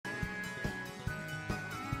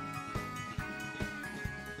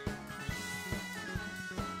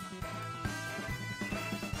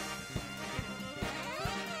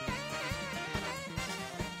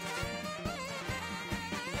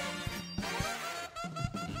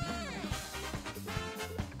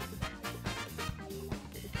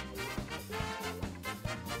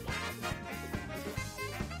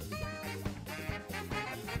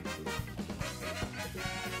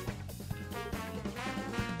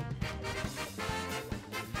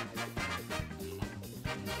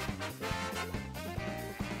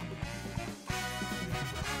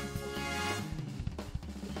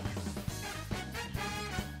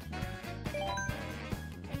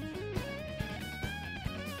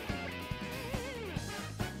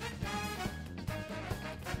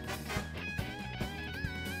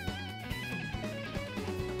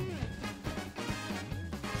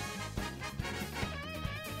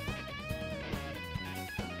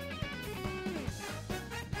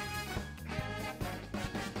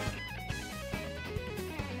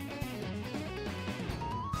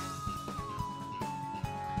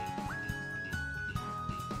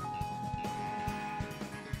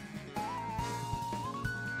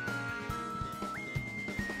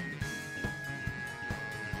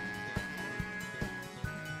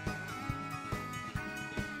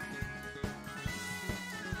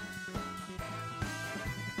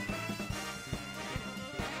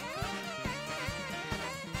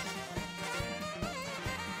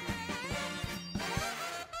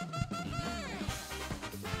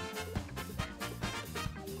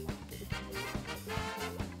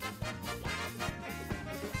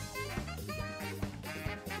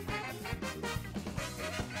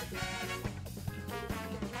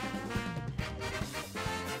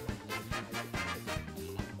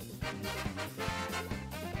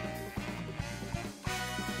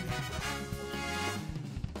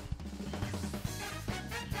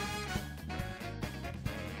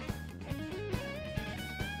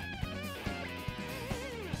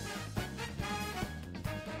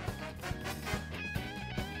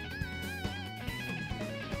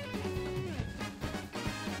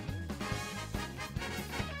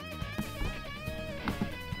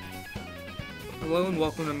Hello and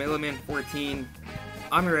welcome to MeleeMan 14.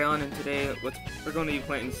 I'm Rayon and today we're going to be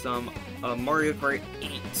playing some Mario Kart 8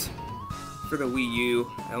 for the Wii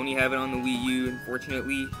U. I only have it on the Wii U,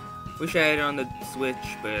 unfortunately. Wish I had it on the Switch,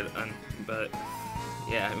 but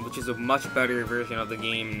yeah, which is a much better version of the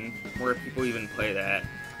game. More people even play that.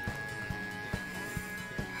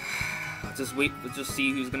 Let's just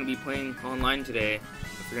see who's going to be playing online today.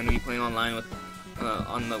 If we're going to be playing online with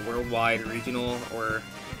on the worldwide regional, or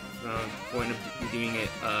going to be doing it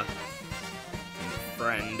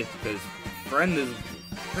friend, because playing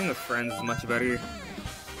with friends is much better,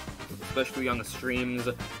 especially on the streams.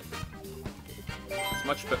 It's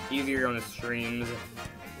much easier on the streams.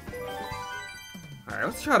 Alright,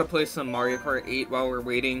 let's try to play some Mario Kart 8 while we're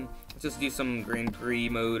waiting. Let's just do some Grand Prix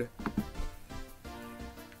mode.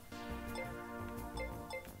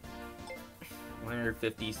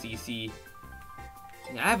 $150cc.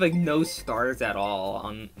 I have like no stars at all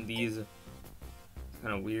on these. It's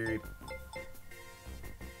kind of weird.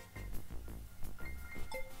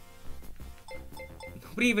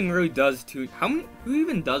 Nobody even really does who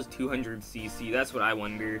even does 200cc? That's what I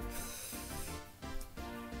wonder.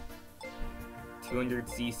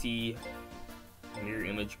 200cc mirror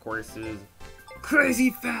image courses. Crazy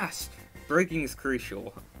fast! Braking is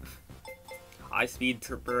crucial. High speed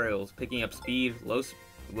tutorials, picking up speed, low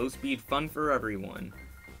speed fun for everyone.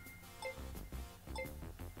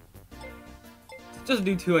 Just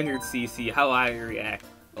do 200cc, how I react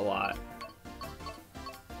a lot.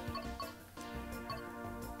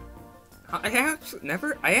 I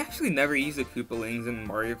actually never use the Koopalings in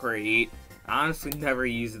Mario Kart 8. I honestly never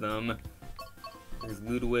use them. There's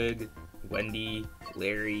Ludwig, Wendy,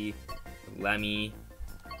 Larry, Lemmy.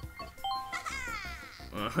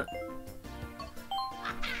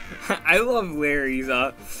 I love Larry's,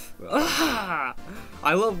 I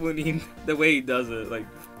love when the way he does it, like,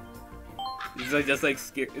 he's like, it's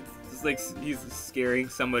just like he's scaring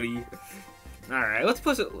somebody. Alright, let's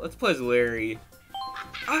play as Larry.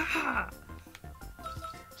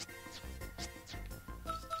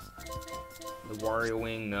 The Wario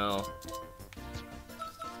Wing, no.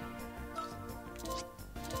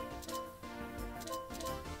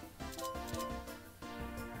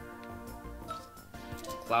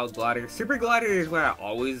 Cloud Glider. Super Glider is what I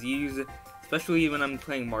always use, especially when I'm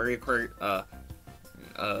playing Mario Kart,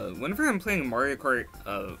 whenever I'm playing Mario Kart,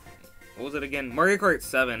 what was it again? Mario Kart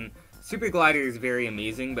 7. Super Glider is very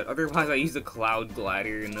amazing, but otherwise I use the Cloud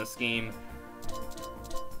Glider in this game.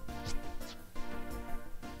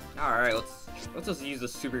 Alright, let's just use the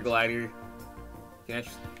Super Glider. Yeah.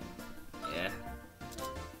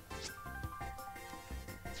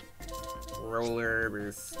 Roller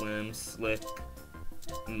versus Slim, Slick,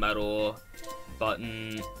 Metal,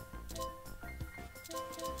 Button,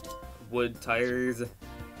 wood tires.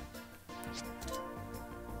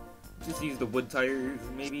 Just use the wood tires,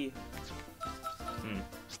 maybe.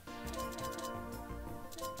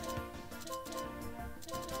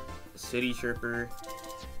 City Chirper,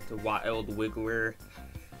 the Wild Wiggler.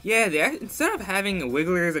 Yeah, instead of having a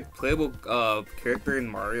Wiggler as a playable character in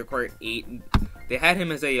Mario Kart 8, they had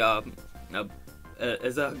him as a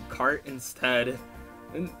cart instead.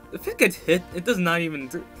 And if it gets hit, it does not even.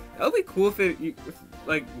 That would be cool if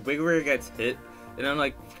like Wiggler gets hit, and then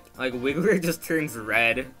like Wiggler just turns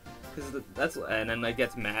red, and then like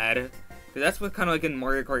gets mad. Cause that's what kind of like in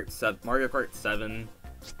Mario Kart 7.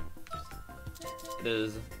 It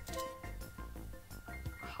is.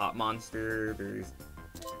 Hot Monster. There's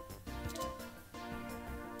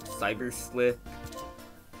Cyber Slick,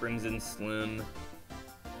 Crimson Slim.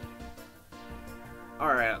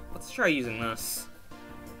 All right, let's try using this.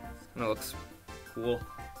 That looks cool.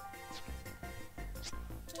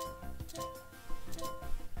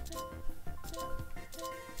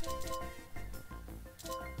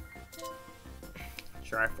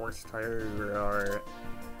 Triforce tires are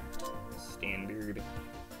standard.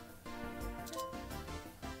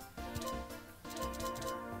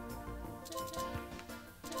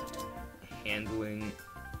 Handling.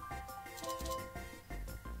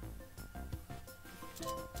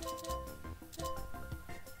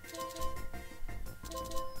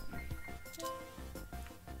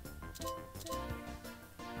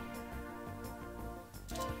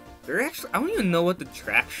 I don't even know what the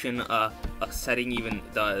traction setting even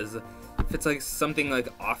does. If it's like something like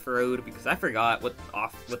off-road, because I forgot what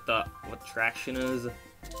traction is in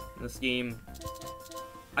this game.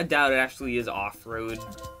 I doubt it actually is off-road.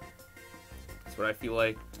 That's what I feel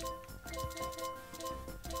like.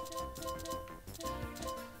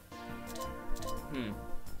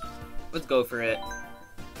 Let's go for it.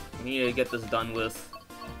 We need to get this done with.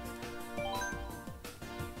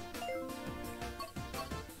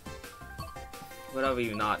 What have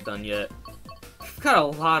you not done yet? We've got a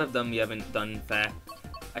lot of them you haven't done, in fact.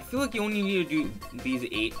 I feel like you only need to do these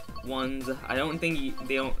 8 ones. I don't think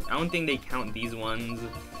they count these ones.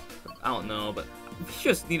 I don't know, but we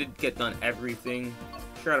just need to get done everything.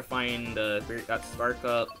 Try to find that Star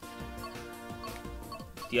Cup,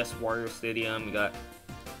 DS Wario Stadium. We got.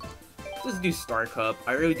 Let's do Star Cup.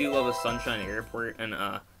 I really do love the Sunshine Airport and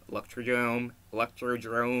Electrodrome,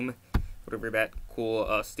 whatever that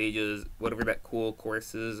cool stages, whatever that cool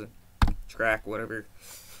courses, track, whatever.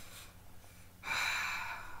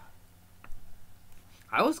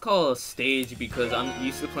 I always call it a stage because I'm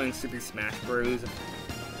used to playing Super Smash Bros.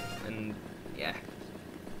 And yeah.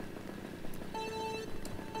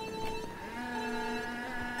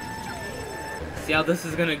 See how this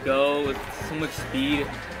is gonna go with so much speed.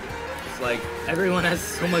 It's like everyone has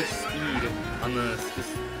so much speed on this.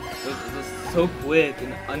 Just so quick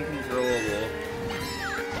and uncontrollable.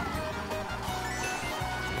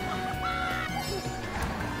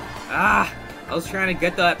 Ah! I was trying to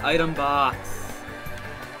get that item box.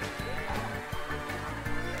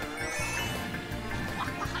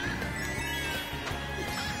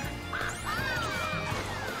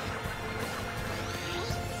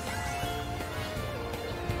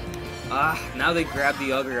 Ah, now they grab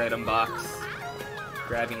the other item box.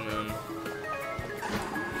 Grabbing them.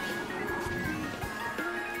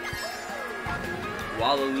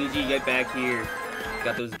 Waluigi, get back here.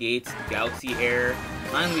 Got those gates, Galaxy Air.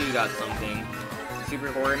 Finally we got something.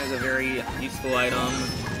 Super Horn is a very useful item.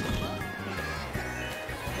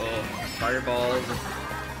 Oh, fireballs.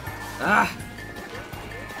 Ah!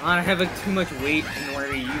 I have like too much weight in order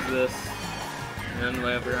to use this. And then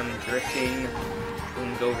whenever I'm drifting, it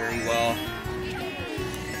wouldn't go very well.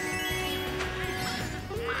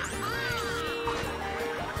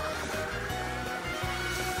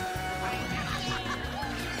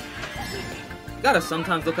 Gotta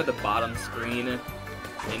sometimes look at the bottom screen and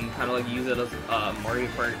kind of like use it as Mario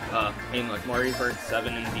Kart, like Mario Kart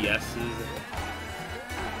 7 and DS's.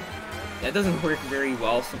 That doesn't work very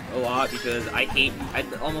well a lot because I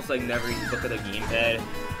almost like never look at the gamepad.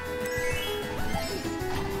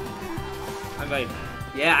 I'm like,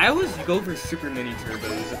 yeah, I always go for super mini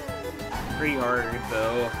turbos. Pretty hard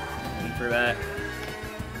though, and for that.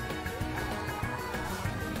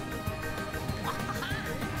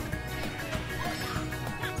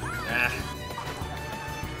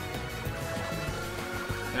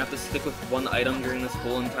 I have to stick with one item during this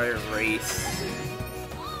whole entire race.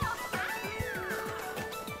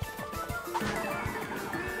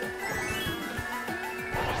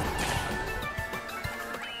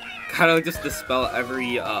 Gotta just dispel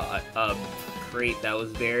every crate that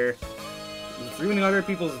was there. It's ruining other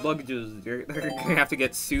people's luggages. They're gonna have to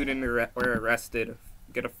get sued and or arrested,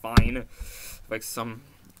 get a fine, like some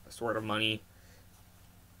sort of money.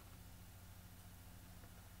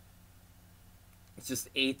 It's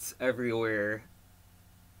just 8s everywhere.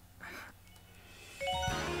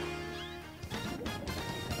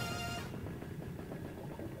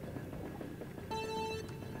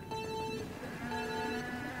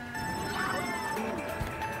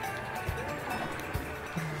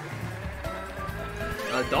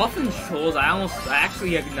 Dolphin Shoals, I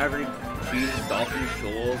actually have never choose Dolphin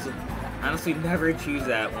Shoals. I honestly never choose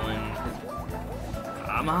that one.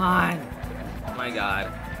 Come on! Oh my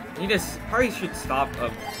god. You just probably should stop.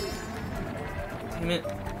 Damn it.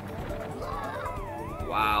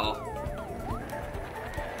 Wow.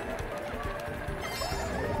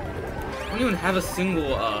 I don't even have a single,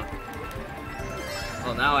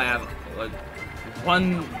 well, now I have, like,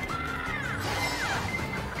 one.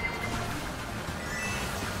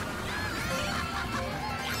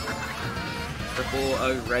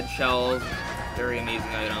 Triple, red shells. Very amazing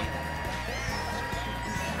item.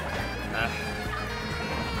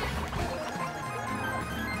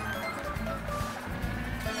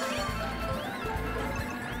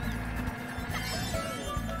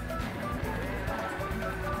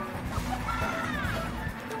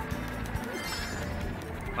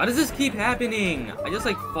 Why does this keep happening? I just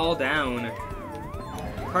like fall down.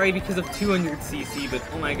 Probably because of 200cc, but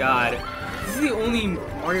oh my god. This is the only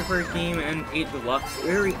Mario Kart game and 8 Deluxe.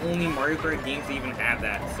 They're the only Mario Kart games that even have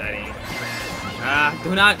that setting.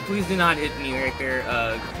 Please do not hit me right there,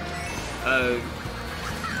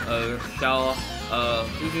 Shell.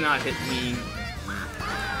 Please do not hit me.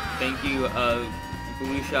 Thank you,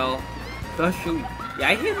 Blue Shell. Especially, yeah,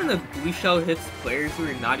 I hate when the Blue Shell hits players who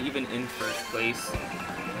are not even in first place.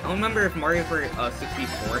 I don't remember if Mario Kart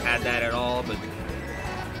 64 had that at all, but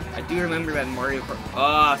I do remember that Mario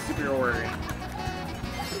Kart. Super Horn.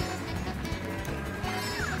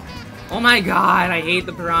 Oh my god, I hate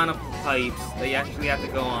the piranha pipes that you actually have to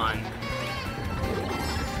go on.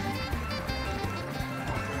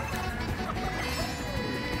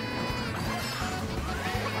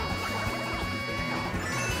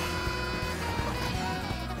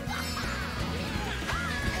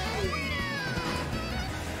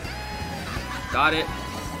 Got it.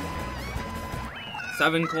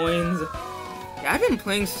 7 coins. Yeah, I've been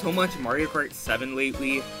playing so much Mario Kart 7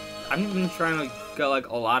 lately. I've been trying to get like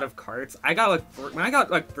a lot of carts. I got like when I got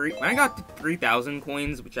to 3,000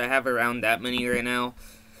 coins, which I have around that many right now.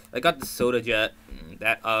 I got the Soda Jet,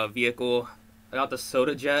 that vehicle. I got the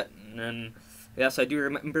Soda Jet, and then yes, I do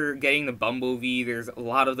remember getting the Bumblebee. There's a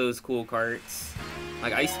lot of those cool carts.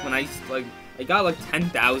 Like I got like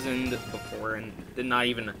 10,000 before, and did not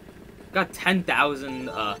even got 10,000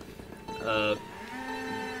 of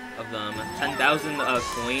them, 10,000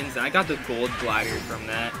 coins, and I got the gold glider from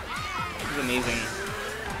that. It was amazing.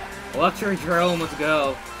 Electrodrome, let's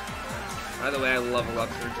go. By the way, I love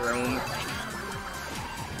Electrodrome.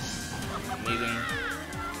 Amazing.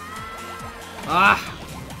 Ah!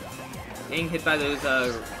 Getting hit by those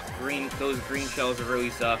green shells really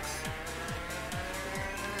sucks.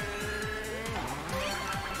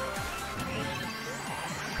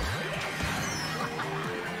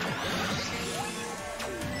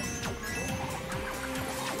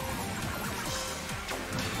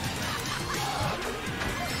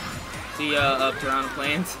 The piranha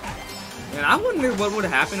plant. And I wonder what would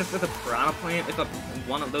happen if with a piranha plant, if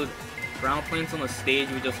one of those piranha plants on the stage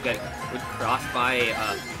would cross by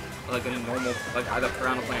like a normal, like the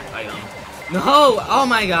piranha plant item. No! Oh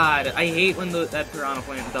my god! I hate when that piranha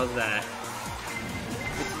plant does that.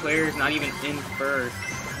 This player's not even in first.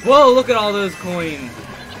 Whoa! Look at all those coins!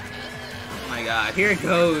 Oh my god! Here it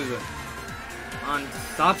goes.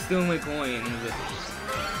 Stop stealing my coins.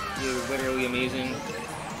 You're literally amazing.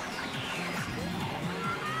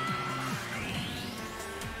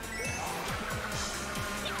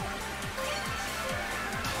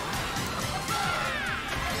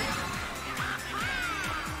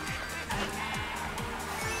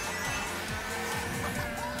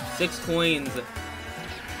 Six coins.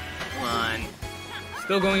 Come on.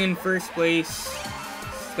 Still going in first place.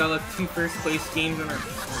 Got like 2 first place games in a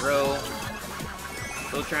row.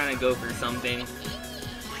 Still trying to go for something.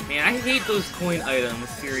 Man, I hate those coin items,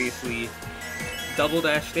 seriously. Double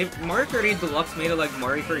Dash. Mario Kart 8 Deluxe made it like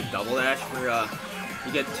Mario Kart Double Dash where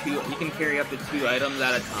you can carry up to 2 items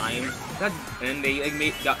at a time. And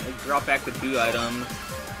they drop back to 2 items.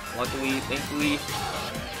 Luckily, thankfully.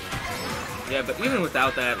 Yeah, but even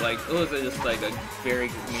without that, like, it was just like a very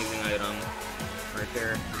amazing item right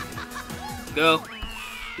there. Go.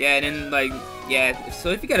 Yeah, and then like, yeah. So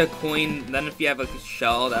if you get a coin, then if you have like a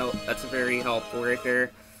shell, that's very helpful right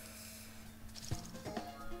there.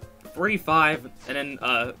 45, and then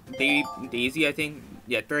Daisy, I think,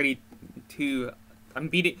 yeah, 32.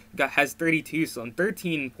 Has 32, so I'm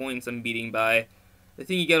 13 points I'm beating by. I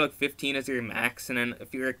think you get like 15 as your max, and then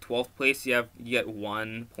if you're like 12th place, you get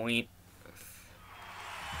 1 point.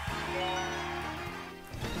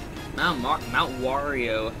 Mount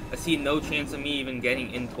Wario. I see no chance of me even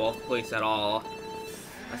getting in 12th place at all.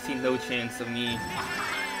 I see no chance of me.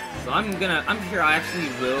 So I'm sure I actually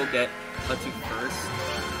will get to first.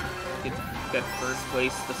 Get first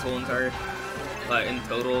place this whole entire, in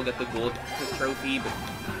total, get the gold trophy, but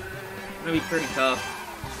it's gonna be pretty tough.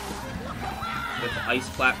 With the ice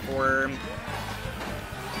platform.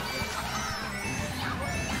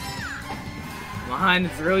 Come on,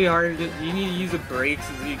 it's really hard. You need to use the brakes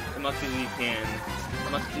as much as you can.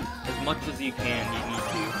 As much as you can, you need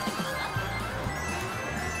to.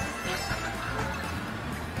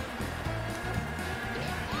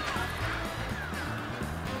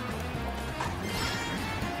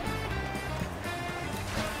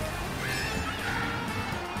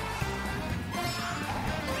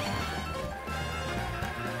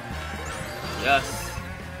 Yes.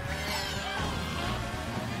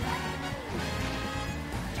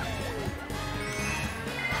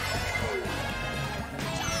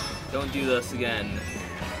 Don't do this again.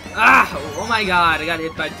 Ah! Oh my god, I got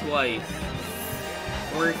hit by twice.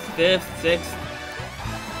 4th, 5th, 6th.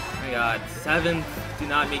 Oh my god, 7th. Do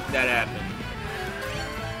not make that happen.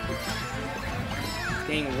 It's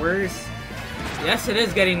getting worse. Yes, it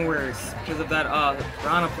is getting worse. Because of that,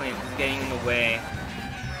 piranha plant is getting in the way.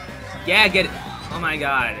 Yeah, get it. Oh my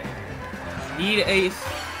god. Need a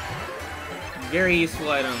very useful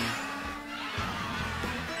item.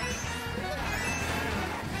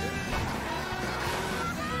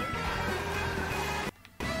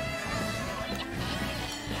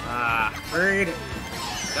 Bird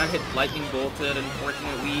got hit lightning bolted,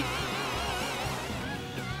 unfortunately.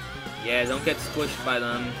 Yeah, don't get squished by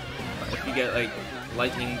them. If you get, like,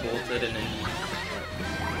 lightning bolted and then you...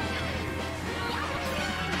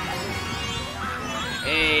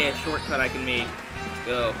 Hey, a shortcut I can make. Let's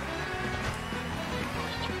go.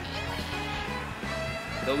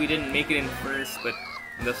 Though we didn't make it in first, but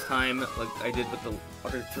this time, like I did with the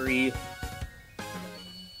other 3.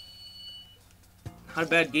 Not a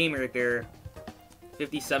bad game right there.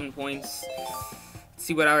 57 points. Let's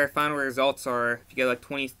see what our final results are. If you get like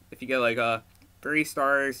 20, if you get like 3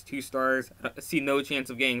 stars, 2 stars. I see no chance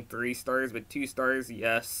of getting 3 stars, but 2 stars,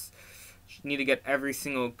 yes. You need to get every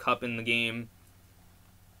single cup in the game.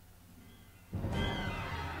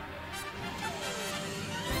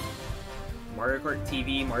 Mario Kart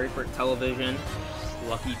TV, Mario Kart Television.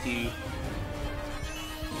 Lucky 2.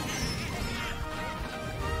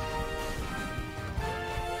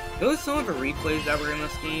 Those some of the replays that were in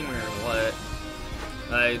this game, or what?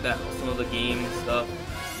 That some of the game stuff.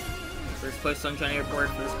 First place Sunshine Airport,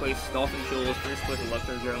 first place Dolphin Shoals, first place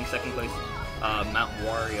Electrodrome, second place Mount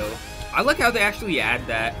Wario. I like how they actually add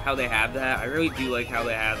that, how they have that. I really do like how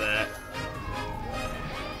they have that.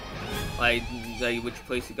 Like which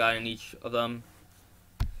place you got in each of them.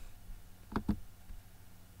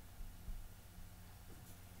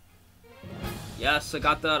 Yes, I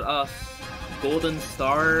got that golden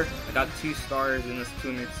star. I got 2 stars in this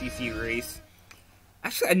 200cc race.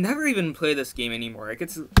 Actually, I never even play this game anymore.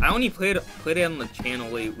 I only played it on the channel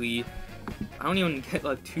lately. I don't even get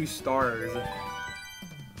like 2 stars.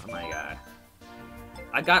 Oh my god.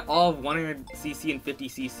 I got all of 100cc and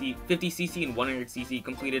 50cc, 50cc and 100cc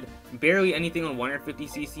completed. Barely anything on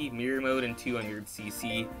 150cc, mirror mode, and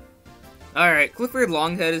 200cc. Alright, Clifford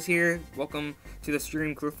Longhead is here. Welcome to the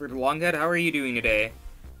stream, Clifford Longhead. How are you doing today?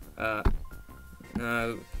 We're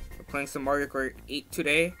playing some Mario Kart 8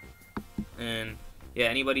 today. And yeah,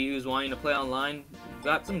 anybody who's wanting to play online,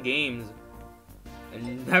 got some games.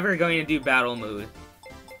 I'm never going to do battle mode.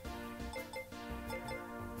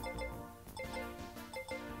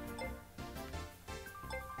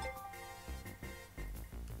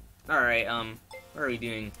 Alright, what are we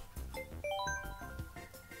doing?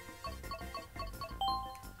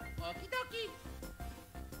 Okie dokie.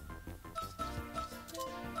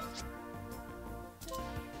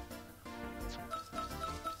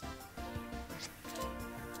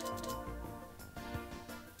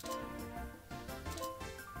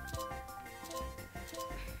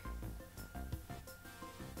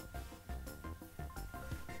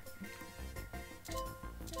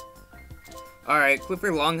 Alright,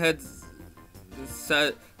 Clifford Longhead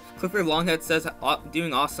says,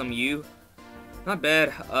 doing awesome, you. Not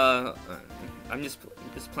bad. I'm just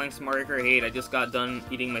playing some Mario Kart 8. I just got done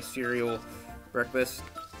eating my cereal breakfast.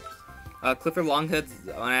 Clifford Longhead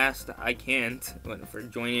asked, I can't, for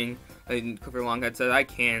joining. Clifford Longhead said, I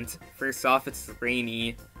can't. First off, it's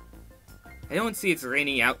rainy. I don't see it's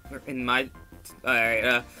raining out in my...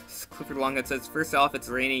 Alright, Clifford Longhead says, first off, it's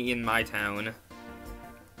raining in my town.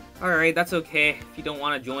 Alright, that's okay. If you don't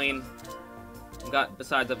want to join,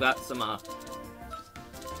 besides, I've got some,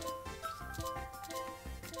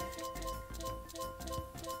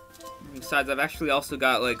 besides, I've actually also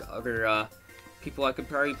got, like, other, people I could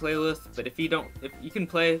probably play with, but if you can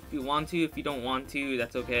play if you want to, if you don't want to,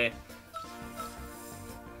 that's okay.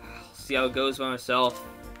 I'll see how it goes by myself.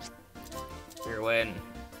 Here, when.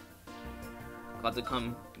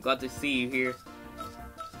 Glad to see you here.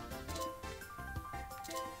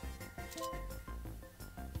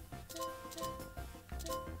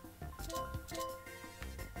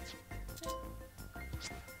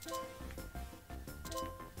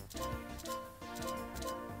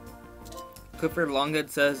 Clifford Longhead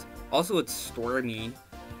says, also it's stormy.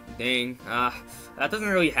 Dang, that doesn't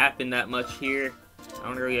really happen that much here. I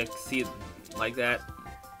don't really see it like that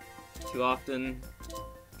too often.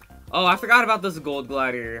 Oh, I forgot about this gold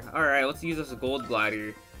glider. Alright, let's use this gold glider.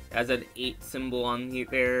 It has that 8 symbol on here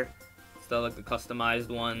there. It's the, like the customized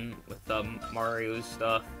one with Mario's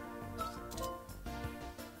stuff.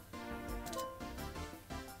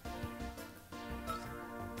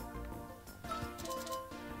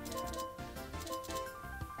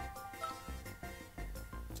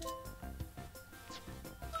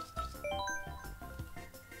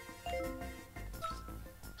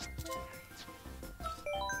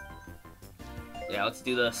 Yeah, let's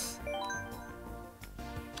do this.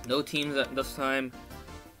 No teams at this time.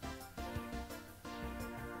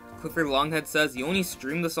 Clifford Longhead says, you only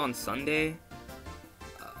stream this on Sunday?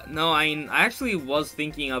 No, I mean, I actually was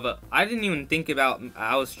thinking of it. I didn't even think about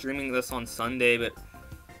I was streaming this on Sunday, but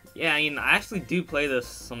yeah, I mean, I actually do play this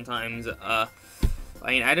sometimes. I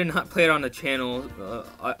mean, I did not play it on the channel,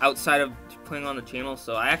 outside of playing on the channel,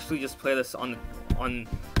 so I actually just play this on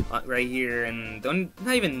right here, and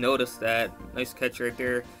not even notice that. Nice catch right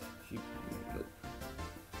there.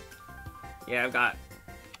 Yeah, I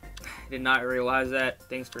did not realize that.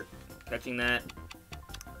 Thanks for catching that.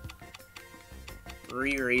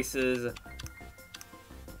 3 races.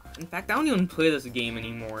 In fact, I don't even play this game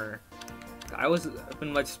anymore. I've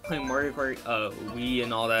been like just playing Mario Kart, Wii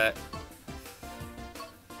and all that.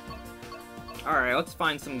 Alright, let's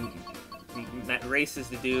find some races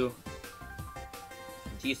to do.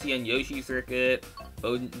 GC and Yoshi Circuit,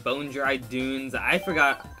 Bone Dry Dunes. I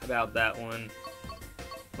forgot about that one.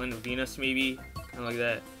 Planet Venus, maybe? Kind of like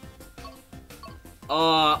that.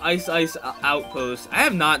 Ice Outpost. I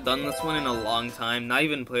have not done this one in a long time. Not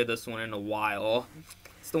even played this one in a while.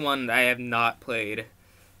 It's the one that I have not played.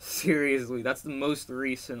 Seriously, that's the most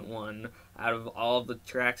recent one out of all of the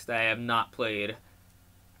tracks that I have not played.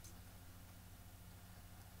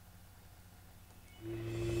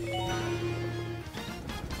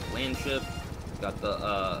 Landship, got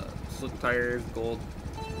the slick tires, gold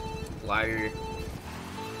glider.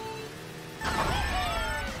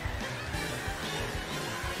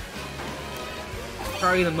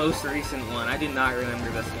 Probably the most recent one. I did not remember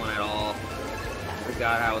this one at all.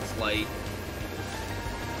 Forgot how it's light.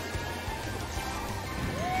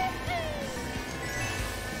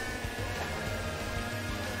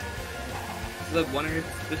 It's like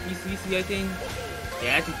 150cc, I think. Yeah,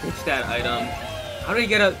 I had to pitch that item. How did I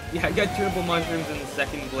get yeah, I got turbo mushrooms in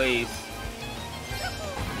second place.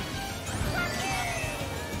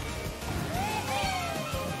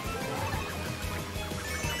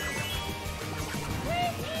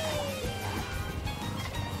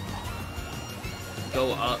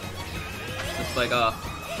 Go up. Just like a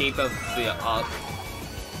shape of the up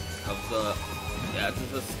of the, yeah,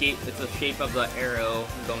 it's a shape of the arrow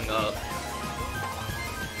going up.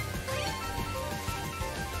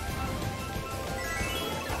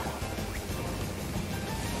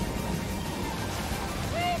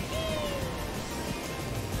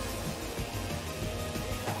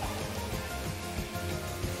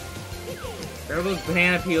 There are those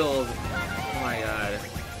banana peels. Oh my god.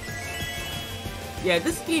 Yeah,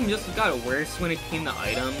 this game just got worse when it came to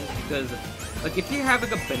items, because like if you have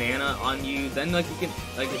like a banana on you, then like you can,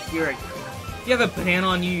 like if you have a banana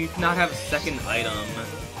on you, you cannot have a second item.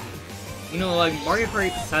 You know, like Mario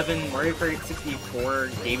Kart 7, Mario Kart 64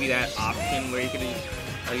 gave you that option where you could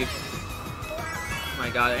like, oh my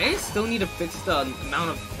god, I still need to fix the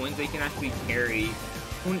amount of coins they can actually carry.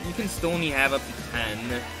 You can still only have up to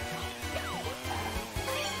 10.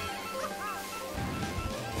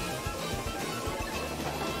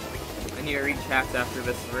 I need to reach half after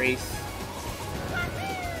this race.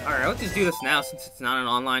 Alright, let's just do this now since it's not an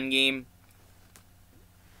online game.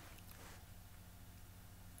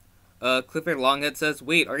 Clifford Longhead says,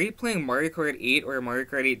 wait, are you playing Mario Kart 8 or Mario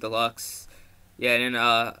Kart 8 Deluxe? Yeah, and then,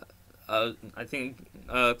 I think,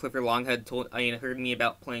 Clifford Longhead heard me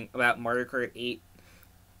about Mario Kart 8.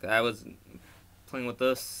 I was playing with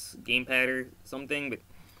this gamepad or something, but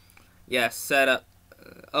yeah, setup.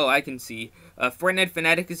 Oh, I can see. Fortnite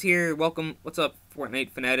Fanatic is here. Welcome. What's up, Fortnite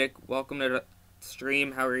Fanatic? Welcome to the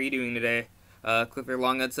stream. How are you doing today? Clifford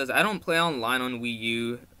Longhead says, I don't play online on Wii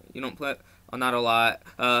U. You don't play? Oh, not a lot.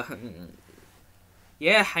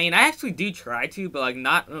 Yeah, I mean, I actually do try to, but like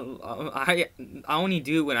not. I only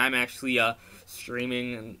do it when I'm actually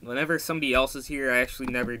streaming. And whenever somebody else is here, I actually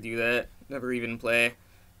never do that. Never even play.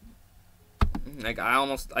 Like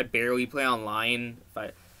I barely play online.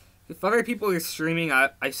 If other people are streaming,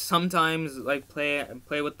 I sometimes like play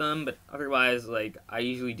with them, but otherwise, like, I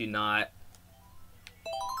usually do not.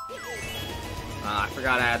 I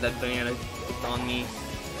forgot I had that banana on me.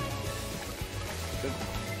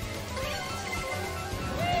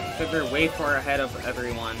 Because they're way far ahead of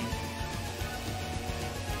everyone.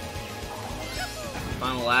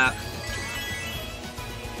 Final lap.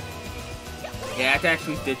 Yeah, I have to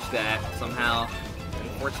actually ditch that somehow.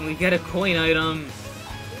 Unfortunately, get a coin item.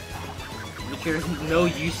 Which there's no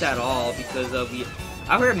use at all, because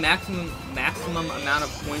I heard maximum amount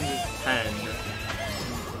of coins is 10.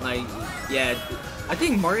 Like, yeah, I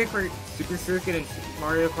think Mario Kart Super Circuit and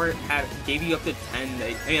Mario Kart gave you up to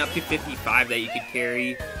 10, up to 55 that you could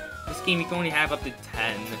carry. This game you can only have up to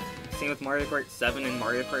 10. Same with Mario Kart 7 and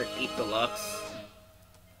Mario Kart 8 Deluxe.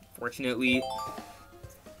 Fortunately.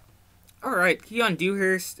 Alright, Keon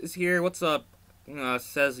Dewhurst is here. What's up?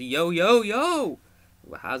 Says, yo, yo, yo!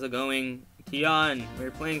 How's it going? Keon,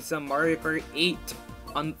 we're playing some Mario Kart 8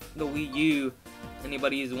 on the Wii U.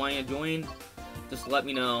 Anybody who's wanting to join, just let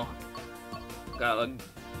me know. Got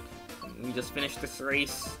we just finished this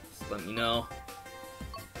race, just let me know.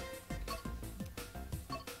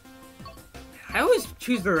 I always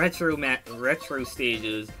choose the retro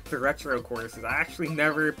stages, the retro courses. I actually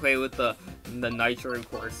never play with the nitro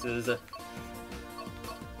courses.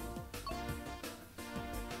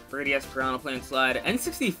 3DS Piranha Plant Slide,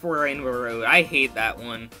 N64 Rainbow Road. I hate that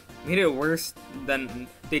one. Made it worse than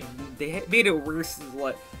they made it worse.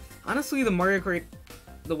 What? Honestly, the Mario Kart,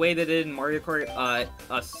 the way they did in Mario Kart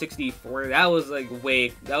 64, that was like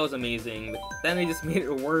that was amazing. But then they just made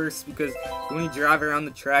it worse because you only drive around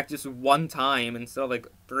the track just one time instead of like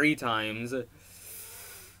 3 times.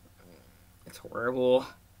 It's horrible.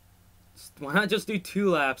 Why not just do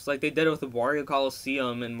 2 laps like they did with the Wario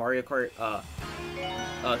Coliseum and Mario Kart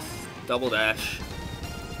Double Dash?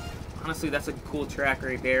 Honestly, that's a cool track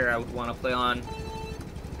right there. I would want to play on.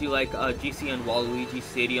 Do like GC and Waluigi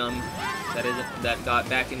Stadium that got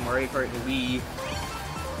back in Mario Kart Wii.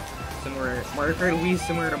 Mario Kart Wii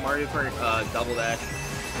similar to Mario Kart Double Dash.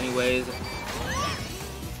 Anyways.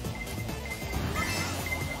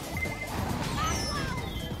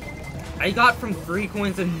 I got from 3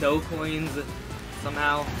 coins and no coins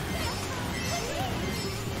somehow.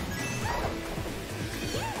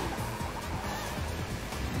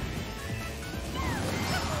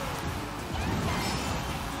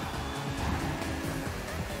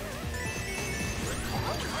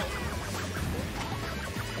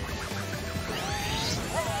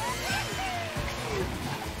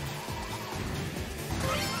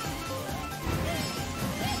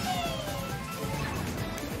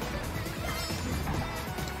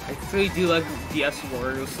 I really do like DS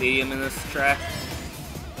Wario Stadium in this track.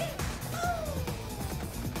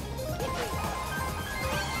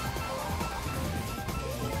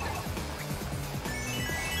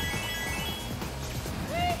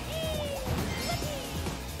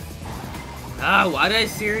 Ah, why did I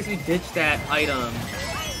seriously ditch that item?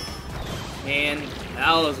 Man,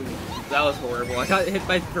 that was horrible. I got hit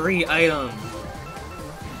by 3 items.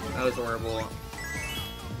 That was horrible.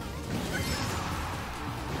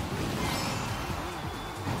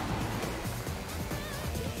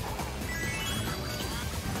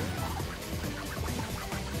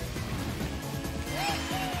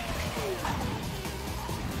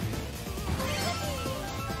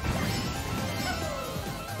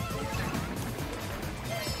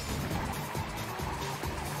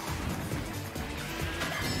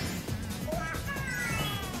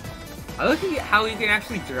 I look at how you can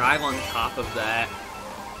actually drive on top of that.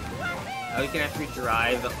 How you can actually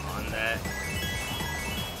drive on that.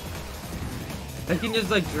 I can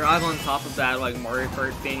just like drive on top of that like Mario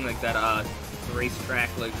Kart thing, like that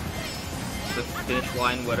racetrack, like the finish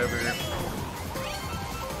line, whatever.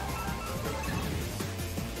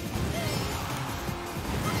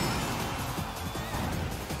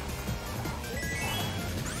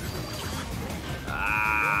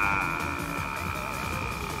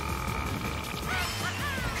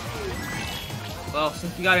 Well,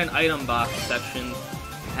 since we got an item box section,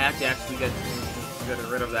 I have to actually get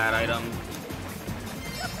rid of that item.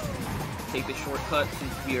 Take the shortcut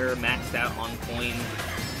since we're maxed out on coins.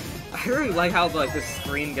 I really like how like the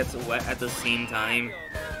screen gets wet at the same time.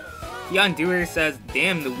 Keon Doer says,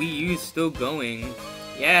 "Damn, the Wii U's still going."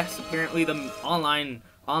 Yes, apparently the online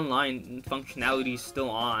functionality is still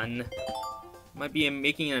on. Might be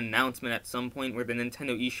making an announcement at some point where the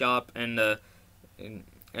Nintendo eShop and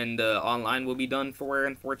online will be done for,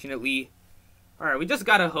 unfortunately. Alright, we just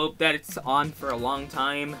gotta hope that it's on for a long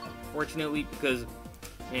time, fortunately, because,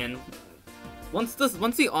 man, once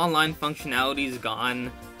the online functionality is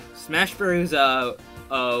gone, Smash Bros.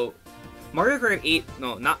 Mario Kart 8,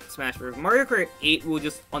 no, not Smash Bros. Mario Kart 8 will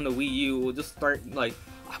just, on the Wii U, will just start, like,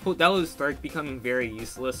 I hope that will start becoming very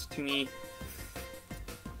useless to me.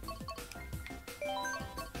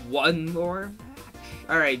 One more match.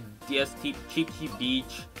 Alright, DST, Cheap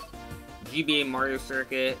Beach, GBA Mario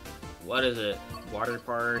Circuit, what is it? Water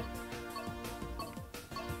Park.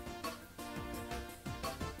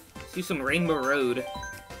 Let's do some Rainbow Road.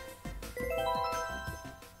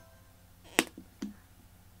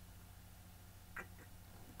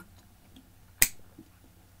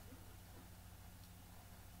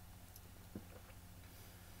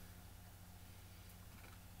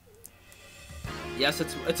 Yes,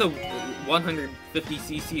 it's a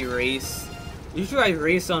 150cc race. Usually I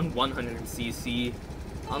race on 100cc.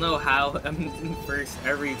 I don't know how I'm in first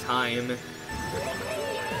every time.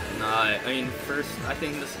 Nah, I mean first, I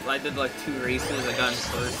think I did like 2 races, I got in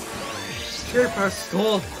first. Sure, I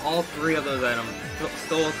stole all 3 of those items.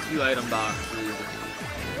 Stole 2 item boxes.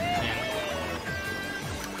 Man.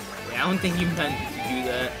 Yeah, I don't think you meant to do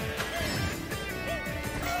that.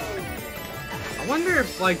 I wonder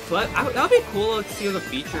if, like, but that would be cool to see the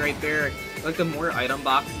feature right there. Like, the more item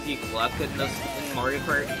boxes you collect in Mario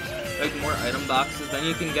Kart, like, more item boxes, then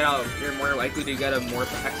you can get out, you're more likely to get a more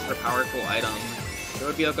extra powerful item. There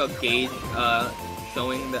would be, like, a gauge,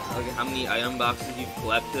 showing that, like, how many item boxes you've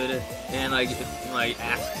collected, and, like, it, like,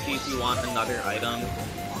 asks you if you want another item.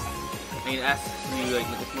 I mean, it asks you, like,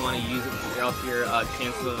 if you want to use it to get out your,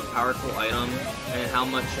 chances of a powerful item, and how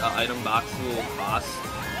much, item box will cost.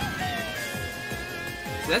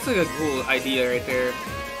 So that's, like, a cool idea right there.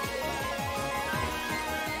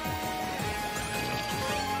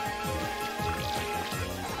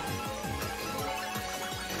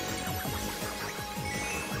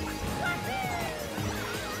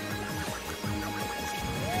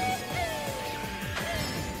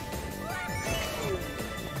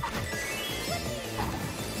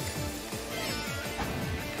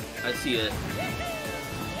 I see it.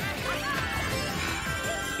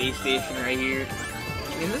 Space station right here.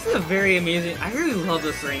 And this is a very amazing. I really love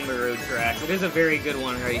this Rainbow Road track. It is a very good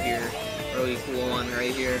one right here. Really cool one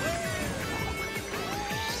right here.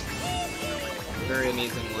 Very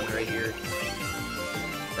amazing one right here.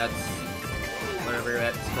 That's whatever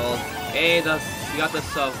that's called. Hey, you got this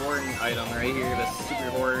horn item right here. The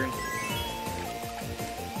super horn.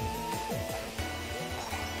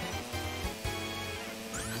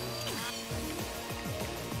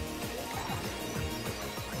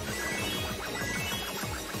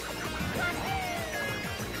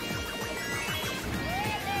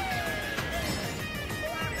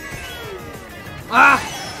 Ah!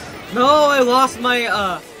 No, I lost my,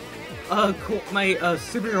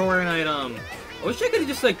 super horn item. I wish I could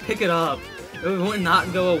just, like, pick it up. It would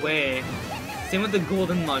not go away. Same with the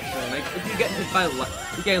golden mushroom. Like, if you get hit by,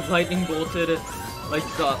 you get lightning bolted, like,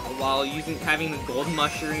 while having the golden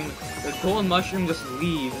mushroom just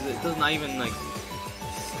leaves. It does not even, like,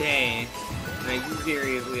 stay. Like,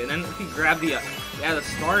 seriously. And then if you grab the, the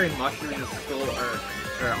star and mushrooms still are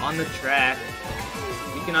on the track.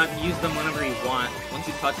 You cannot use them whenever you want. Once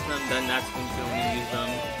you touch them, then that's when you can only use them.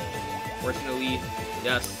 Fortunately,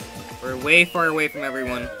 yes. We're way far away from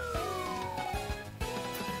everyone.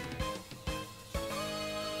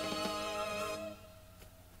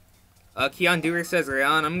 Keon Dewar says,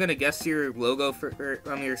 Rayon, I'm gonna guess your logo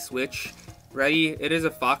from your Switch. Ready? It is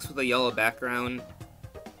a fox with a yellow background.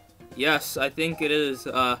 Yes, I think it is.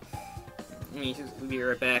 Let me just be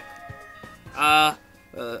right back.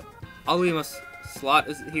 Ali Slot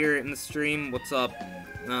is here in the stream. What's up?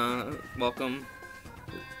 Welcome.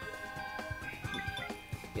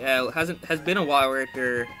 Yeah, it has been a while right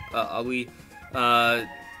there, Ali. Ali's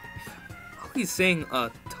saying,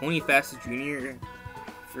 Tony Fast Jr.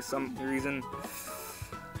 for some reason.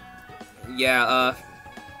 Yeah,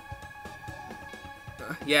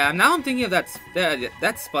 yeah, now I'm thinking of that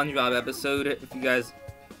SpongeBob episode, if you guys,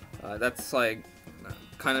 that's, like,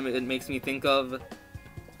 kind of, it makes me think of,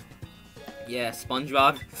 yeah,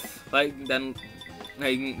 SpongeBob. Like, then,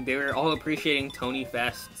 like, they were all appreciating Tony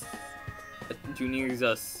Fast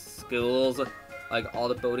Jr.'s, skills, like, all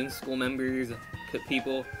the boating school members,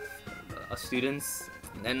 people, students,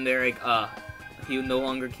 and then they're like, he no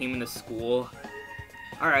longer came into school.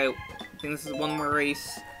 Alright, I think this is one more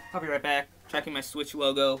race. I'll be right back, checking my Switch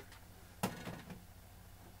logo.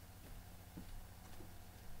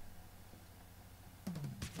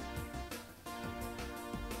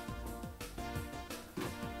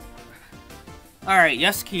 Alright,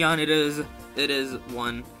 yes, Keon, it is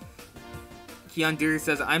one. Keon Deer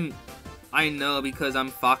says, I know because I'm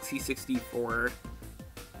Foxy64.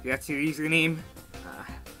 That's your username?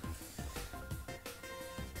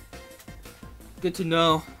 Good to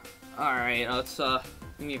know. Alright, let's,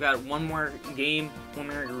 we've got one more game, one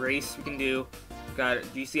more race we can do. We've got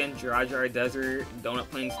GCN Jar Jar Desert, Donut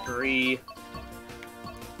Plains 3,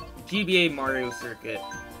 GBA Mario Circuit,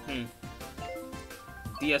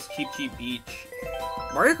 DS Cheap Cheap Beach.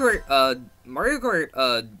 Mario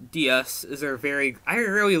Kart DS is a I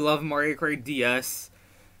really love Mario Kart DS.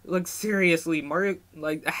 Like, seriously, I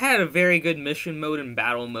had a very good mission mode and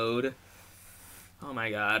battle mode. Oh my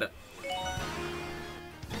god.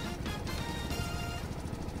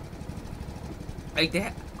 Like,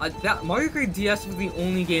 that Mario Kart DS was the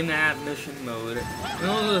only game that had mission mode. And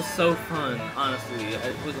it was so fun, honestly.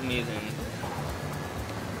 It was amazing.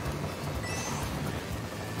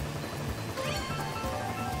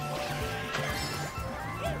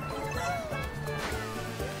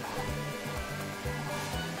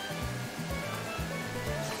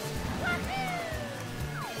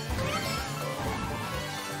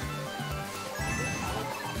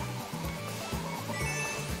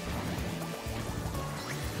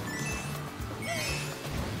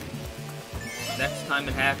 next time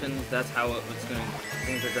it happens, that's how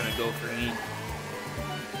things are gonna go for me.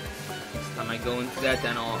 Next time I go into that,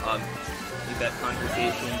 then I'll leave that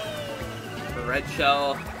conversation. For red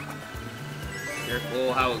shell,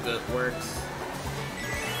 careful how it works.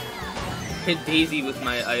 Hit Daisy with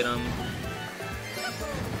my item.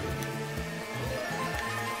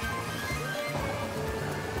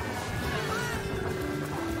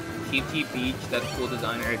 TT Beach, that's cool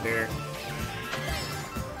design right there.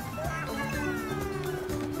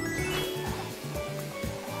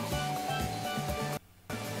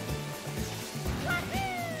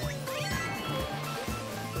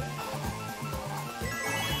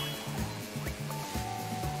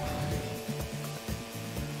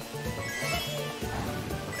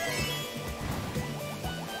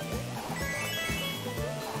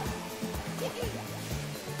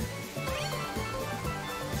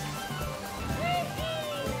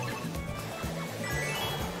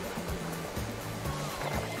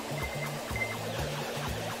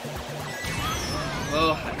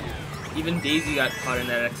 Well, even Daisy got caught in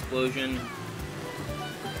that explosion.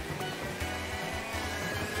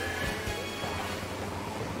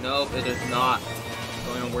 Nope, it is not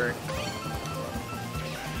going to work.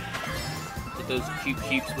 Get those cute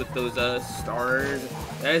cheeps with those stars.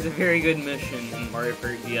 That is a very good mission in Mario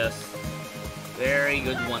Kart DS. Very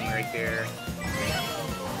good one right there.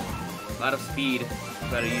 A lot of speed.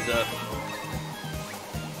 Gotta use up.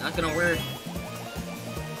 Not gonna work.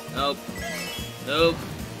 Nope. Nope.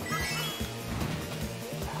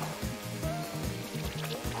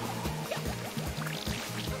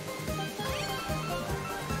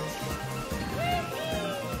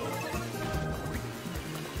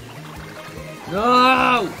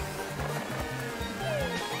 No!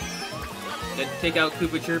 Get to take out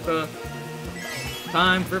Koopa Chirpa.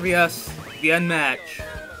 Time for the end match.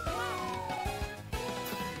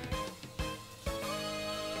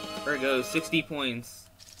 There it goes, 60 points.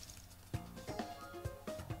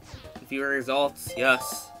 Fewer results,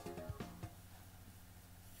 yes.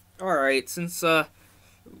 Alright, since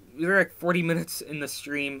we were like 40 minutes in the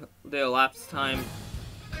stream, the elapsed time,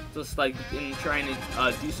 just like in trying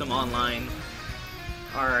to do some online.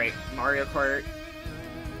 Alright, Mario Kart.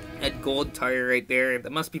 Had gold tire right there.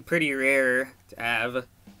 That must be pretty rare to have.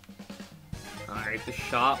 Alright, the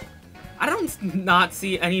shop. I don't not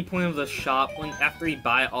see any point of the shop after you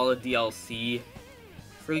buy all the DLC.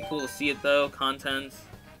 It's really cool to see it though, content.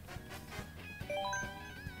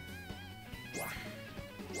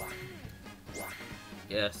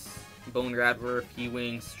 Yes, Bone Radler,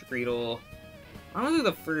 P-Wing, Streetle. I don't think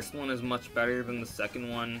the first one is much better than the second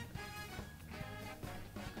one.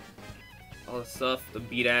 All the stuff, the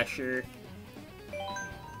Beat Asher.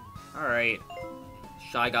 Alright.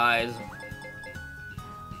 Shy Guys.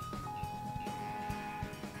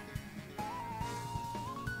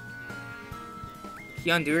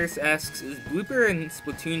 Keonduris asks, is Blooper in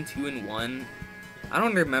Splatoon 2 and 1? I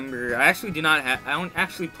don't remember. I don't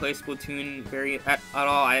actually play Splatoon at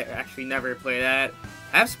all. I actually never play that.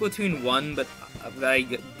 I have Splatoon 1, but that I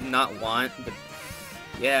did not want. But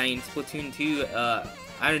yeah, I mean Splatoon 2.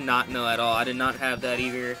 I did not know at all. I did not have that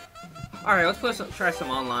either. All right, let's try some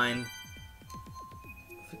online.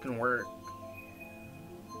 If it can work.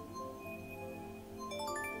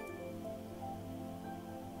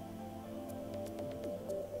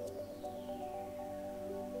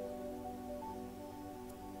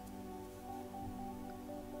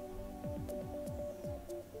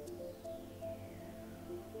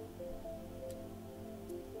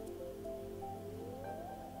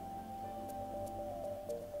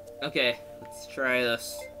 Okay, let's try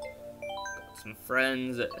this. Got some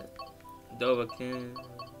friends, Dovakin,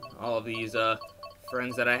 all of these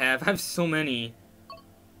friends that I have. I have so many.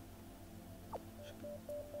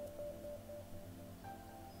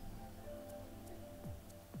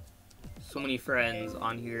 So many friends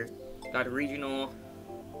on here. Got a regional.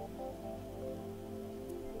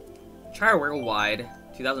 Try worldwide,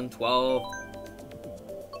 2012.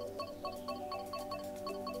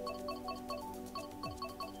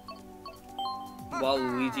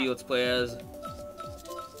 Waluigi, let's play as.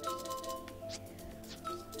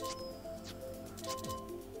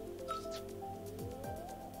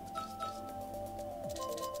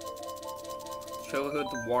 Childhood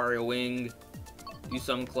to Wario Wing. Do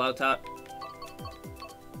some Cloud Top.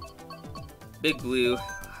 Big Blue.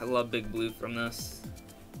 I love Big Blue from this.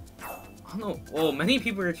 I don't know. Well, many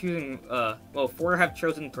people are choosing. Well, 4 have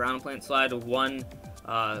chosen Piranha Plant Slide. 1.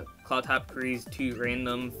 Cloud Top Crease, 2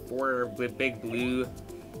 random, 4 with Big Blue.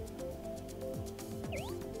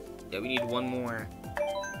 Yeah, we need 1 more.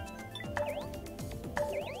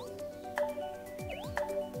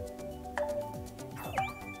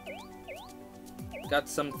 got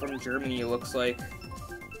some from Germany, it looks like.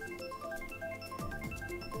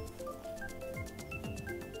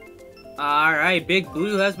 Alright, Big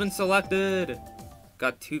Blue has been selected.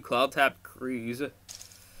 Got 2 Cloud Tap Crews.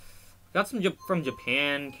 Got some from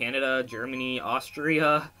Japan, Canada, Germany,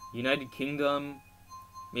 Austria, United Kingdom.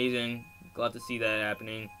 Amazing. Glad to see that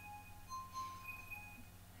happening.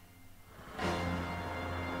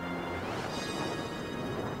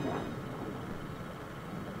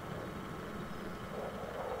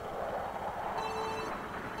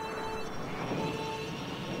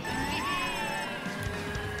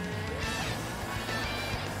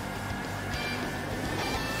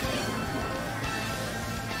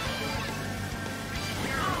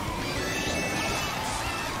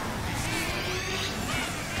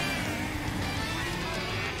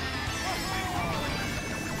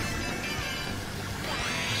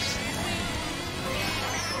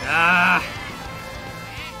 Ah!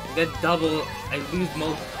 I get double. I lose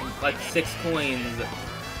most, like 6 coins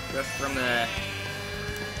just from that.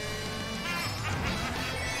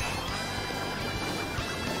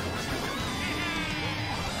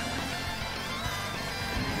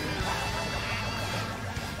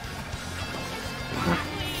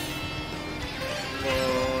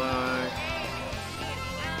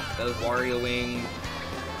 Those Wario wings,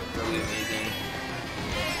 really amazing.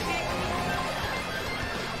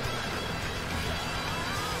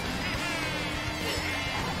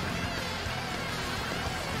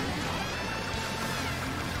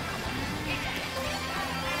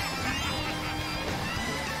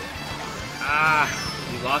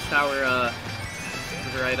 We lost our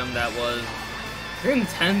other item that was. We're in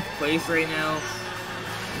 10th place right now.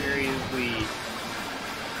 Seriously.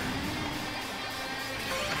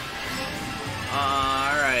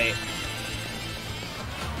 Alright.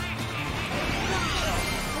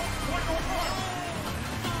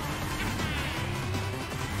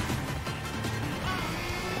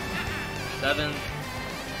 Seventh.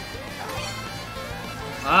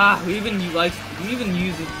 Who even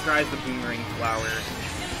tries the boomerang flower?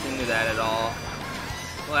 Into that at all?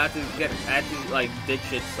 We'll have to like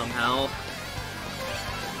ditch it somehow.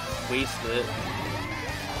 Waste it.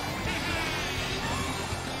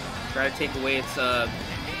 Try to take away its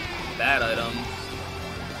bad item.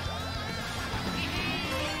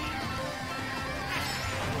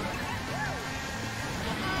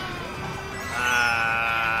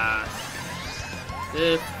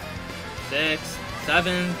 Fifth, sixth,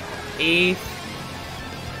 seventh, eighth.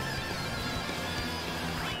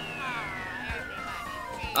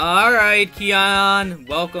 Alright, Keon,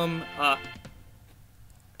 welcome.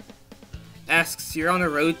 Asks, you're on the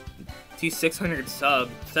road to 600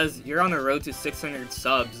 subs. Says, you're on the road to 600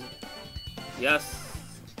 subs. Yes,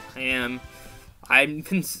 I am. I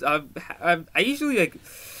usually, like,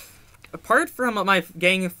 apart from my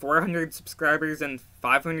getting 400 subscribers and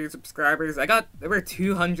 500 subscribers, there were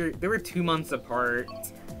 2 months apart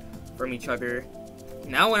from each other.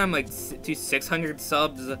 Now when I'm, like, to 600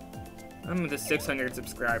 subs, I'm to 600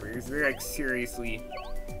 subscribers. They're like seriously,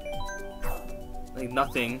 like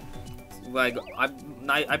nothing. Like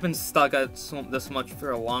I've been stuck at this much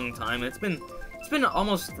for a long time. It's been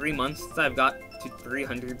almost 3 months since I've got to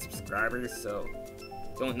 300 subscribers. So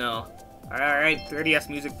don't know. All right, 30S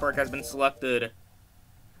Music Park has been selected.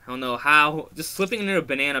 I don't know how. Just slipping into a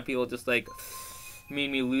banana peel just like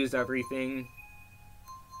made me lose everything.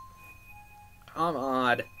 Come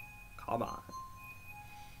on, come on.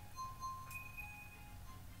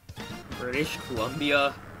 British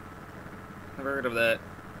Columbia? Never heard of that.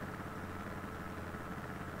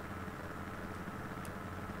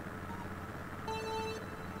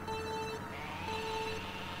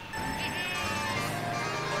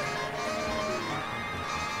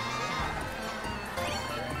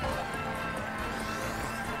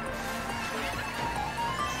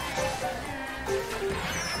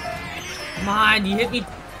 Come on, you hit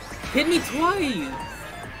me twice!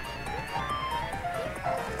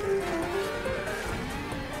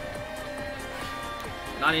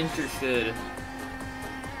 Not interested.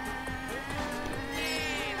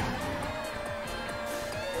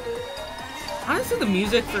 Honestly, the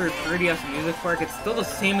music for 3DS Music Park, it's still the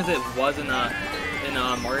same as it was in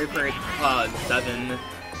Mario Kart 7.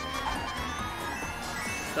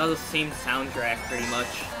 Still the same soundtrack, pretty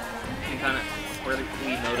much. And kind of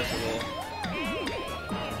vertically noticeable.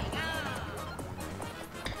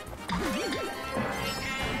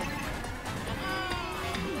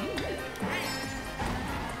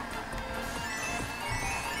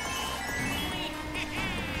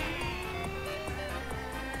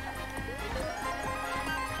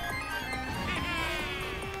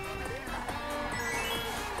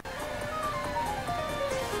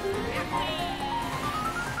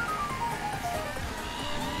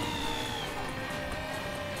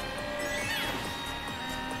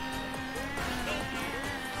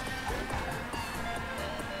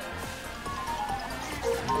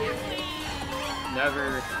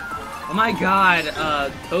 never. Oh my god,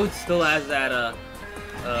 Toad still has that,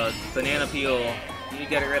 banana peel. You need to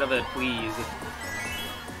get rid of it, please.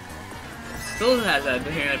 Still has that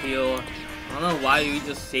banana peel. I don't know why we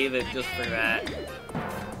just save it just for that.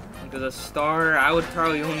 Because a star, I would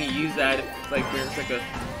probably only use that if, like, there's like a...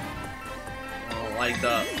 like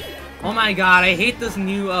the... Oh my god, I hate this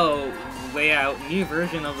new, layout, new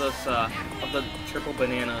version of this, of the triple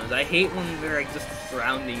bananas. I hate when they're, like, just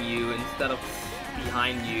surrounding you instead of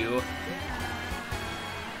behind you.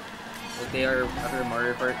 Like they are other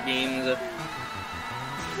Mario Kart games.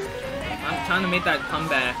 I'm trying to make that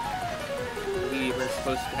comeback we were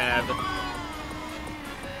supposed to have.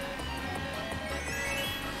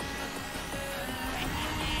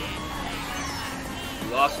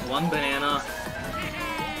 We lost one banana.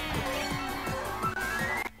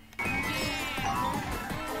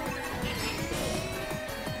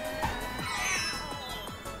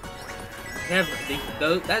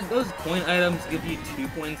 Those point items give you 2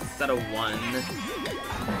 points instead of 1.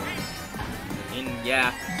 And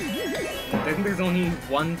yeah, I think there's only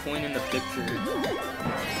 1 point in the picture.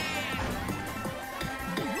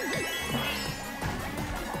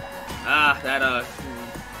 Ah, that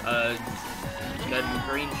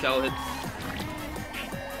green shell hit.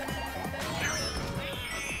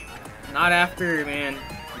 Not after, man.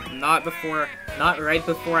 Not before. Not right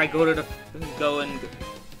before I go and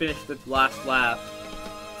finish the last lap.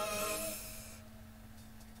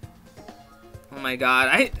 Oh my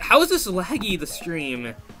god, how is this laggy, the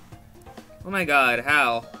stream? Oh my god,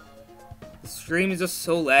 how? The stream is just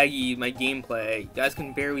so laggy, my gameplay. You guys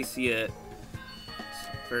can barely see it.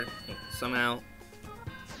 Somehow.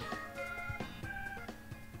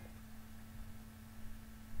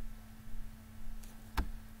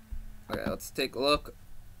 Okay, let's take a look.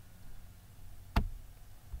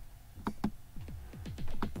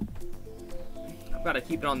 I've got to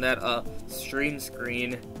keep it on that stream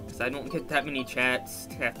screen because I don't get that many chats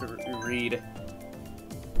to have to read.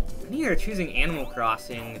 And here, choosing Animal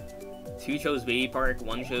Crossing. 2 chose Baby Park,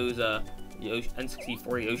 1 chose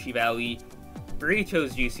N64 Yoshi Valley, 3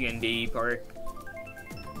 chose GCN Baby Park.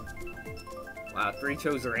 Wow, 3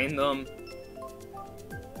 chose random.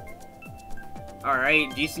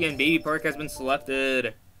 Alright, GCN Baby Park has been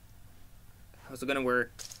selected. How's it gonna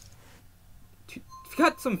work?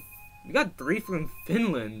 We got 3 from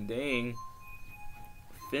Finland, dang.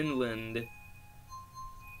 Finland.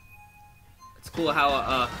 It's cool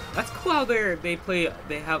how that's cool how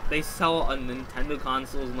they sell on Nintendo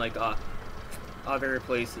consoles and like other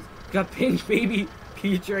places. We got Pink Baby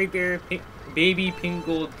Peach right there, Baby Pink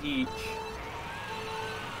Gold Peach.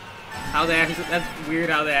 How they actually, that's weird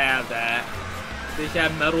how they have that. They should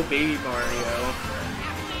have Metal Baby Mario.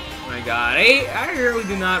 Oh my god, I really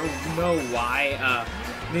do not know why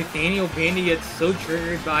Nathaniel Bandy gets so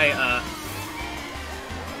triggered by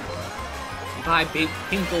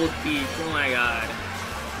Pink Gold Peach. Oh my god.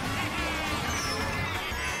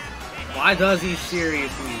 Why does he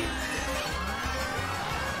seriously?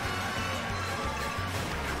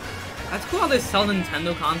 That's cool how they sell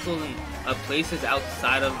Nintendo consoles in places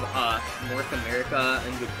outside of North America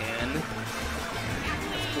and Japan.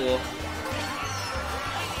 That's cool.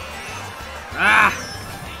 Ah!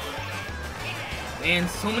 Man,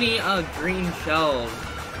 so many green shells.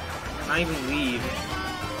 Not even leave.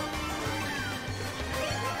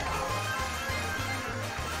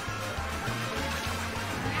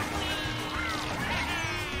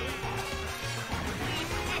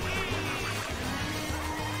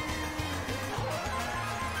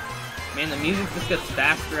 Man, the music just gets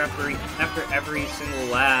faster after every single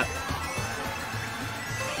lap.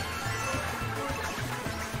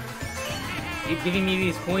 Keep giving me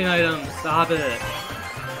these point items. Stop it.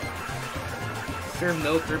 Serve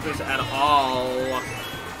no purpose at all.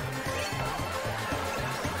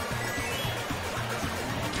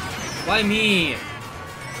 Why me?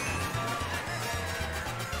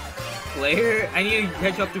 Claire? I need to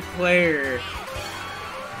catch up to Claire.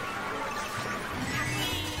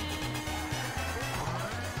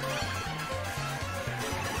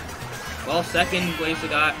 Well, second place I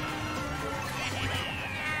got.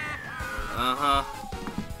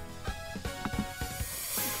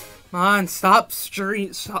 Come on, stop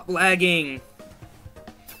lagging.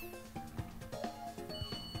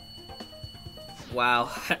 Wow.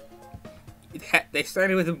 They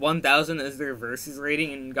started with 1,000 as their versus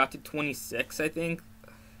rating and got to 26, I think.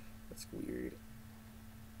 That's weird.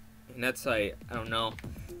 And that's like, I don't know.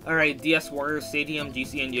 Alright, DS Warrior Stadium,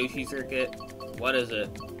 GCN Yoshi Circuit. What is it?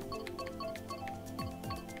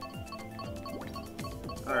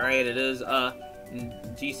 Alright, it is,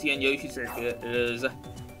 GCN Yoshi Circuit. It is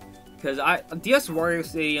Because DS Wario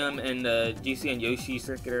Stadium and GC and Yoshi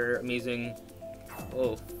Circuit are amazing.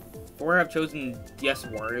 Oh, 4 have chosen DS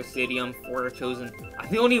Wario Stadium. 4 have chosen. I'm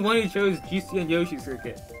the only one who chose GC and Yoshi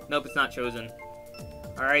Circuit. Nope, it's not chosen.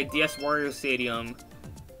 All right, DS Wario Stadium.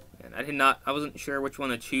 And I wasn't sure which one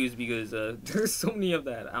to choose because there's so many of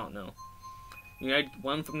that. I don't know.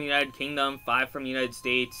 1 from the United Kingdom, 5 from the United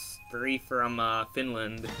States, 3 from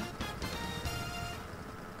Finland.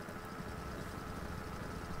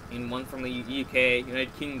 And 1 from the UK,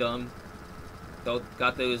 United Kingdom.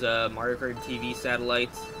 Got those Mario Kart TV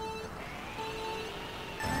satellites.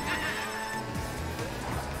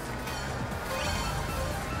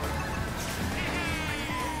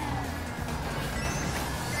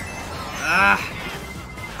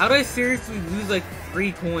 How do I seriously lose like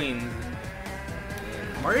 3 coins?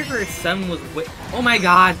 Mario Kart 7 was oh my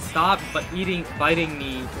god, stop biting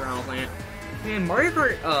me, Toronto Plant. Man, Mario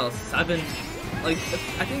Kart 7, like,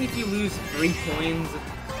 I think if you lose 3 coins,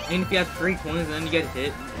 and if you have 3 coins and then you get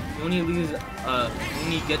hit, you only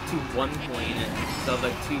get to 1 point instead of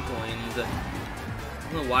like 2 coins.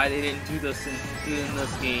 I don't know why they didn't do this in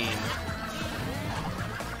this game.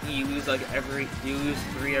 You lose like you lose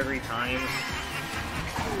 3 every time.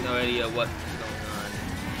 No idea what's going on.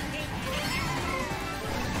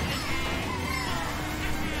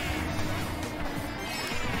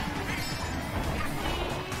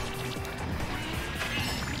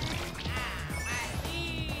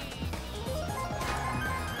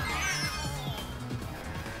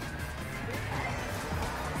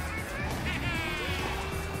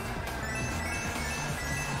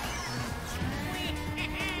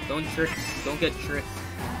 Don't get tricked.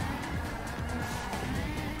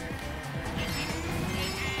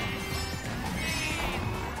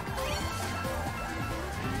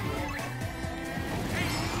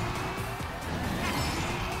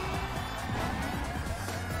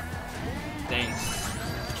 Thanks.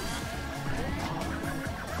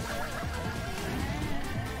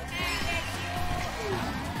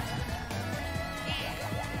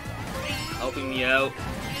 Helping me out.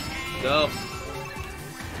 Go.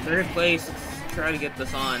 3rd place. Let's try to get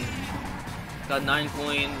this on. Got 9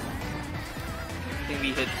 coins. I think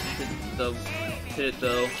we hit it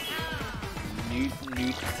though.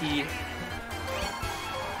 Nudity.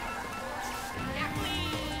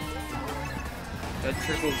 Got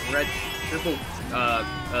triple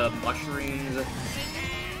mushrooms.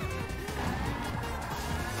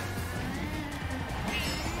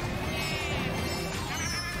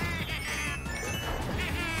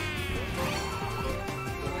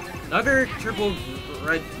 Another triple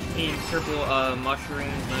red team, triple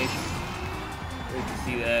mushrooms. Nice. Great to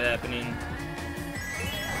see that happening.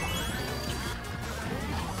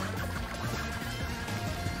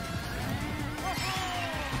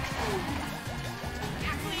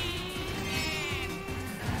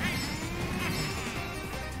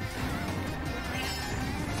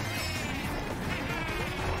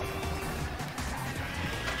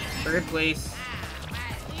 Third place.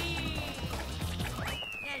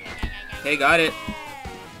 Okay, got it.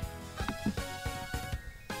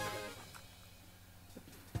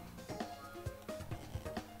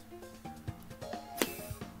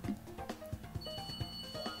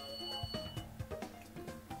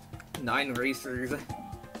 Nine racers.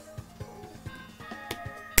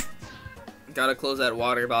 Gotta close that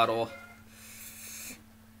water bottle.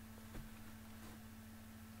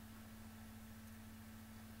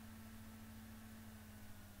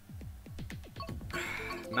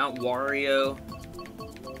 Mount Wario.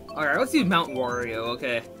 Alright, let's do Mount Wario,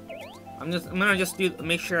 okay. I'm gonna just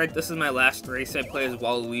make sure this is my last race I play as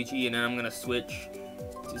Waluigi, and then I'm gonna switch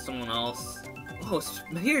to someone else. Oh,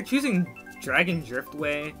 here, choosing Dragon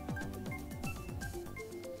Driftway.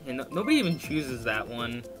 And nobody even chooses that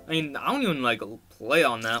one. I mean, I don't even, like, play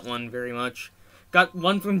on that one very much. Got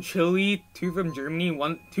 1 from Chile, 2 from Germany,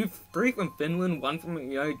 3 from Finland, 1 from the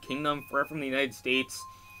United Kingdom, 4 from the United States.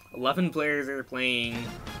 11 players are playing.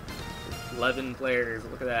 11 players,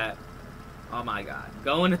 look at that. Oh my god.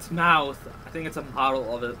 Go in its mouth. I think it's a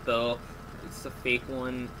model of it, though. It's a fake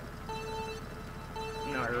one.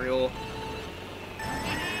 Not real.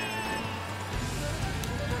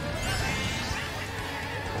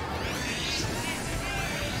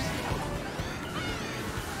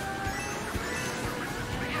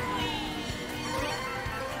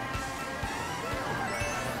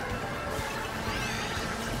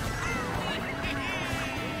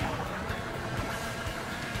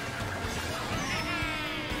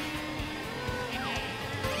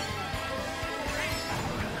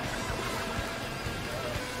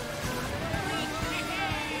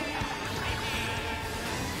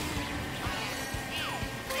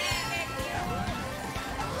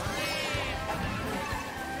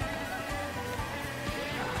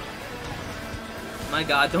 My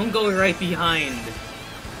god, don't go right behind.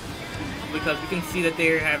 Because we can see that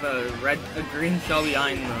they have a green shell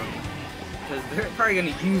behind them. Because they're probably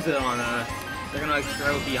gonna use it on us. They're gonna like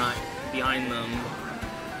throw it behind them.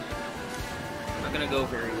 Not gonna go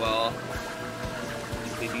very well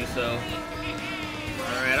if they do so.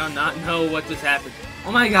 Alright, I do not know what just happened.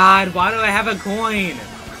 Oh my god, why do I have a coin?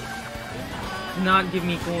 Do not give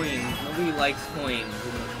me coins. Nobody likes coins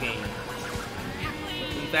in this game.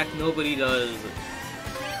 In fact, nobody does.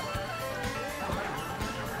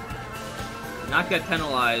 Not get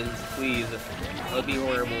penalized, please. That would be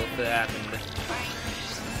horrible if it happened.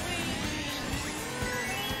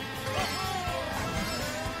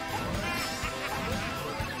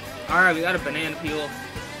 Alright, we got a banana peel.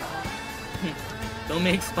 Don't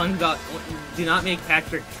make SpongeBob. Do not make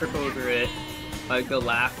Patrick trip over it. Like the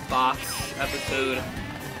Laugh Box episode.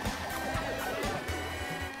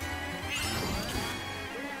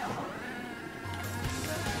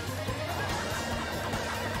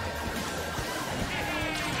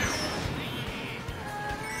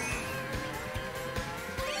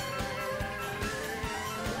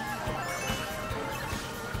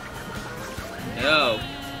 No.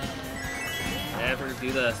 Never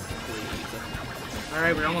do this, please.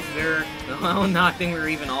 Alright, we're almost there. No, nothing.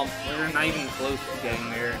 We're not even close to getting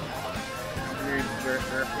there. Weird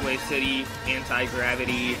Earthway City,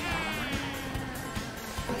 anti-gravity.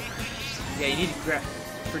 Yeah, you need to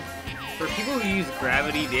for people who use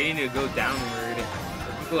gravity, they need to go downward.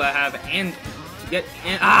 For people that have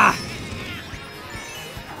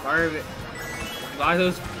Why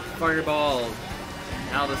those fireballs?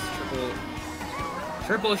 Now this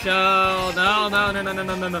triple shell. No.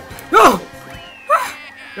 No!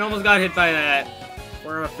 We almost got hit by that.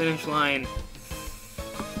 We're on a finish line.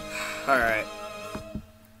 Alright.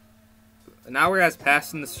 An hour has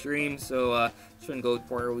passed in the stream, so shouldn't go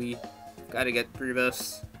poorly. Gotta get through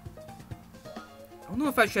this. I don't know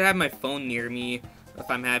if I should have my phone near me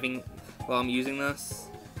while I'm using this.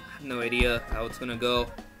 I have no idea how it's gonna go.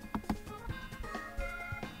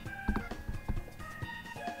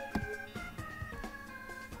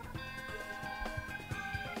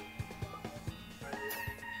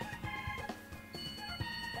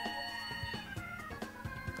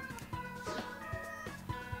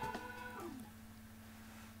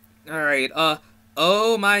 Alright,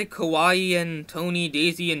 oh my Kawaii and Tony,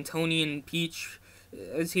 Daisy and Tony and Peach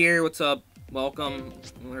is here. What's up? Welcome.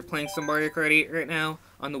 We're playing some Mario Kart 8 right now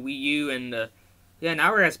on the Wii U, and yeah, an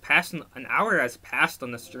hour has passed on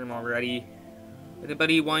the stream already.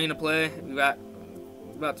 Anybody wanting to play? We got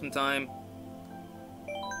some time.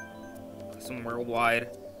 Some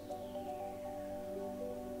worldwide.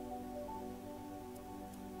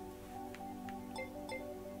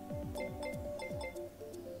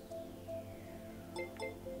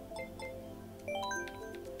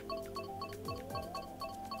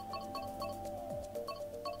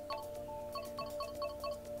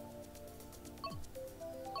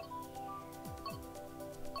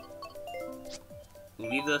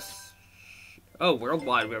 Leave this. Oh,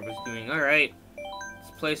 worldwide whoever's doing. Alright.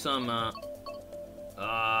 Let's play some,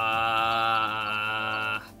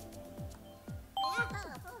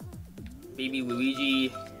 Baby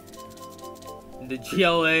Luigi. The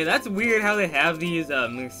GLA. That's weird how they have these,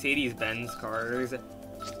 Mercedes-Benz cars in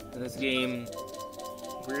this game.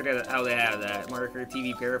 Weird how they have that. Mario Kart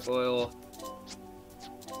TV Parafoil.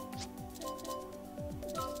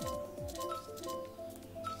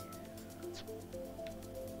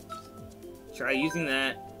 Try using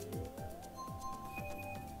that.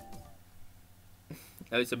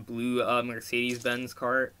 Oh, it's a blue Mercedes-Benz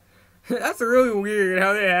cart. That's really weird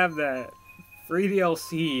how they have that. Free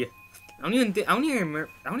DLC. I don't even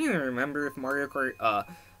remember if Mario Kart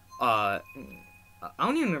I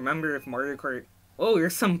don't even remember if Mario Kart. Oh,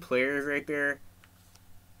 there's some players right there.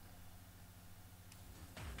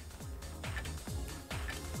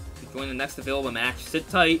 Join the next available match. Sit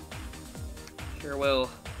tight. Sure will.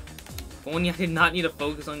 If only I did not need to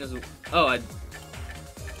focus on just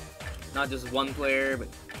not just one player, but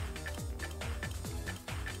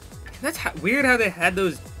that's weird how they had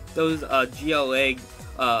those GLA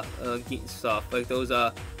stuff, like those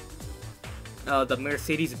the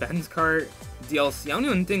Mercedes-Benz cart DLC. I don't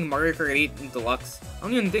even think Mario Kart 8 Deluxe. I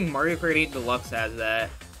don't even think Mario Kart 8 Deluxe has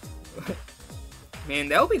that. Man,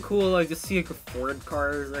 that would be cool. Like just see like Ford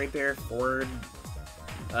cars right there. Ford,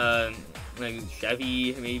 like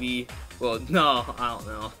Chevy maybe. Well, no, I don't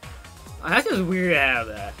know. That's just weird to have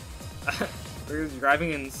that. We're just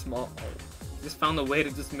driving in small. Just found a way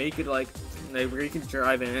to just make it like where you can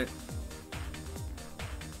drive in it.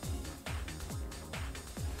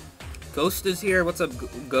 Ghost is here. What's up,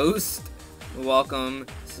 Ghost? welcome,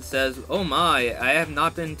 says, "Oh my, I have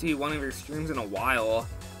not been to one of your streams in a while.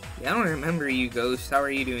 Yeah, I don't remember you, Ghost. How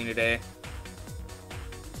are you doing today?"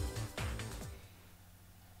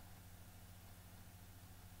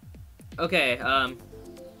 Okay,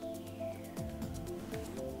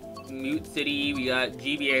 Mute City, we got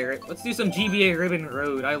GBA. Let's do some GBA Ribbon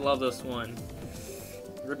Road. I love this one.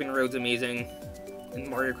 Ribbon Road's amazing. And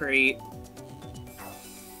Mario Kart 8.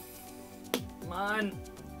 Come on.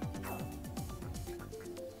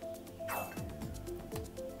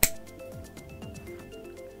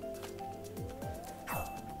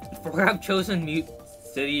 For I've chosen Mute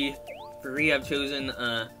City. For I've chosen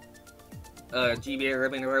GBA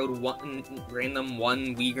Ribbon Road, random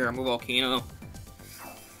 1 Wii Grandma Volcano.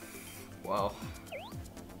 Wow.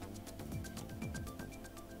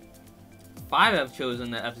 5 I've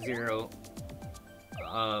chosen the F-Zero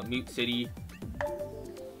Mute City.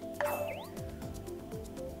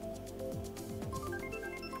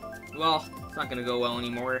 Well, it's not gonna go well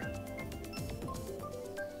anymore.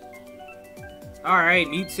 Alright,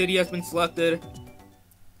 Mute City has been selected.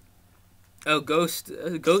 Oh, Ghost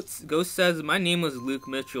says my name was Luke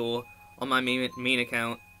Mitchell on my main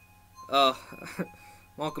account.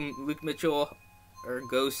 Welcome, Luke Mitchell, or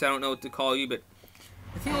Ghost, I don't know what to call you, but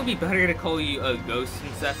I think it would be better to call you Ghost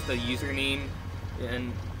since that's the username,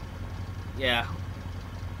 and yeah,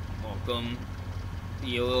 welcome,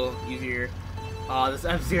 be a little easier. This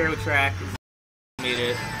F-Zero track made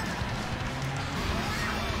it.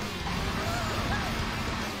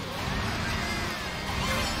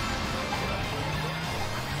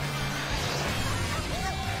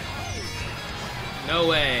 No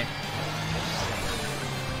way.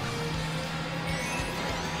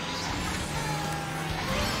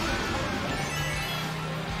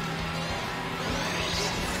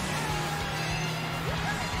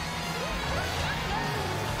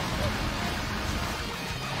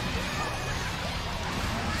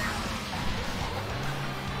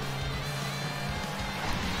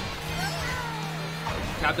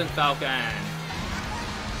 Captain Falcon.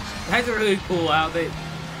 That's a really cool outfit.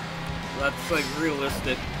 That's like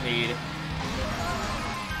realistic made.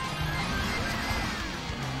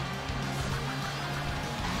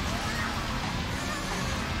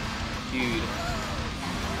 Dude.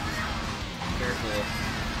 Careful.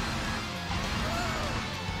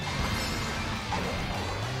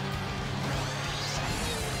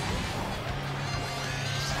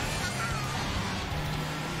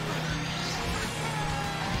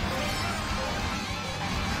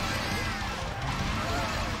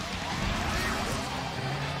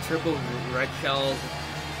 Triple red shells,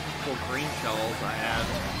 triple green shells I have.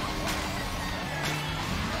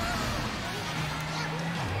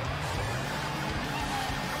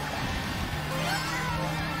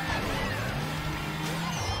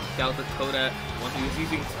 Got the Toadette, one who was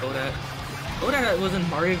using Toadette. Toadette was in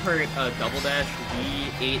Mario Kart Double Dash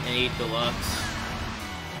V8 and 8 Deluxe.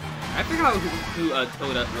 I forgot who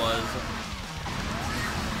Toadette was.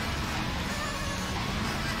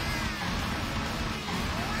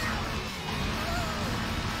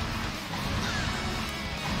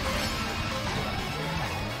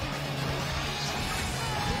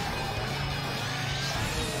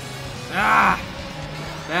 Ah!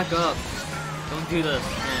 Back up. Don't do this,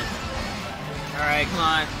 man. Alright, come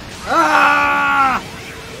on. Ah!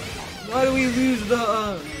 Why do we lose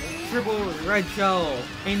the triple red shell?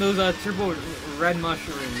 And those triple red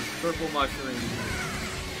mushrooms, purple mushrooms.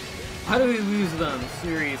 How do we lose them?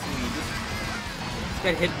 Seriously, just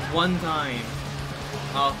get hit one time.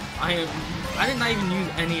 Oh, I did not even use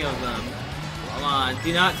any of them. Come on,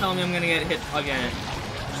 do not tell me I'm gonna get hit again.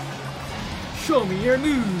 Show me your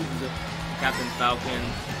moves, Captain Falcon.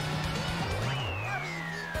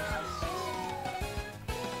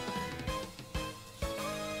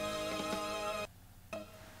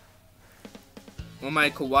 Oh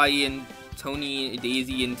my, Kawaii and Tony,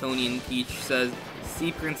 Daisy and Tony and Peach says,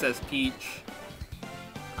 "See Princess Peach."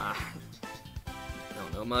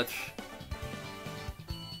 Don't know much.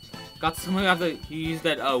 Got someone have to use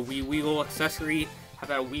that WiiU accessory, have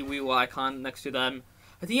that WiiU icon next to them.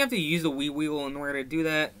 I think you have to use the WiiU in order to do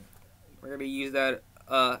that. We're gonna use that,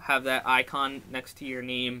 have that icon next to your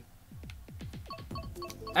name.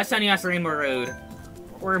 SNES Rainbow Road.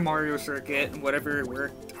 Or Mario Circuit, whatever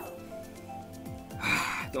worked.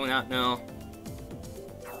 Do not know.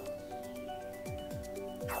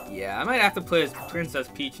 Yeah, I might have to play as Princess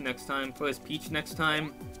Peach next time. Play as Peach next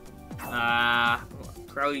time.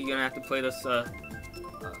 Probably gonna have to play this,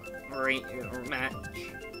 match.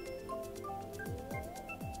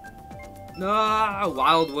 No,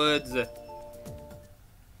 Wildwoods.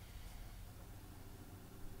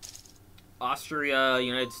 Austria,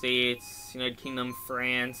 United States, United Kingdom,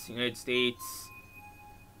 France, United States.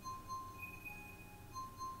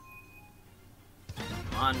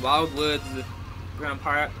 On Wildwoods, we're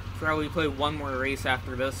gonna probably play one more race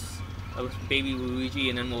after this of Baby Luigi,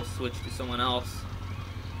 and then we'll switch to someone else.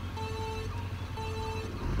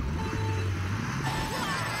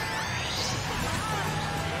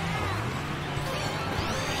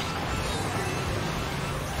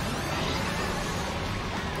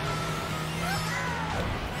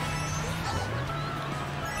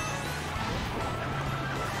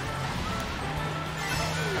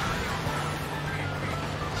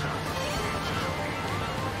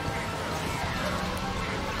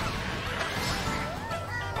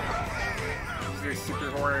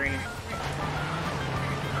 Super boring.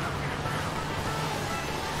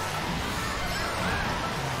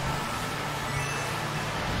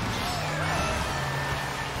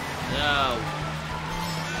 No.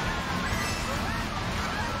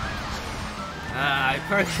 I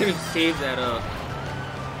probably should have saved that up.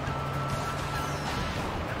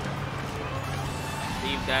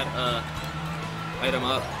 Saved that item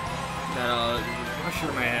up. That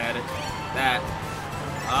mushroom I had. That.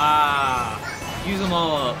 Use them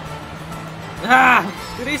all up.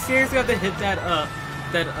 Did they seriously have to hit that,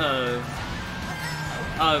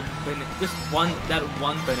 just that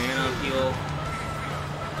one banana peel?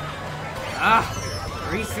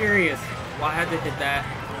 Are you serious? Well, I had to hit that.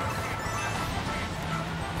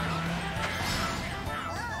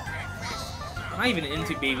 I'm not even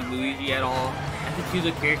into Baby Luigi at all. I have to choose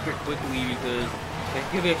a character quickly because they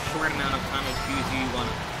give you a short amount of time to choose who you want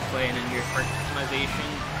to play, and then your customization.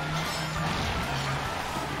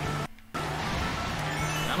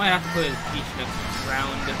 I might have to put a speech next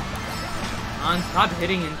round.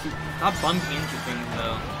 Stop bumping into things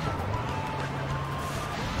though.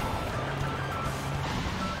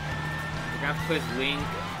 We're gonna have to put Link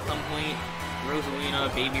at some point. Rosalina,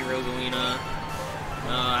 baby Rosalina.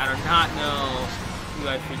 I do not know who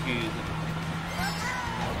I should use.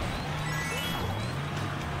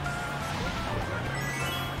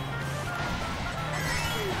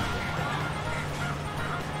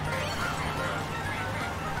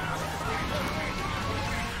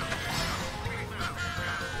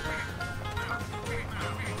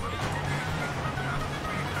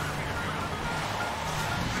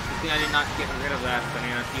 I did not get rid of that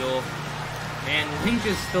banana peel. Man, Link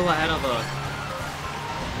is still ahead of us.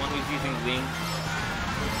 One who's using Link.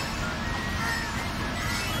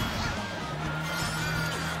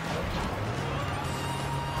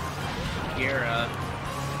 Gara.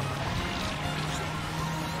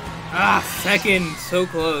 Second! So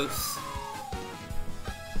close.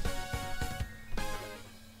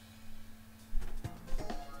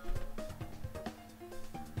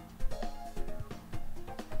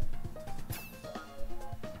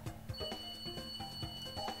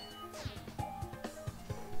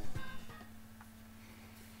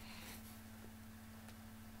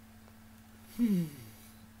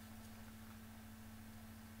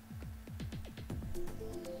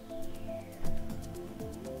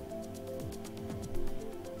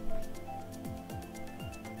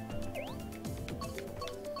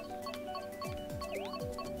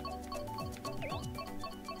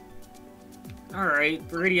 Alright,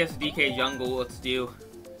 3DS DK Jungle, let's do.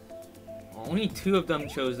 Only 2 of them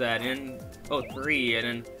chose that, and... oh, 3, and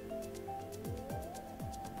then...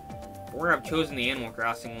 4 have chosen the Animal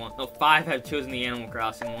Crossing one. No, 5 have chosen the Animal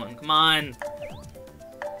Crossing one. Come on!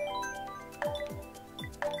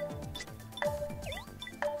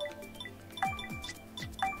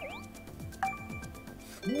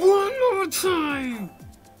 One more time!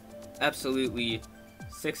 Absolutely.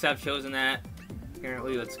 6 have chosen that.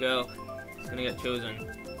 Apparently, let's go. It's gonna get chosen.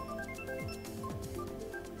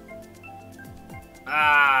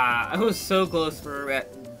 I was so close for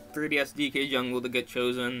that 3DS DK Jungle to get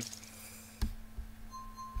chosen.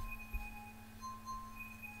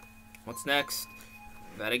 What's next?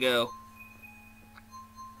 Gotta go.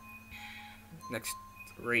 Next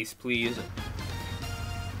race, please.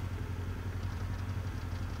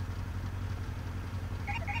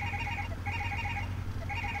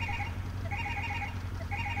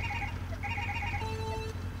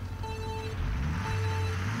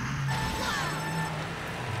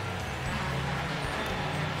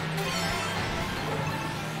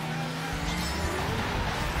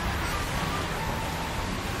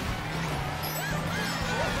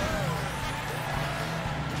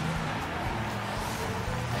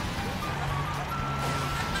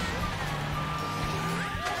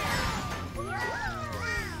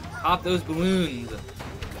 Pop those balloons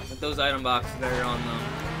with those item boxes that are on them.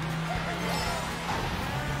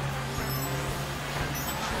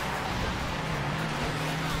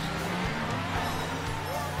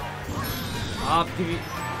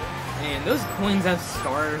 Man, those coins have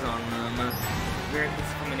stars on them.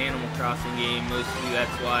 It's from an Animal Crossing game, mostly, that's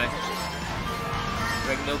why.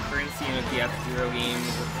 Like, no currency in the F-Zero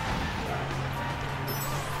games.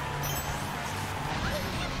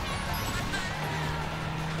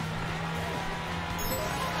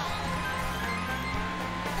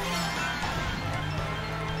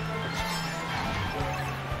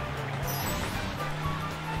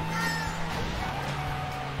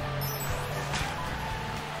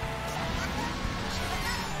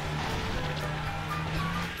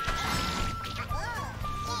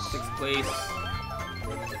 Sixth place.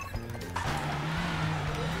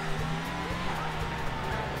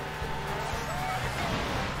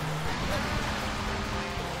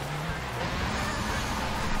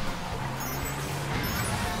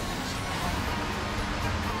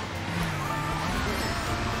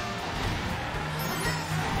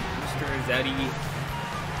 Mr. Zeddy.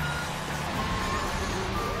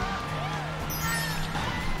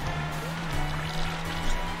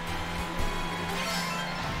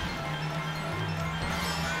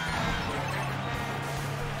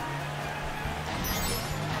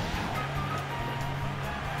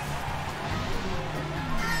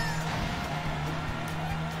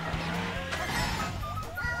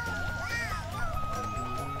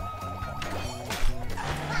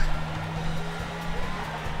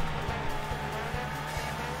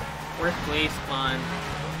 Fourth place, come on.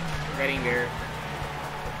 We're getting there.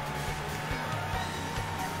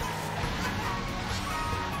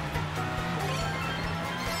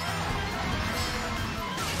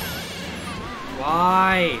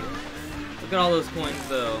 Why? Look at all those coins,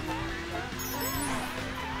 though.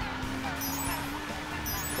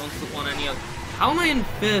 Don't slip on any of. How am I in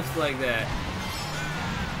fifth like that?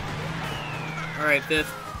 Alright,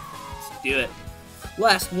 fifth. Let's do it.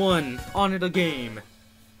 Last one. On to the game.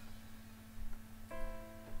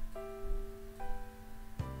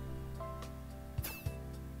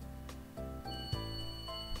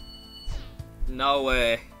 No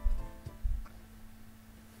way.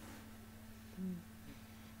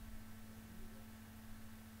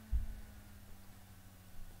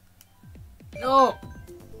 No!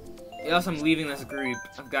 Yes, I'm leaving this group.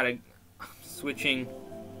 I've got a switching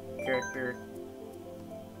character.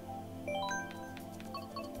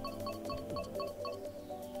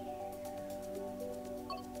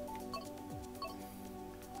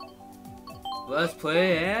 Let's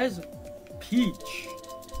play as Peach.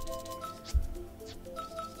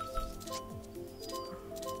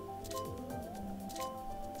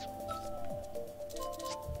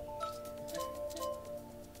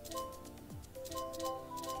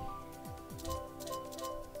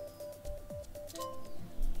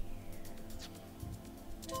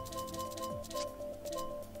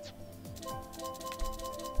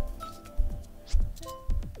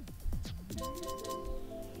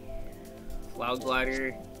 Cloud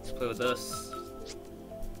Glider, let's play with this.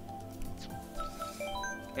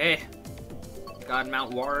 Hey, got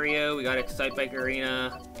Mount Wario, we got Excite Bike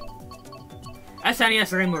Arena.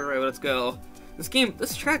 SNES Rainbow Road, let's go.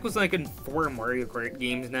 This track was like in 4 Mario Kart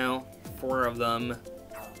games now. 4 of them.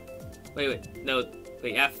 Wait,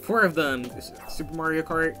 yeah, 4 of them. Super Mario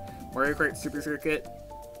Kart, Mario Kart Super Circuit.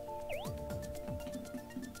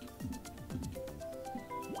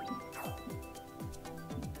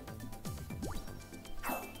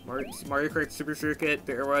 Mario Kart Super Circuit,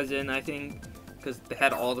 there was in, I think, because they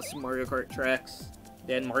had all the Super Mario Kart tracks.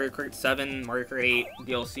 They had Mario Kart 7, Mario Kart 8,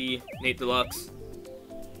 DLC, 8 Deluxe.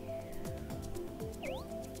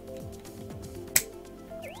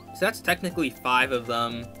 So that's technically 5 of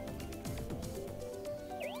them.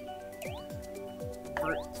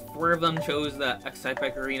 4 of them chose the Excite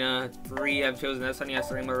Bike Arena, 3 have chosen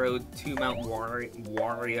SNES Rainbow Road, 2 Mount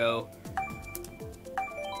Wario.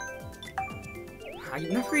 I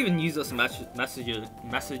never even used this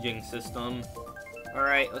messaging system.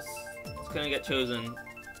 Alright, it's gonna get chosen.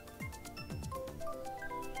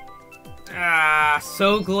 Ah,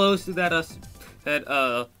 so close to that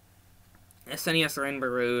SNES Rainbow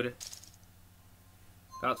Road.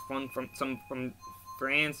 Got some from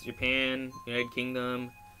France, Japan, United Kingdom,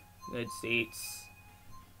 United States.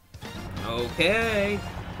 Okay,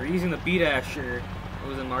 we're using the B-Dasher. It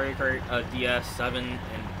was in Mario Kart DS 7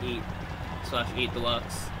 and 8/8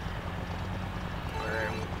 Deluxe. Or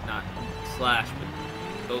not slash, but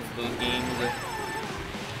both of those games.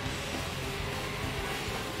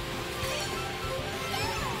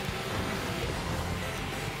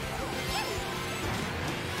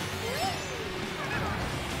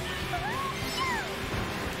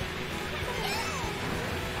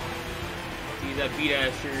 Use that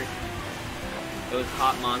B-Dasher. those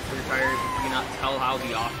hot monster tires, you cannot tell how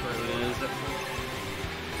the off-road is.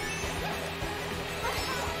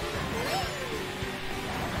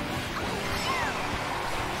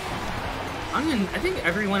 I think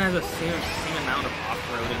everyone has the same amount of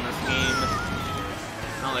off-road in this game.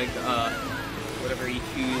 It's not like, whatever you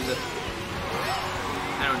choose.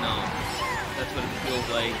 I don't know. That's what it feels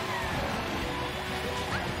like.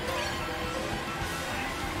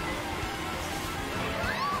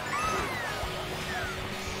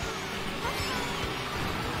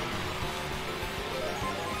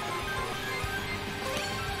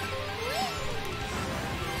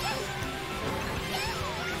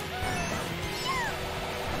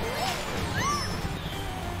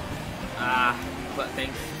 But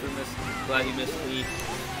thanks for glad you missed me.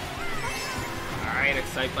 Alright,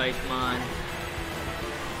 Excite Bike, come on.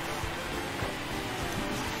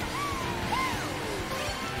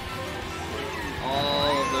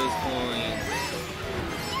 All of those coins.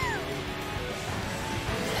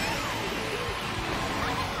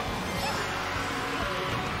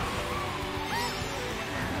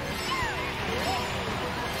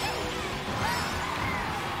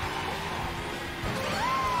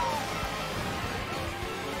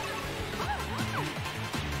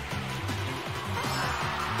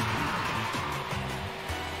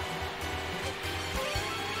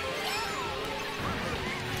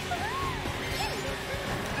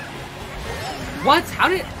 What? How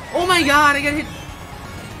did... Oh my god, I got hit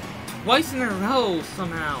twice in a row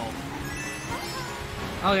somehow.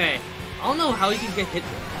 Okay, I don't know how you can get hit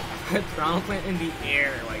by a throttle plant in the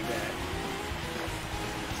air like that.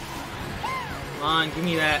 Come on, give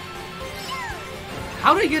me that.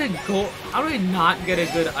 How did I get a goal? How did I not get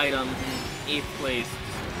a good item in 8th place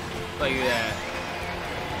like that?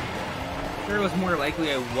 I'm sure it was more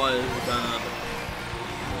likely I was gonna...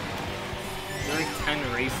 There were like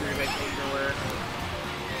 10 racers, I think there were.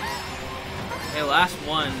 Hey, last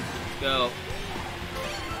one. Let's go.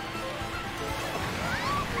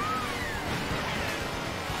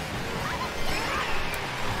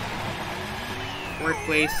 Fourth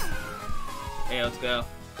place. Hey, let's go.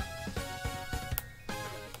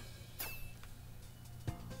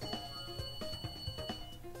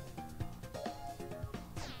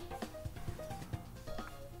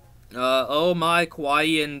 Oh my,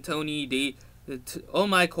 Kawaii and Tony D. Oh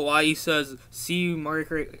my, Kawaii says, see you Mario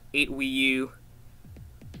Kart 8 Wii U.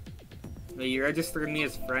 You registered me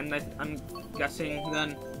as friend, I'm guessing,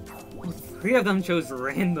 then. Well, 3 of them chose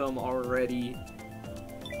random already.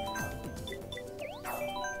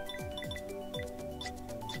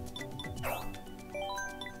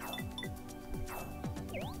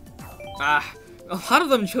 A lot of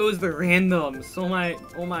them chose the random, so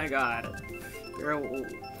oh my god.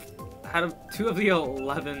 Out of 2 of the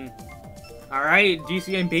 11. Alright,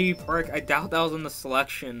 GCN Baby Park, I doubt that was in the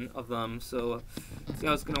selection of them, so let's see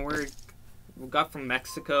how it's gonna work. We got from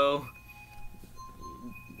Mexico.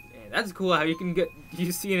 Yeah, that's cool how you can get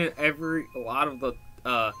GCN in a lot of the,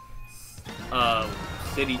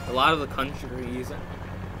 city, a lot of the countries.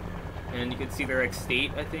 And you can see their, like,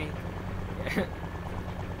 state, I think. Yeah.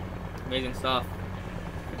 Amazing stuff.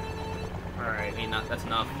 Alright, I mean, that's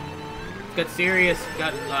enough. Let's get serious.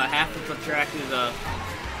 Got, half of the track is,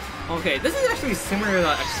 okay, this is actually similar to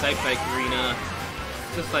the Excite Bike Arena.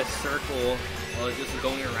 It's just like circle, while it's just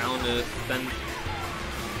going around it. Then,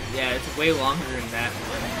 yeah, it's way longer than that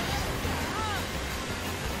one.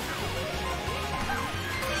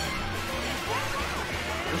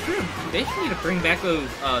 They should need to bring back those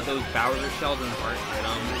Bowser shells and heart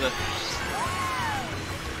items.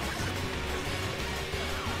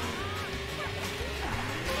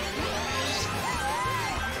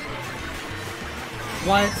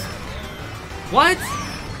 What? What?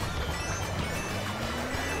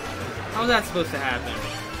 How's that supposed to happen?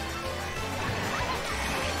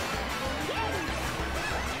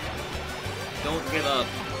 Don't give up.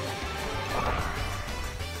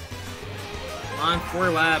 Come on, 4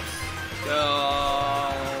 laps. Go.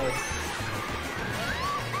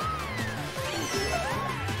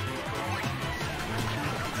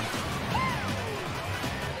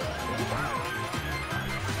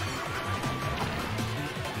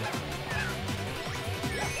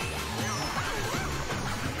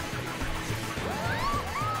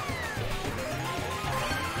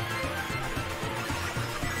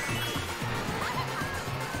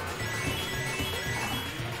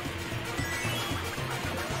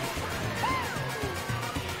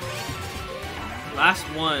 Last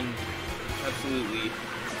one. Absolutely.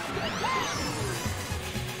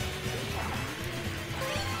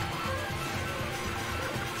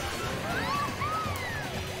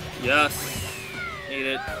 Yes. Made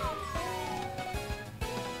it.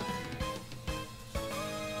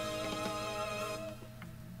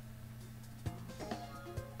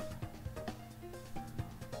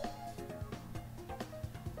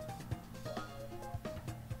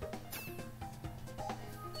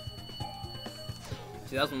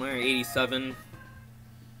 2,187.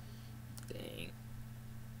 Dang.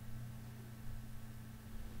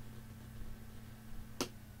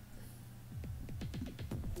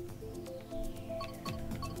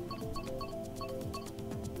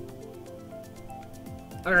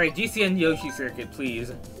 Alright, GCN Yoshi Circuit,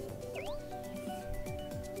 please.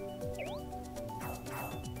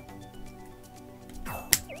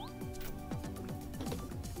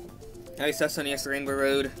 Nice SNES Rainbow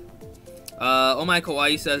Road. Oh my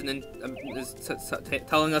Kawaii says is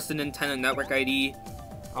telling us the Nintendo Network ID.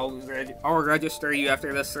 I'll register you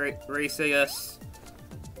after this race, I guess.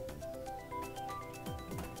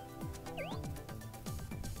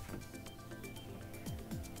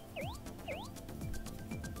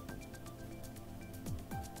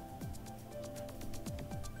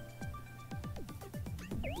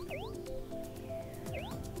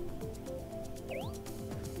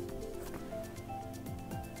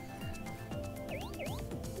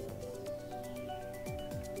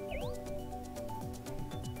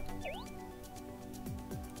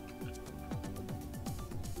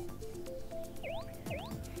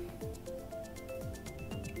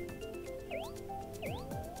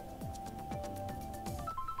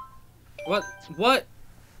 What?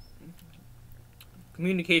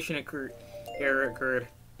 Communication error occurred.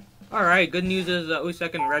 Alright, good news is at least I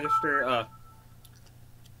can register,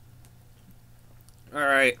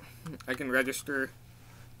 Alright, I can register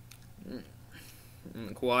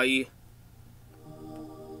Kawaii.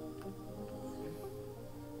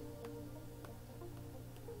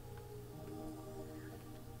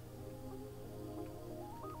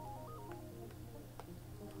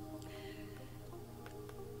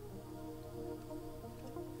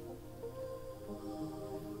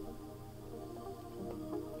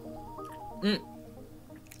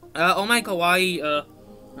 Oh my Kawaii,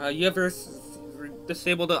 you ever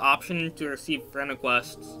disabled the option to receive friend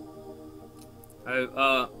requests?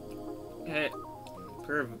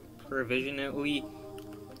 Provisionally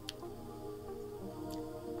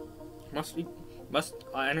must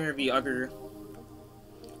enter the other.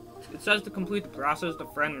 It says to complete the process, the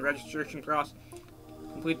friend registration process.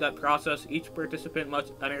 Complete that process. Each participant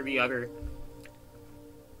must enter the other.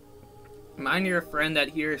 Remind your friend that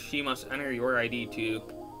he or she must enter your ID too.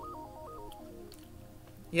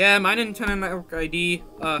 Yeah, my Nintendo Network ID,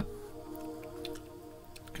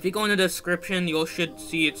 if you go in the description, you should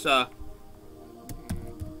see it's, gosh,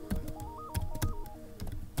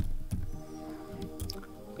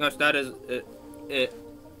 that is it.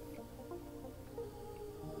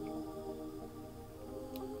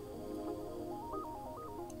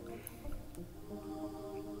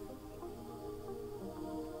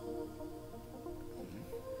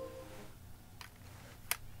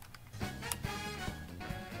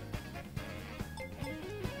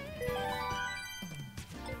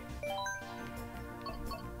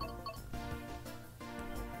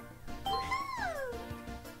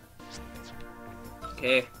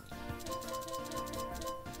 Okay.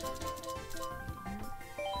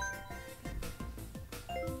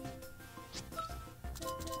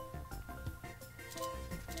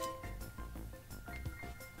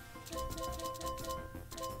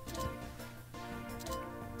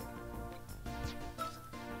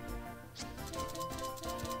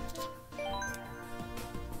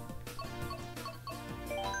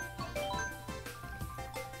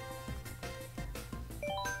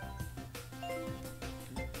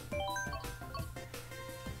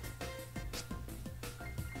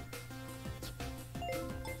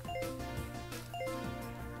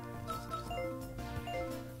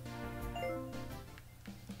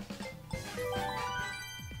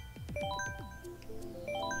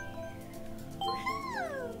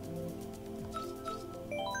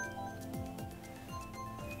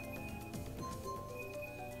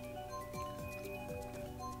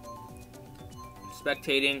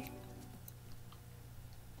 Spectating.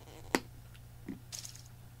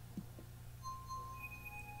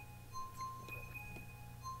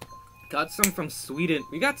 Got some from Sweden.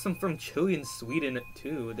 We got some from Chile and Sweden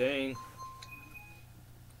too, dang.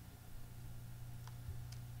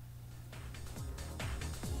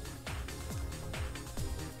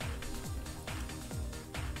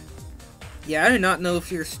 Yeah, I do not know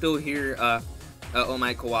if you're still here, oh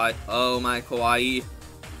my Kawaii.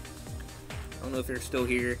 I don't know if you're still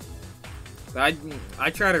here. But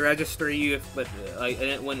I try to register you, but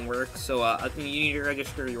it wouldn't work. So I think you need to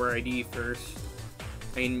register your ID first.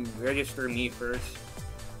 I mean, register me first,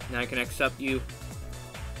 and I can accept you.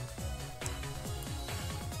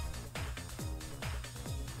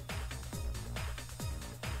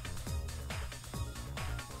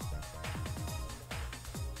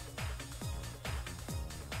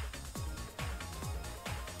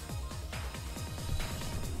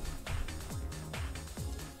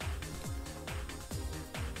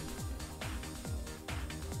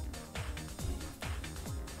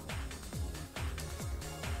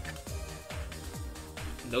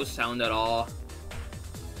 No sound at all.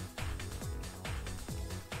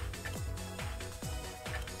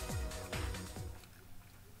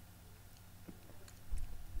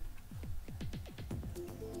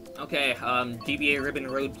 Okay, GBA Ribbon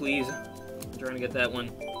Road, please. I'm trying to get that one.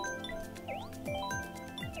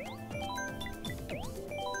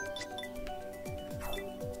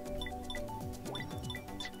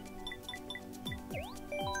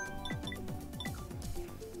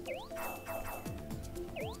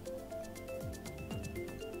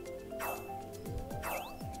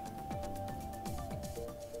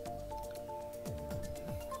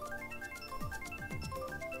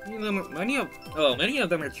 Many of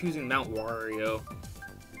them are choosing Mount Wario.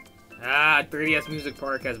 Ah, 3DS Music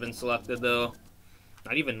Park has been selected though.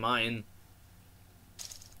 Not even mine.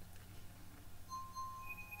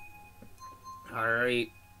 Alright.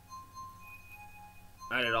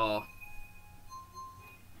 Not at all.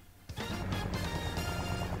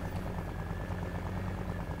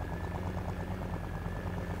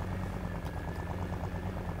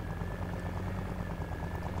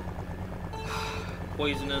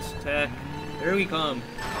 Poisonous attack. Here we come.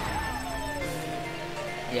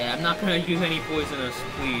 Yeah, I'm not gonna use any poisonous,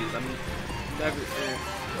 please.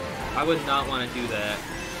 I would not want to do that.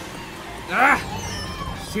 Ah!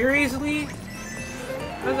 Seriously?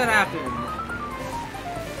 How does that happen?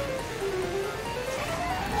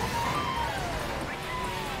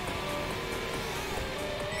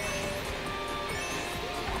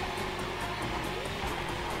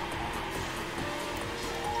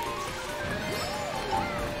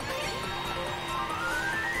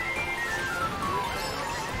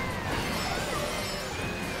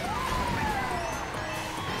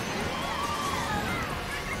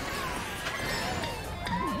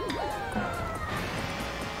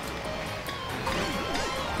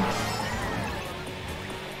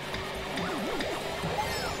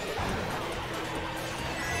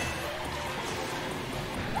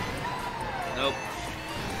 Nope.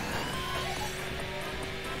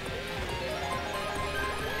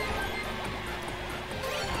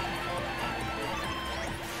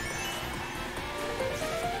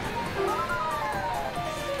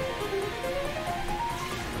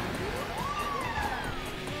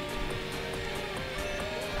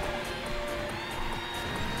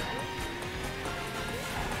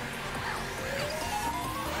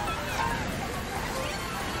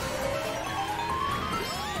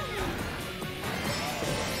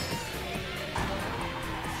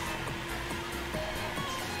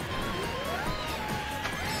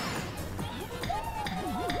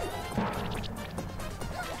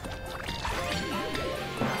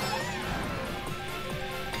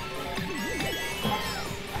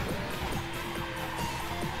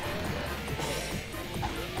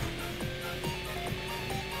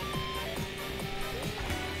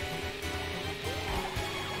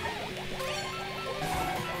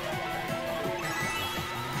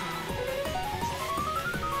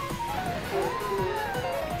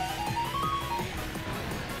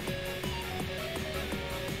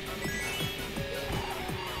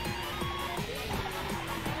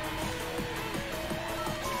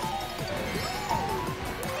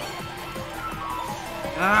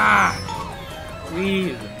 Ah!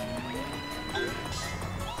 Please.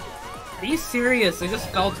 Are you serious? I just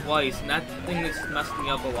fell twice, and that thing just messed me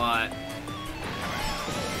up a lot.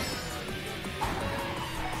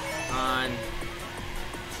 Come on.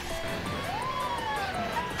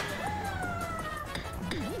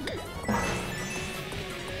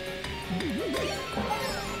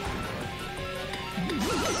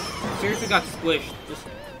 Seriously got squished.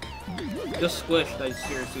 Just squished, I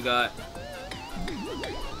seriously got.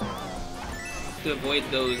 To avoid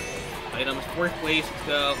those items. 4th place, let's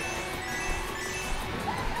go.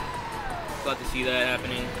 Glad to see that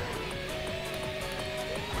happening.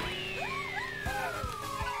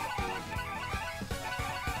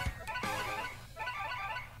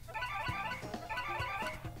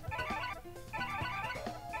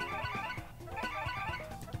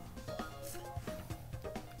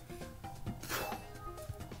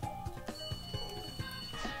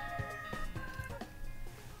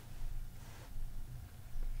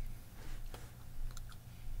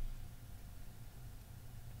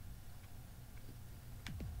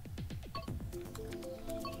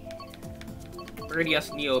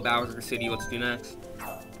 DS Neo Bowser City, let's do next.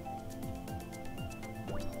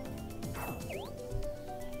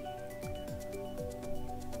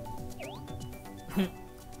 There's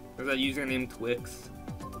that username Twix.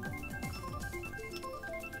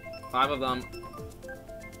 5 of them.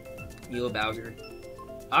 Neo Bowser.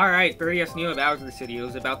 Alright, 30S Neo Bowser City. It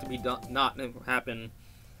was about to be not happen.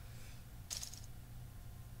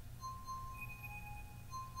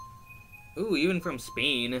 Ooh, even from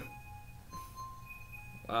Spain.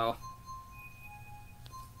 Wow.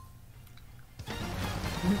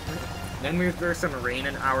 Then there's some rain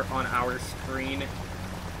on our screen.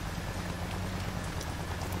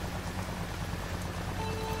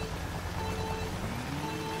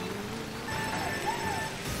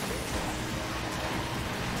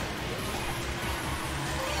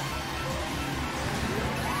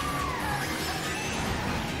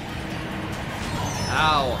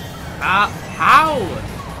 How? How?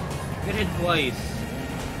 Get hit twice.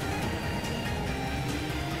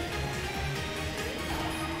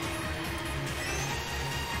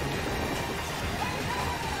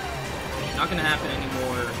 Not gonna happen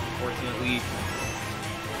anymore, unfortunately.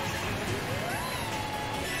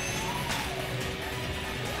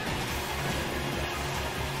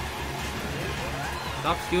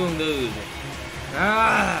 Stop stealing those.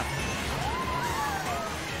 Ah!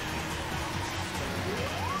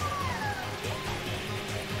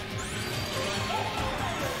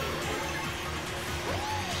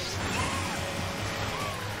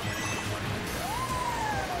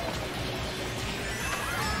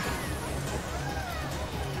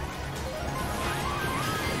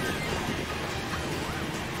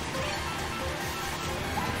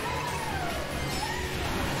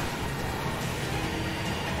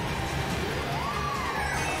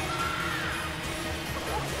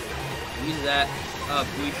 Use that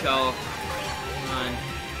blue shell. Come on.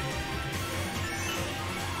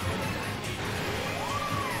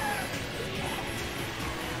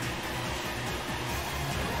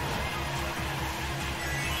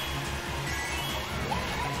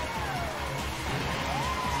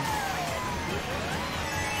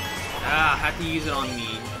 Ah, I have to use it on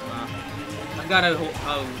me. I've got a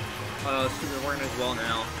super horn as well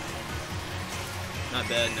now. Not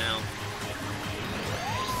bad now.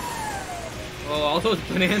 Oh, all those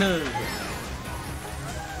bananas!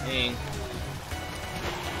 Dang.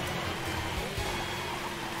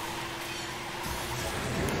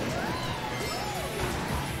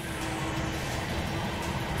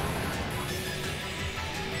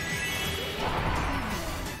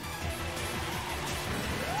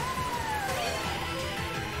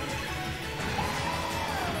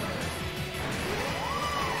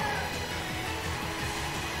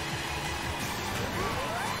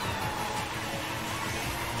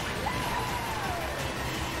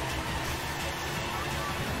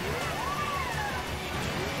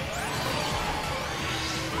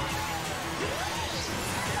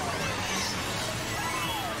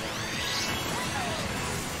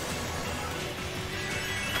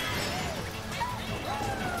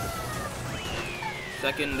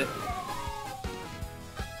 Second.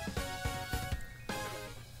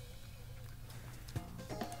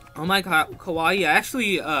 Oh my god, Kawaii,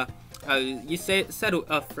 actually, you said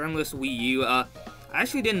a friendless Wii U, I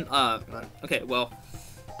actually didn't, okay, well,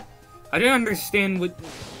 I didn't understand what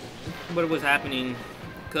was happening,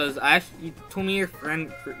 because you told me your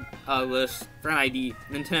friend list, friend ID,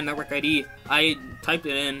 Nintendo Network ID, I typed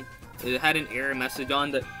it in, it had an error message on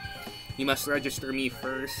that you must register me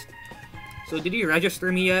first. So did you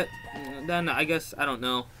register me yet? Then I guess, I don't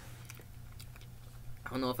know. I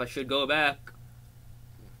don't know if I should go back.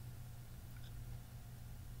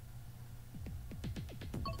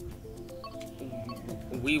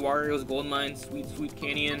 WiiWario's Gold Mine, Sweet Sweet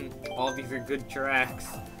Canyon, all of these are good tracks.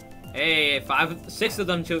 Hey, 6 of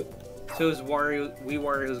them chose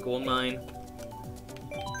WiiWario's Gold Mine.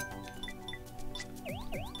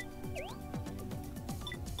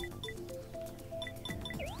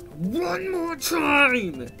 One more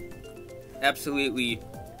time! Absolutely.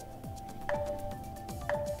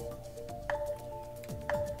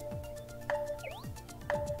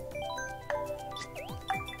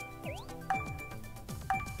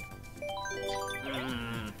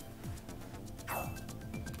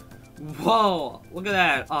 Whoa! Look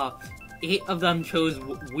at that. 8 of them chose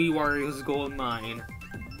WiiWario's Gold Mine.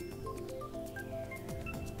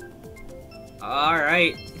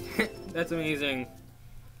 Alright. That's amazing.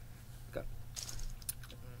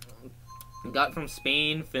 Got from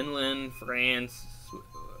Spain, Finland, France,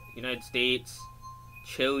 United States,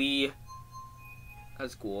 Chile.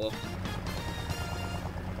 That's cool.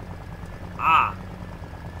 Ah!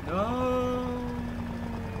 No!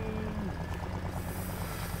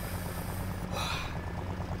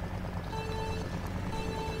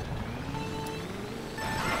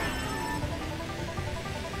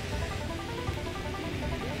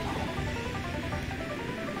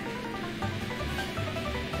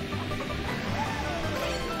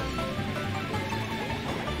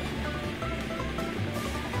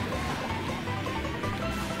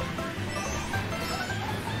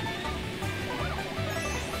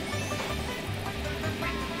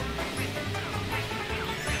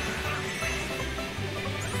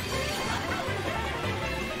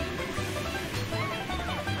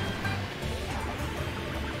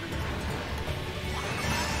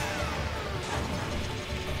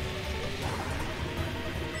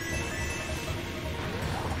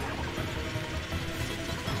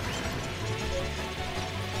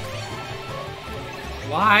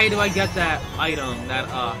 Why do I get that item, that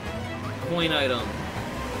coin item?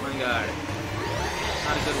 Oh my god.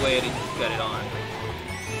 Not a good way to just get it on.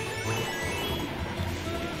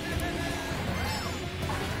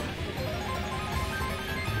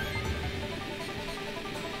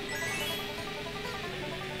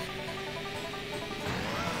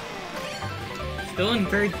 Still in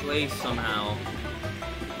third place somehow.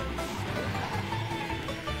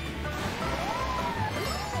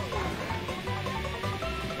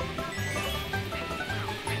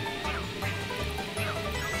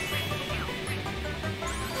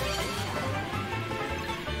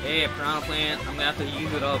 Hey, piranha plant, I'm gonna have to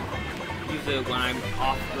use it up. Use it when I'm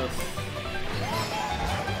off this.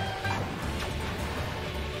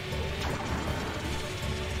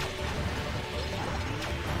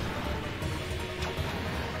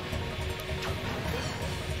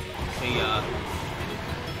 Hey,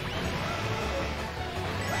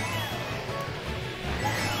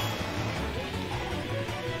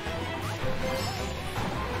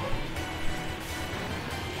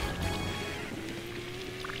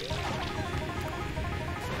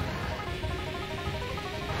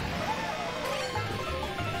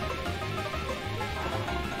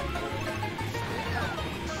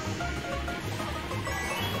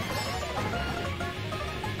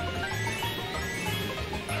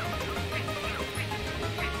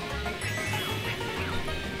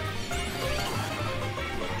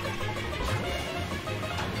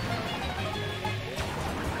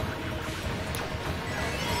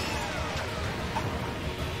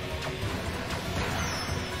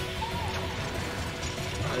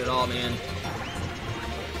 not at all, man.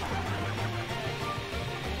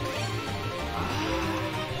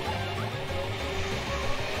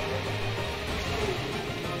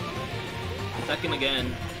 Second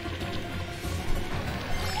again.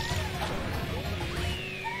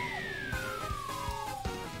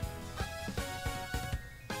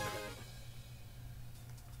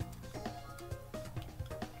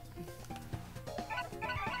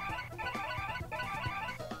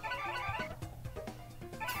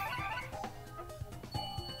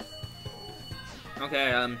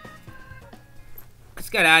 Okay, let's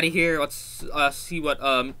get out of here. Let's see what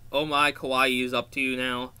Oh My Kawaii is up to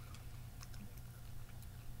now.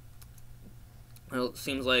 Well, it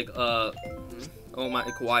seems like Oh My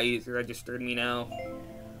Kawaii has registered me now.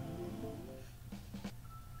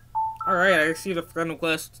 Alright, I received a friend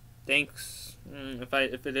request. Thanks.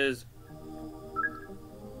 If it is.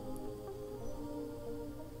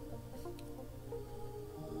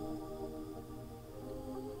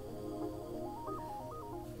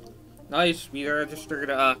 Nice, we registered,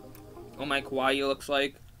 Oh My Kawaii, looks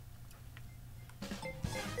like.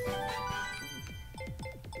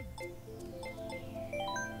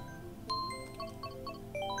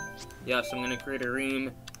 Yes, I'm gonna create a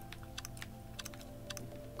room.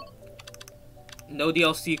 No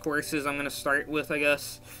DLC courses I'm gonna start with, I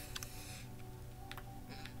guess.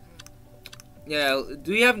 Yeah,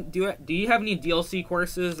 do you have any DLC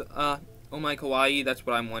courses, Oh My Kawaii? That's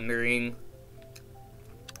what I'm wondering.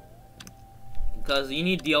 Because you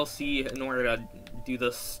need DLC in order to do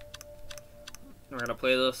this, in order to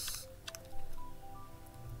play this.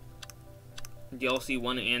 DLC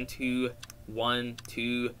 1 and 2, 1,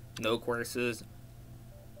 2, no courses.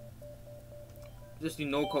 Just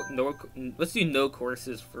do let's do no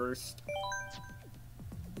courses first.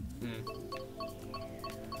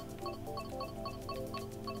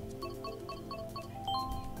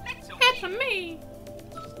 That's me.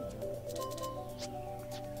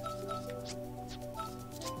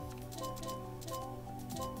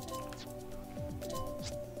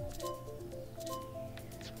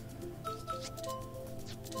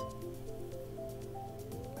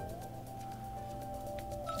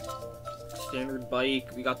 Standard bike,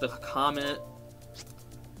 we got the Comet.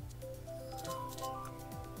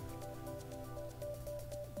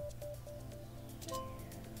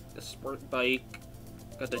 The sport bike,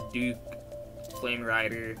 got the Duke, Flame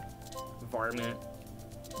Rider, Varmint,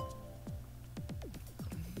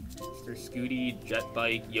 Mr. Scooty, Jet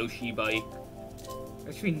Bike, Yoshi Bike.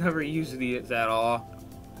 Actually never used these at all.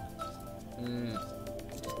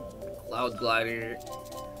 Cloud Glider.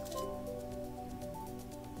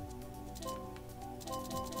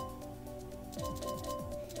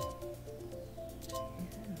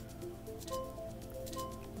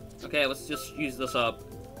 Okay, let's just use this up.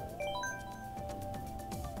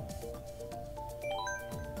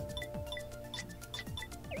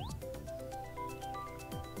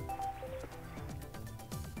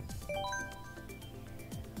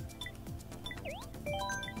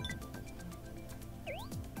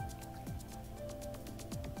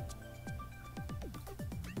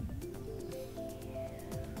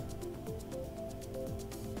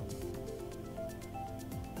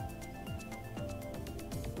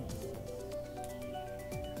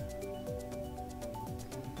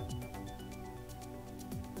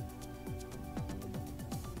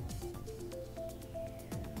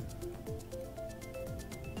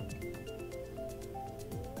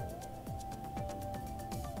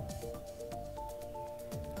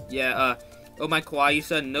 Yeah, oh my Kawaii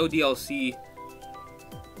said no DLC.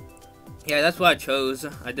 Yeah, that's what I chose.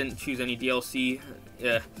 I didn't choose any DLC.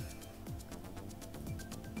 Yeah.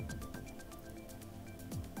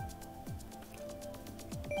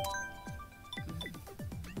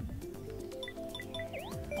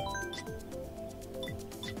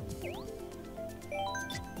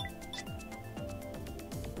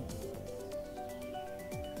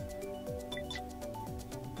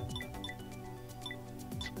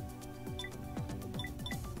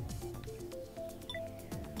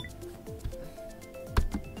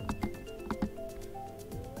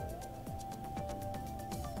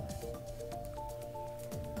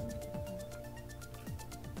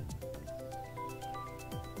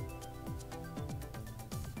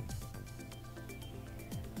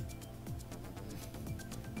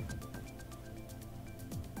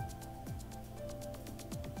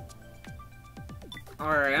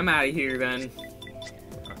 Alright, I'm out of here then.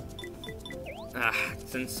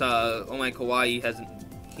 Since oh my Kawaii hasn't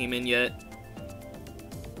came in yet.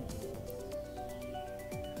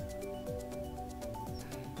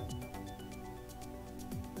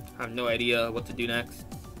 I have no idea what to do next.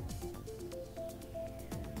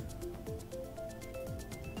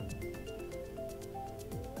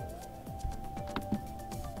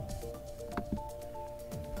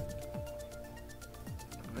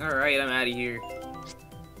 Alright, I'm out of here.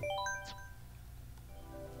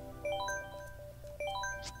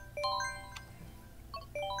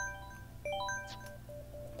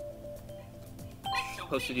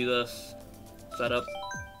 Supposed to do this setup.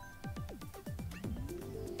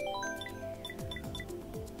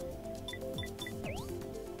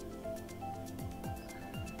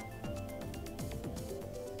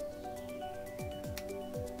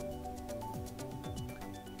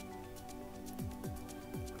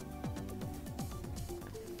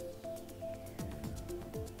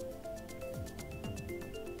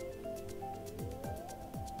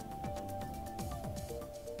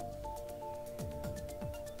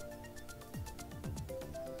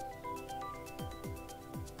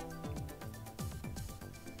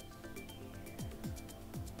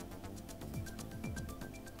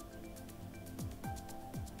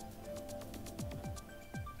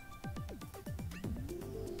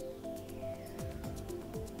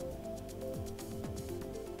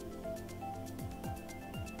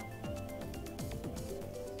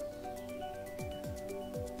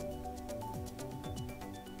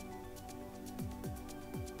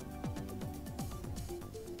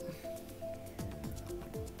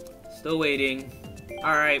 Still waiting.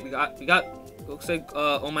 Alright, we got looks like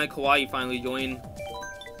oh my Kawaii finally joined.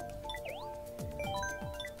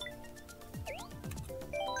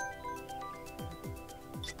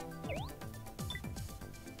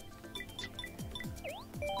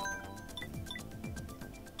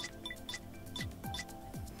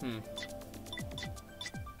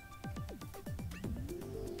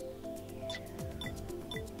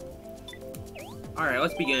 Alright,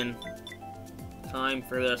 let's begin. Time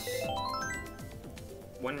for this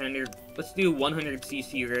 100. Let's do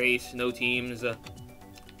 100cc race, no teams. I'm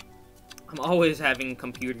always having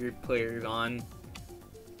computer players on.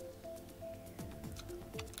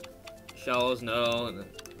 Shells, no.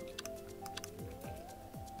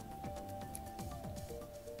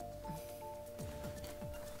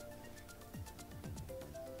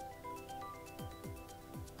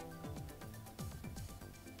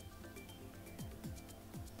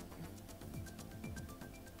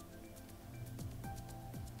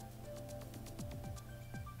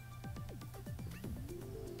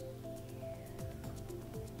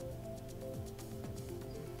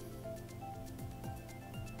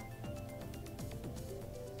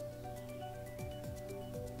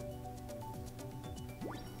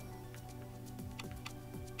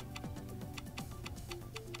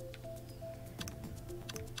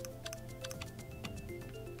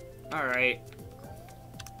 Alright.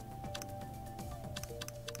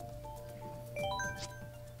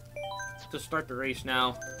 Let's start the race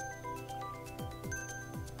now.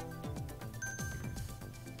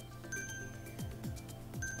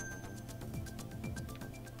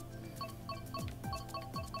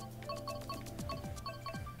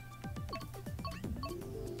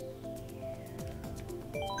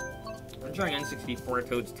 I'm trying N64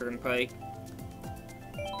 Toad's Turnpike.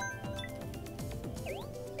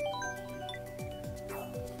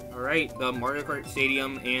 Alright, the Mario Kart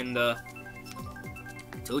Stadium and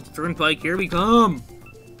Toad's Turnpike, here we come!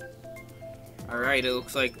 Alright, it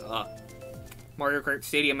looks like Mario Kart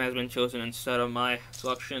Stadium has been chosen instead of my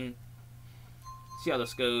selection. Let's see how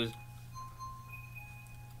this goes.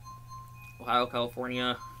 Ohio,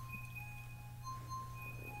 California.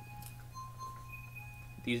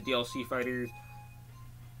 these DLC fighters,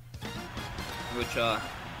 which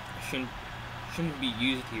shouldn't be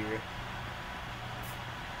used here.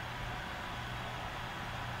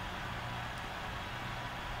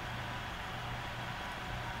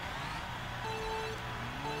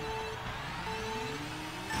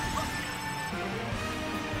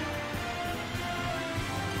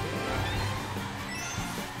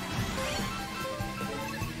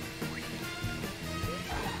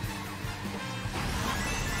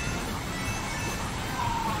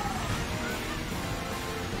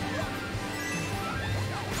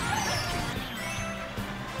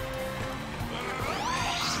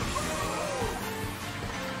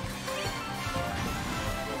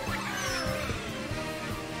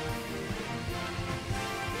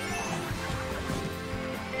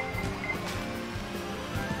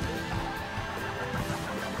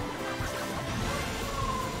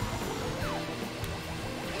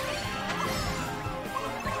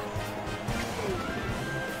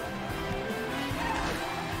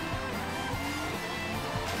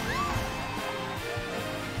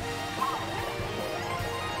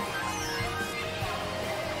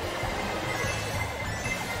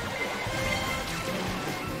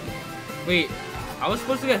 Wait, I was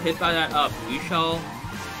supposed to get hit by that blue shell?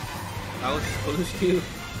 I was supposed to.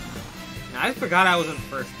 I forgot I was in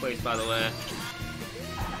first place, by the way.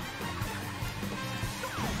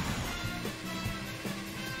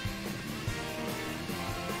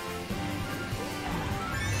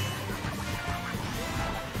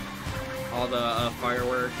 All the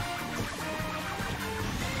fireworks.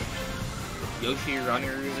 Yoshi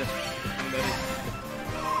runners.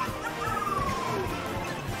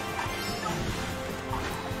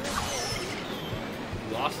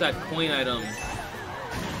 Lost that coin item. I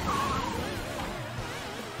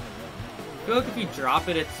feel like if you drop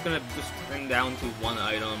it, it's gonna just turn down to one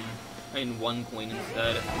item. I mean, one coin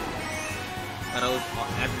instead. Got those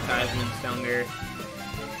advertisements down there.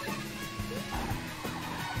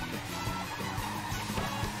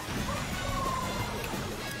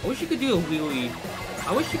 I wish you could do a wheelie.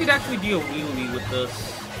 I wish you could actually do a wheelie with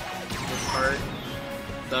this part.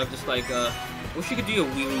 So just like wish you could do a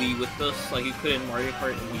wheelie with this like you could in Mario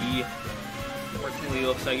Kart Wii. Unfortunately, it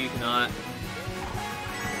looks like you cannot.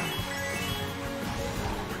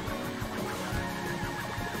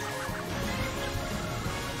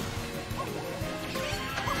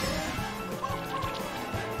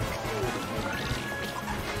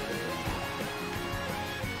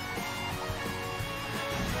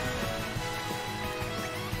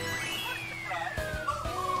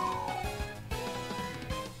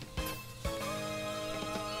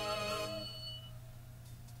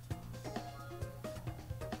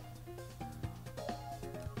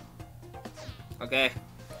 Okay.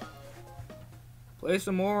 Play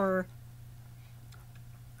some more.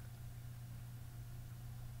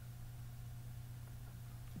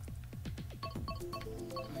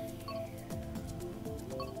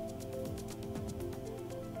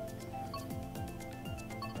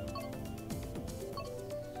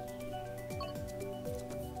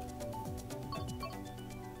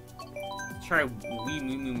 Try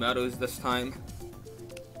WiiU Meadows this time.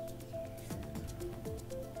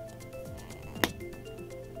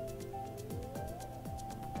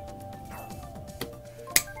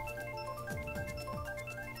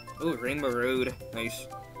 Oh, Rainbow Road. Nice.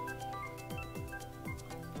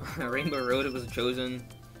 Rainbow Road was chosen.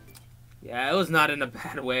 Yeah, it was not in a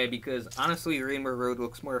bad way because honestly, Rainbow Road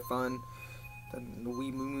looks more fun than the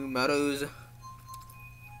WiiU Meadows.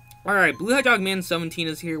 Alright, Blue Hedgehog Man 17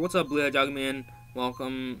 is here. What's up, Blue Hedgehog Man?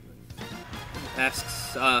 Welcome.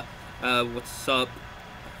 Asks, what's up?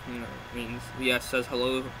 Means, yeah, says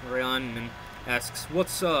hello, Rayon, and asks,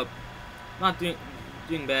 what's up? Not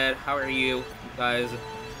doing bad. How are you guys?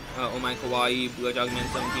 Oh my kawaii, Blue Hedgehog Man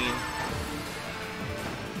 17.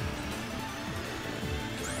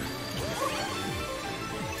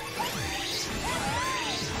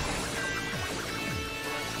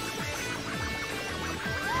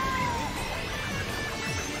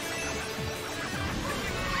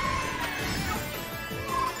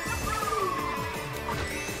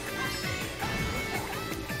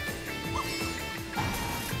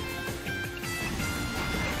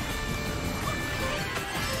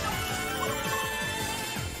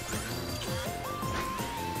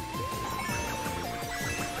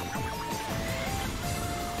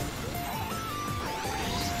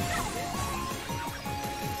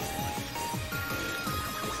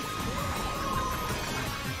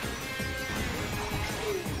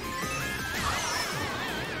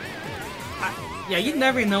 Yeah, you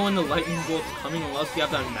never know when the lightning bolt's coming unless you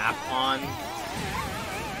have that map on.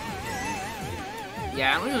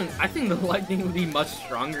 Yeah, I think the lightning would be much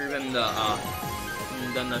stronger than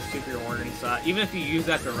the super organ shot. Even if you use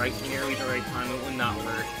that nearly the right time, it would not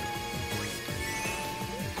work.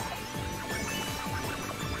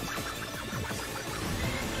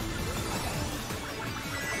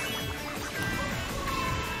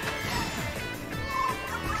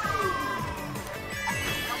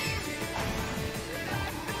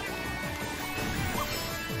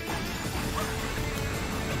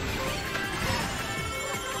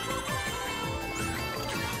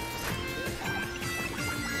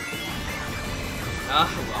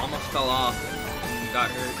 Almost fell off and got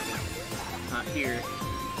hurt. Not here.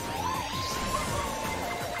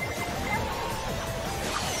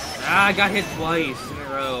 I got hit twice in a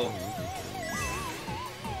row.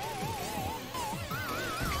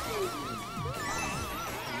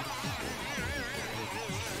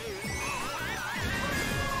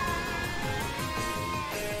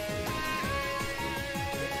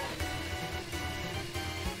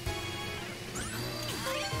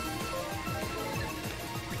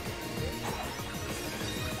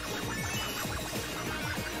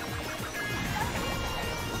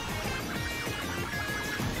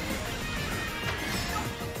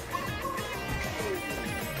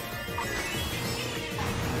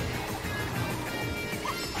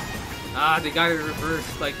 They got it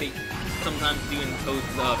reversed like they sometimes do in Toad's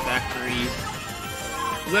factory.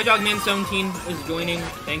 Blue Dog Man 17 is joining.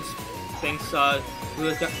 Thanks,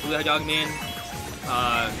 Blue Dog Man.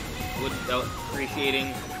 Would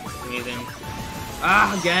appreciating. Amazing.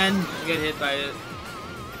 Again, I get hit by it.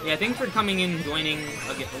 Yeah, thanks for coming in and joining.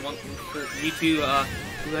 Again, for you too,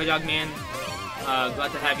 Blue Dog Man.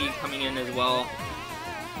 Glad to have you coming in as well.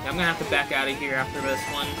 Yeah, I'm gonna have to back out of here after this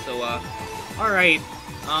one. So, alright.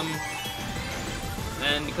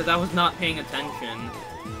 And because I was not paying attention,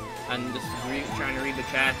 and just trying to read the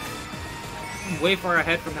chat, I'm way far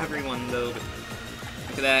ahead from everyone though. But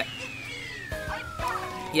look at that.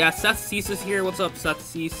 Yeah, Seth Cease is here. What's up, Seth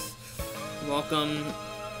Cease? Welcome.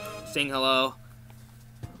 Saying hello.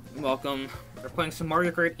 Welcome. We're playing some Mario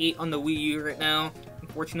Kart 8 on the Wii U right now.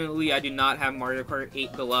 Unfortunately, I do not have Mario Kart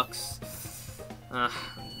 8 Deluxe.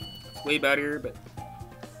 It's way better, but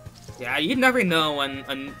yeah, you never know when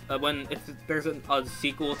if there's a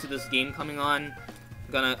sequel to this game coming on,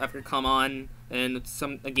 gonna ever come on, and it's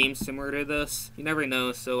a game similar to this. You never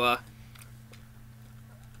know. So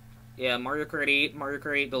yeah, Mario Kart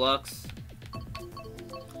 8 Deluxe.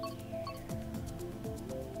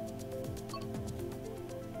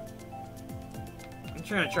 I'm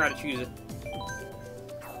try to choose it.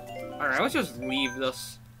 All right, let's just leave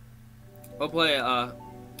this. We'll play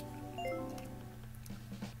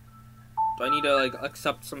do I need to, like,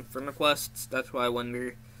 accept some friend requests? That's what I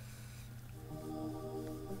wonder.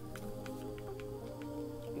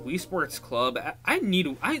 Wii Sports Club. I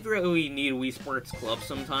really need a Wii Sports Club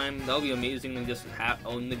sometime. That would be amazing to just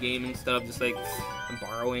own the game instead of just, like,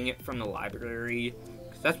 borrowing it from the library.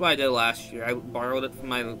 'Cause that's what I did last year. I borrowed it from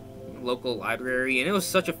my local library, and it was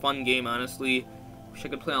such a fun game, honestly. Wish I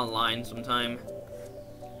could play online sometime.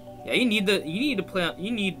 Yeah, you need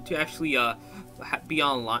to actually, be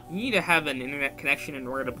online. You need to have an internet connection in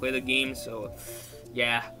order to play the game, so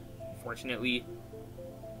yeah, fortunately.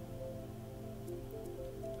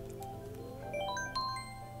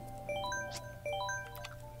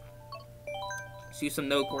 See some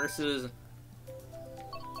no courses.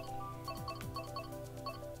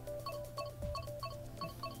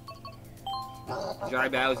 Dry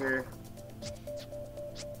Bowser.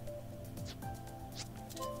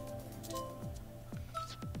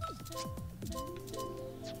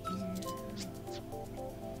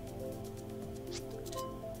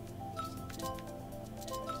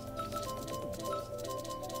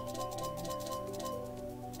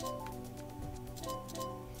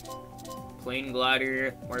 Plane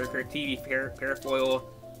Glider, Mario Kart TV Parafoil.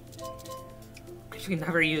 I actually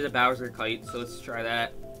never use a Bowser kite, so let's try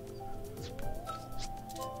that.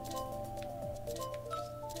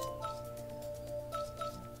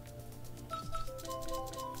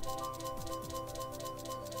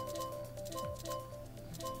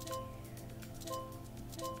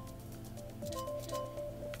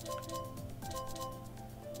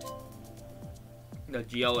 The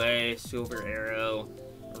GLA, Silver Arrow,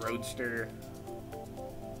 Roadster.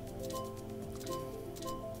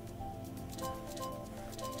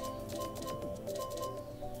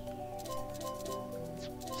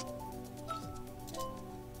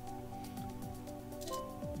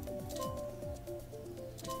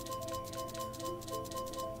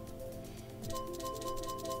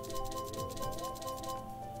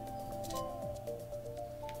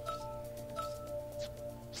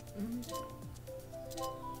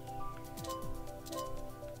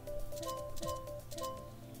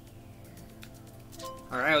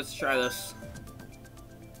 Alright, let's try this.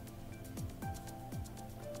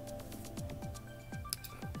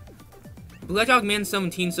 BlackDogMan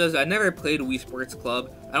 17 says, I never played Wii Sports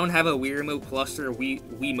Club. I don't have a Wii Remote Plus or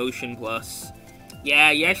Wii Motion Plus.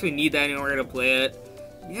 Yeah, you actually need that in order to play it.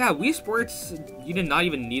 Yeah, Wii Sports, you did not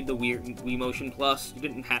even need the Wii Motion Plus. You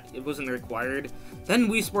didn't have, it wasn't required. Then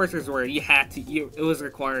Wii Sports Resort, you had to, it was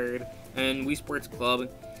required. And Wii Sports Club.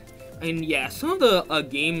 And yeah, some of the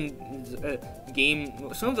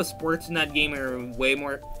some of the sports in that game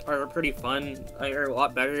are pretty fun, are a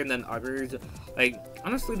lot better than others. Like,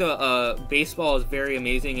 honestly, the baseball is very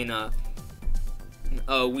amazing in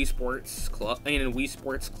Wii Sports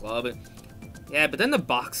Club. Yeah, but then the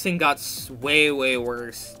boxing got way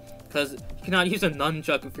worse, because you cannot use a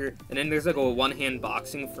nunchuck if you're, and then there's like a one-hand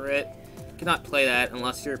boxing for it. You cannot play that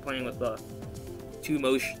unless you're playing with the two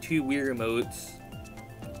Wii remotes.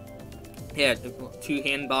 Yeah,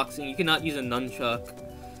 two-hand boxing. You cannot use a nunchuck.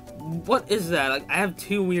 What is that? Like, I have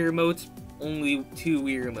two Wii remotes, only two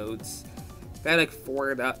Wii remotes. If I had like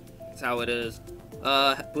four, that's how it is.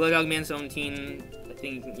 BlackDogMan 17, I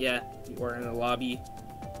think, yeah, you are in the lobby.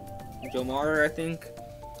 Jomar, I think.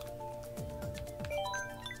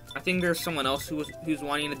 I think there's someone else who's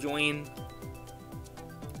wanting to join.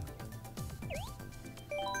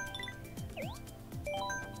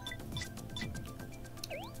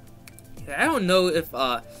 I don't know if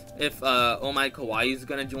Oh My Kawaii is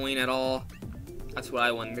gonna join at all. That's what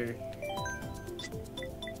I wonder.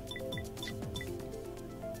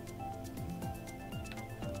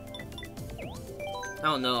 I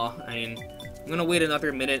don't know. I mean, I'm gonna wait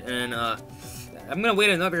another minute, and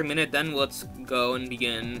then let's go and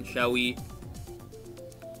begin, shall we?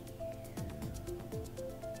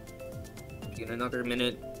 Get another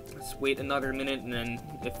minute. Let's wait another minute, and then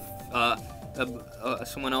if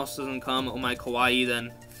someone else doesn't come, Oh My Kawaii,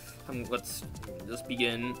 then let's just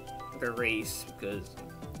begin the race, because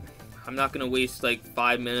I'm not gonna waste like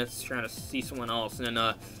 5 minutes trying to see someone else, and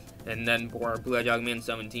then bore BlackDogMan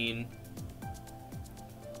 17.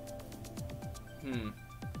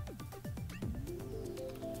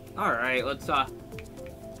 Alright, let's I'm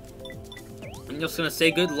just gonna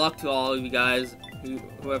say good luck to all of you guys,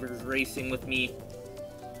 whoever's racing with me.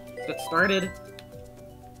 Let's get started.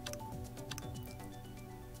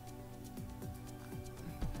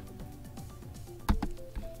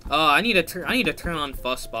 I need to turn on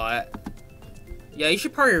Fussbot. Yeah, you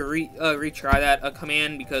should probably retry that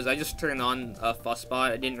command, because I just turned on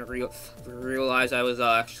Fussbot. I didn't realize I was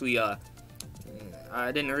actually I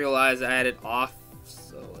didn't realize I had it off,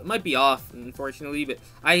 so it might be off, unfortunately. But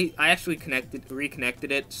I actually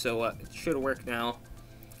reconnected it, so it should work now.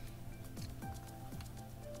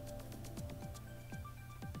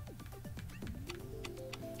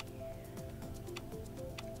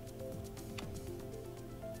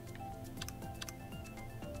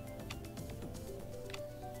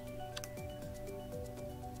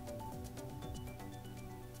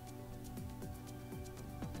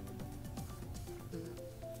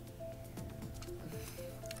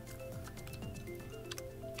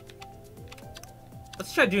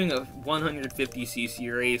 Let's try doing a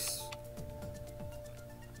 150cc race.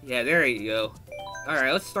 Yeah, there you go.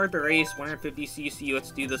 Alright, let's start the race. 150cc,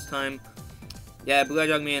 let's do this time. Yeah,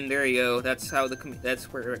 BlackDogMan, there you go. That's how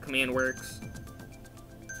that's where the command works.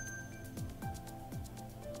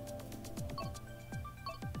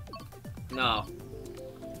 No.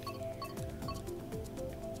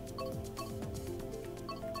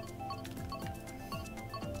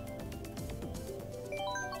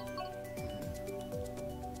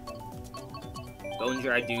 Bone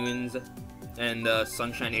Dry Dunes and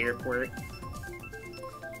Sunshine Airport.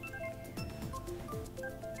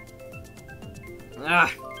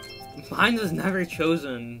 Ah, mine is never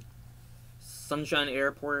chosen. Sunshine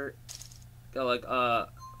Airport. Got like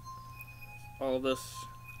all this.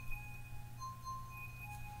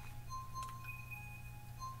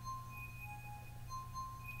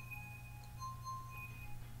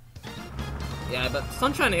 Yeah, but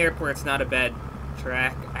Sunshine Airport's not a bad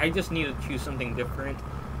track. I just need to choose something different.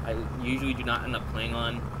 I usually do not end up playing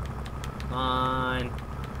on. Come on.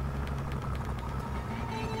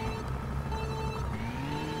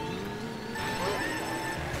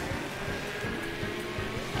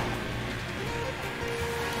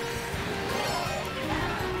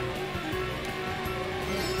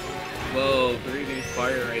 Whoa, breathing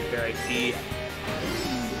fire right there, I see.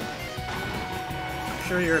 I'm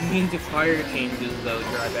sure you're immune to fire changes though,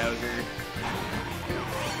 Dry Bowser.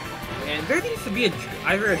 And there needs to be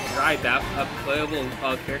either a playable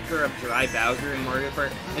character of Dry Bowser in Mario Kart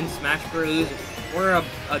in Smash Bros. Or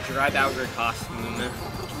a Dry Bowser costume.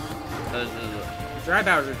 Because the Dry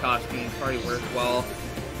Bowser costume probably worked well.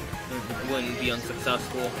 It wouldn't be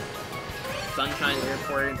unsuccessful. Sunshine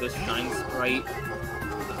Airport, this Shine Sprite.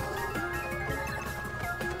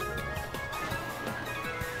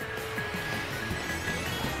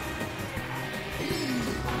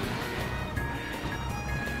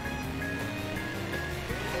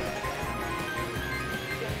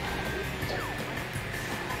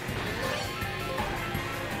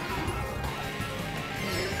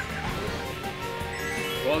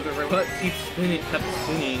 Well, the robot kept spinning.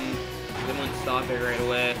 They wouldn't stop it right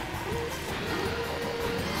away.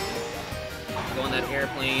 Go on that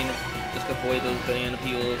airplane, just avoid those banana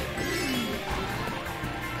peels.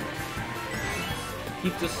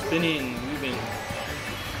 Keep just spinning, moving.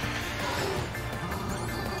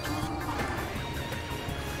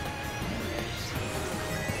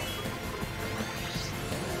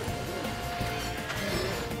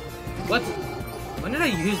 What? When did I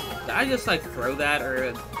use? Did I just like throw that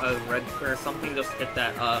or a red or something? Just hit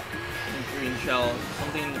that green shell.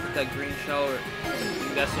 Something hit that green shell. Or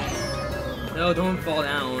I'm guessing. No, don't fall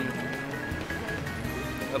down.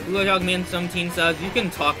 Blue Dog Man 17 says you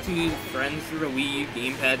can talk to friends through the WiiU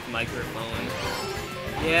gamepad microphone.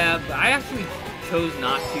 Yeah, but I actually chose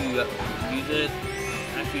not to use it.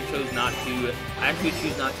 I actually choose not to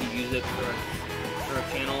use it for a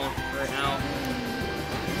channel right now.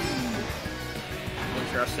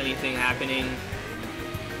 Trust anything happening,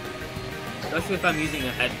 especially if I'm using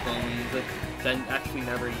a headphones that I actually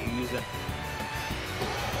never use it.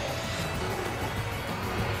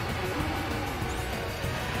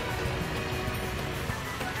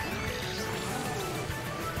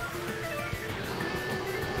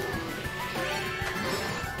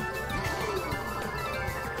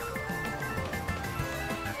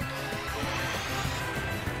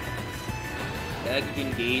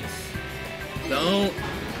 Exit gates. Don't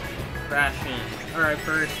crash in. Alright,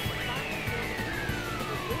 first.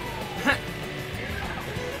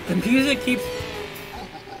 The music keeps...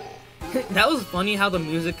 That was funny how the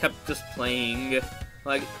music kept just playing.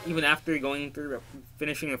 Like, even after going through,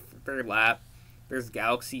 finishing the third lap, there's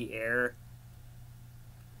Galaxy Air.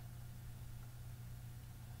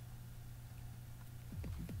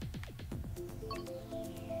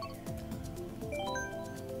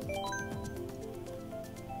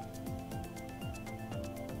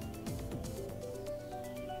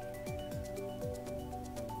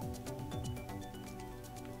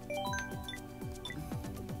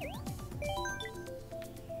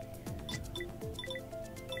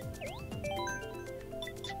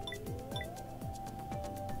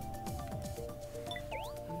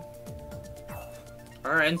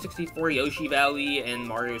 Alright, N64, Yoshi Valley, and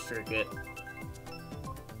Mario Circuit.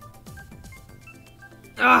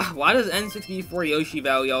 Ah, why does N64 Yoshi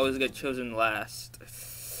Valley always get chosen last?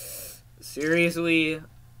 Seriously?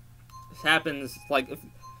 This happens, like,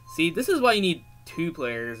 see, this is why you need 2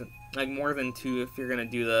 players. Like, more than 2 if you're gonna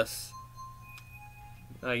do this.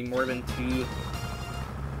 Like, more than 2.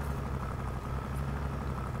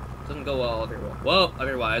 Doesn't go well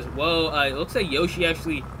otherwise. Whoa, it looks like Yoshi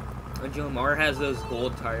actually... Jomar has those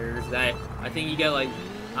gold tires that I think you get, like,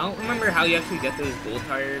 I don't remember how you actually get those gold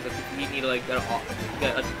tires. I think you need to, like, get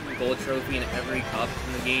a gold trophy in every cup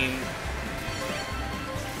in the game.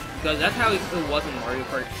 Because that's how it was in Mario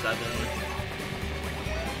Kart 7.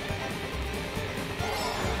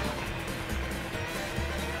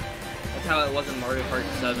 That's how it was in Mario Kart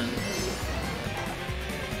 7.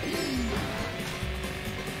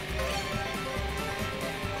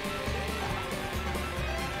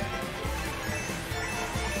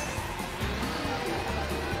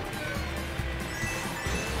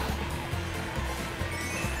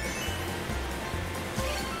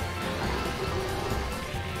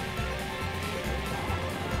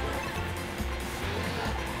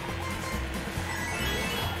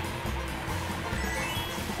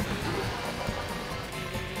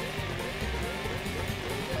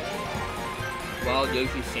 Wild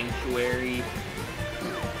Yoshi Sanctuary.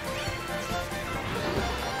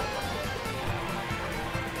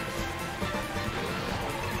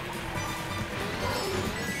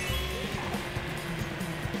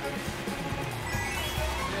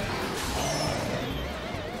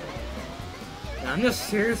 I'm just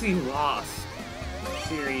seriously lost.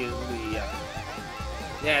 Seriously.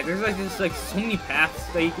 Yeah, there's like just like so many paths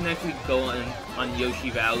that you can actually go on Yoshi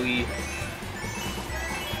Valley.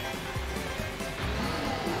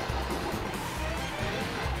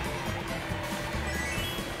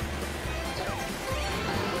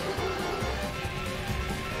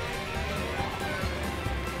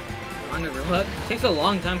 On the roulette. It takes a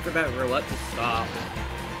long time for that roulette to stop.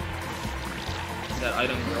 That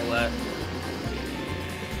item roulette.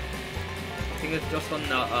 I think it's just on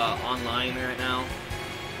the online right now.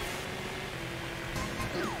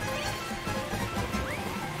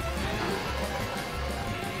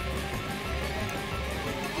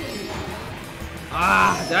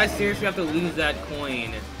 Ah, did I seriously have to lose that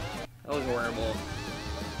coin? That was horrible.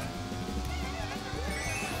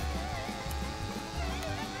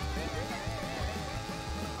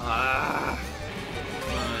 Ah,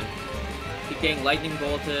 come on. Keep getting lightning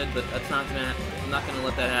bolted, but that's not gonna. I'm not gonna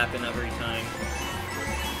let that happen every time.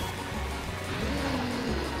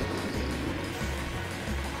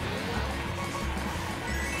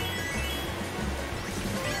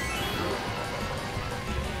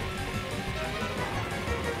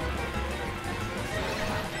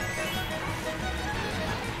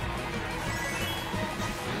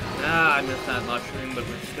 Ah, I missed that mushroom, but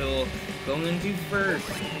we're still going into first.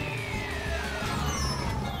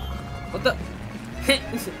 What the?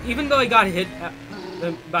 Even though I got hit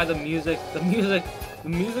by the music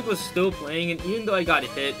was still playing, and even though I got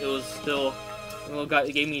hit, it was still,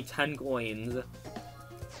 it gave me 10 coins.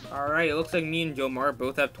 Alright, it looks like me and Jomar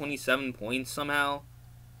both have 27 points somehow.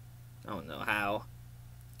 I don't know how.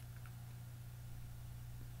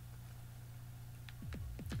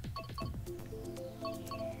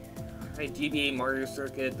 Alright, GBA Mario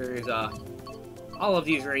Circuit, there's all of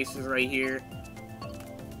these races right here.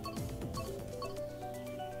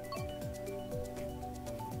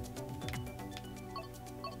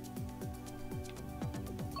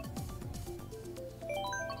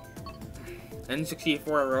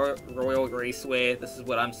 N64 Royal Raceway, this is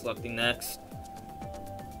what I'm selecting next.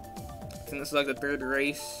 And this is like the third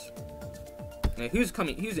race. Now, who's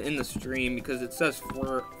in the stream, because it says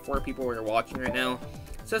four people are watching right now.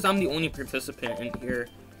 It says I'm the only participant in here.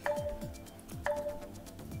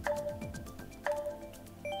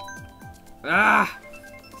 Ah!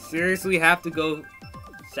 Seriously have to go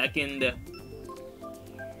second.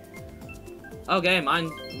 Okay, my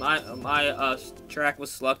track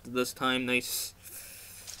was selected this time. Nice.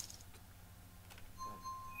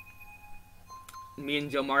 Me and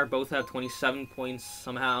Jomar both have 27 points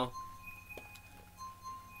somehow.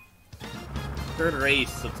 Third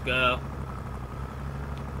race, let's go.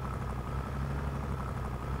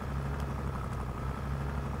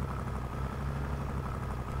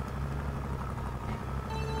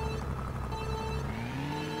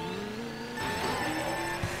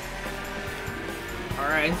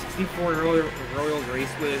 Alright, N64 Royal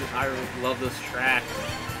Raceway. I love this track.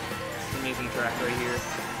 It's an amazing track right here.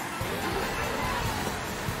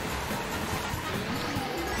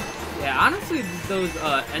 Yeah, honestly, those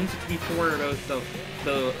N64,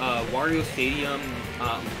 the Wario Stadium,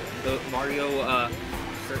 the Mario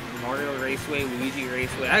Raceway, Luigi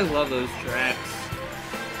Raceway. I love those tracks.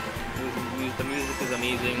 The music is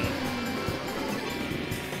amazing.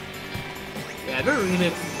 Yeah, the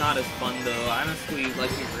remix is not as fun though. I honestly like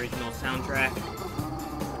the original soundtrack.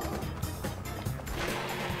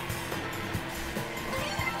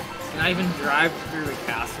 Can I even drive through the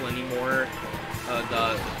castle anymore?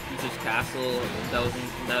 The Peach's Castle that was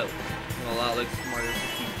a lot like Mario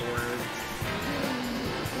 64.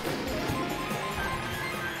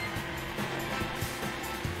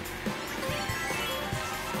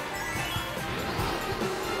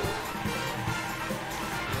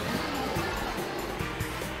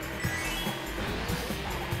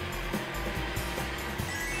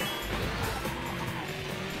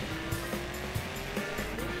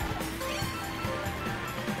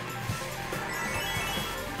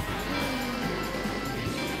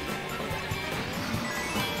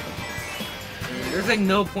 There's like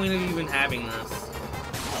no point of even having this.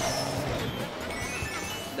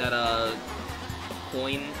 That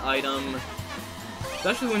coin item,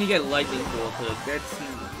 especially when you get lightning bolted.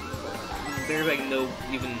 There's like no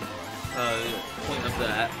even point of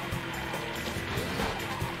that.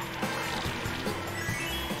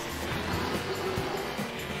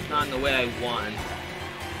 It's not in the way I want.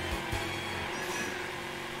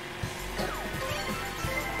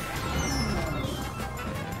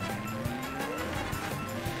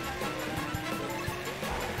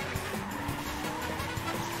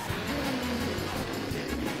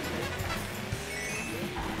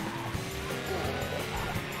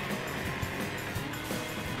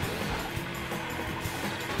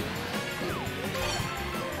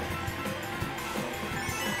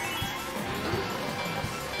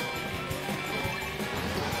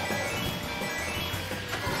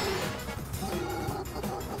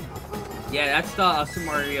 Yeah, that's the Super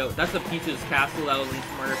Mario. That's the Peach's castle that was in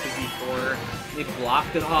Super Mario 64. They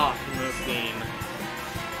blocked it off in this game.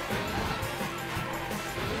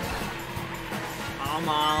 Come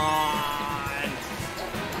on!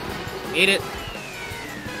 Made it.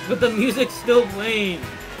 But the music's still playing.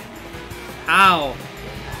 How?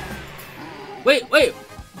 Wait,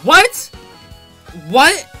 what?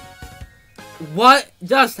 What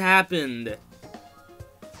just happened?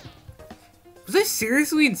 Was I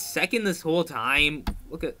seriously in second this whole time?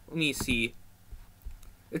 Let me see.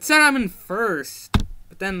 It said I'm in first,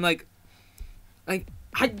 but then like, I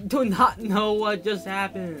do not know what just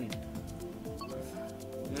happened.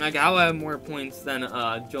 Like, how I have more points than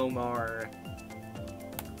Jomar.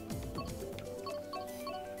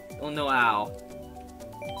 Don't know how.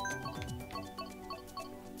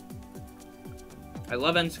 I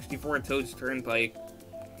love N64 Toad's Turnpike.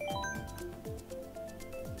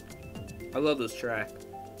 I love this track.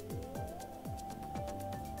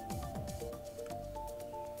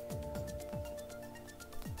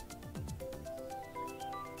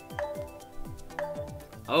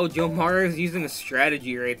 Oh, Jomar is using a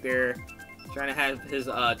strategy right there. Trying to have his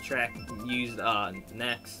track used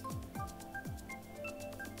next.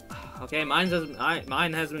 Okay, mine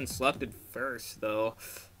has been selected first though.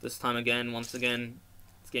 This time again, once again,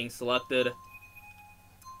 it's getting selected.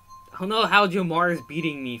 I don't know how Jomar is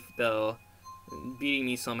beating me though. Beating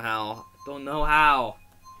me somehow. Don't know how.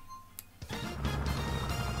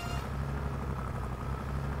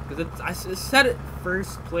 Because I set it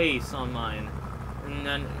first place on mine. And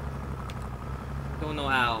then, don't know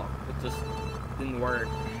how. It just didn't work.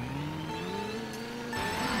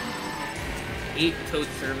 8 Toad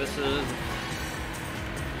services.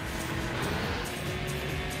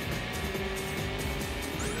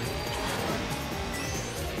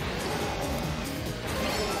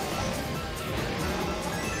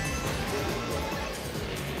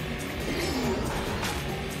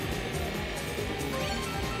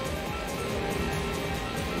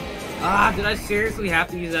 Ah, did I seriously have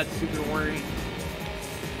to use that super horn?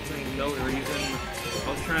 For no reason. I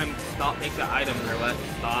was trying to make the item roulette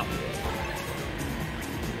stop.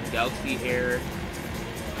 Galaxy Air.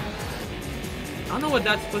 I don't know what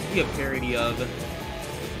that's supposed to be a parody of.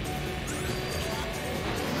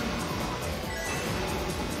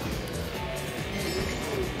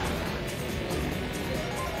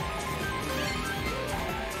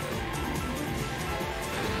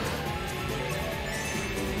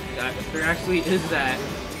 There actually is that.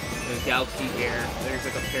 The Galaxy Air. There's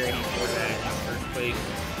like a parody for that in the first place.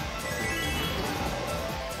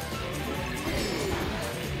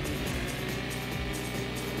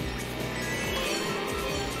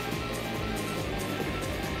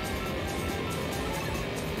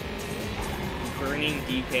 Burning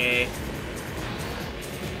DK.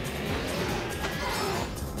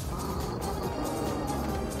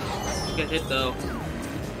 Get hit though.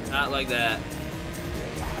 Not like that.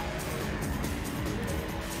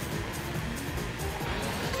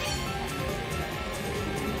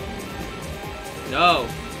 No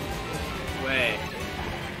way.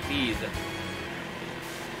 Please.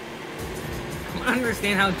 I don't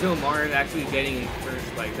understand how Jomar is actually getting in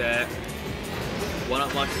first like that.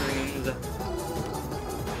 One-up mushrooms.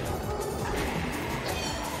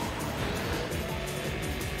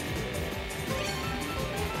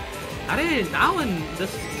 How did it now in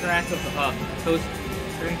this track of Toast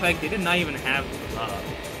Turnpike they did not even have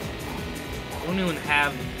don't even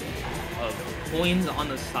have coins on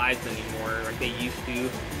the sides anymore like they used to.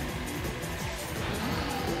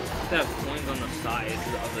 They have coins on the sides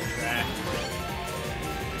of the track.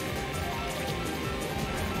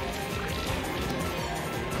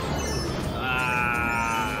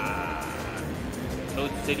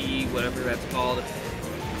 Toad City, whatever that's called.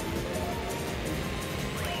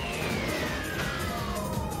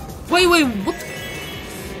 Wait, what?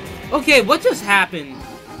 Okay, what just happened?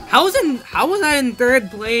 How was I in third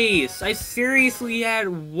place? I seriously had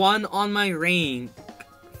 1 on my rank.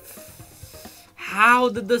 How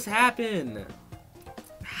did this happen?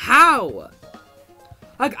 How?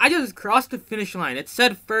 Like, I just crossed the finish line. It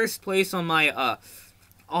said first place on my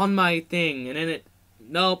thing, and then it,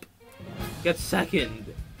 nope, gets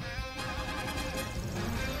second.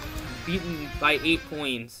 Beaten by 8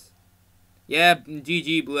 points. Yeah,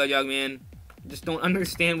 GG, Blue Eyed Man. Just don't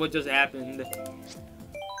understand what just happened.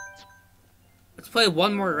 Let's play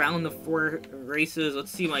one more round of 4 races.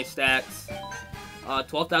 Let's see my stats.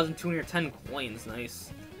 12,210 coins.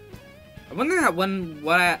 Nice. I wonder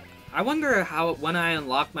how when I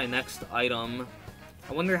unlock my next item.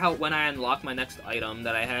 I wonder how when I unlock my next item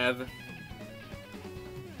that I have.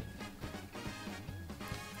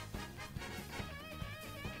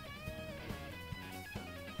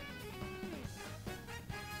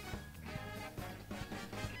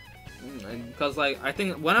 Because like I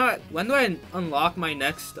think when do I unlock my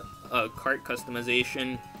next kart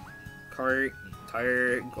customization? Kart,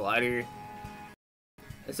 tire, glider.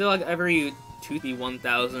 Is it like every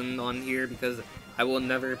 2D1000 on here? Because I will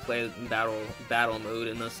never play battle mode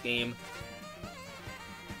in this game.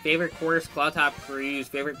 Favorite course, Cloud Top Cruise.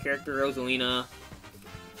 Favorite character, Rosalina,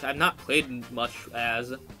 which I've not played much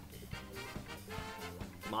as.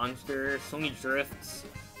 Monster, so many drifts,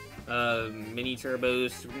 mini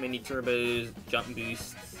turbos, jump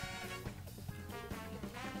boosts.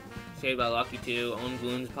 Saved by Lucky 2, own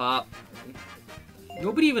balloons pop.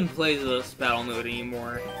 Nobody even plays this battle mode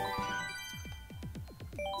anymore.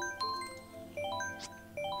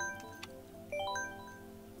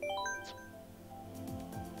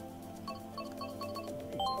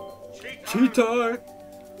 Cheater!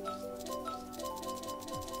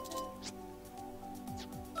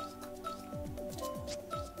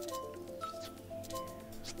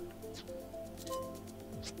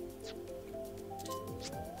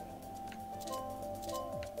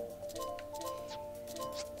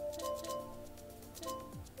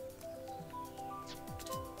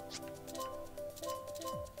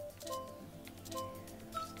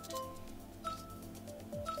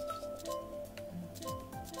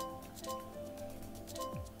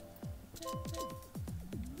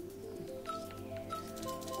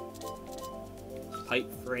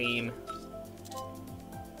 Pipe frame.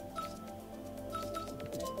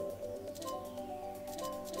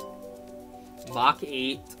 Mach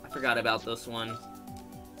 8. I forgot about this one.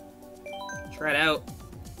 Try it out.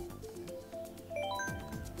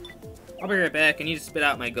 I'll be right back. I need to spit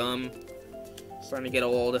out my gum. It's starting to get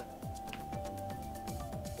old.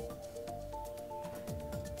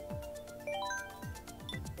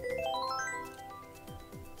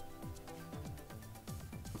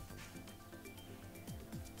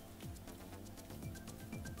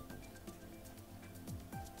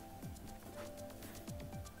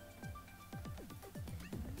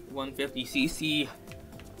 $150cc.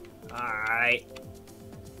 Alright.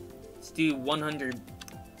 Let's do 100.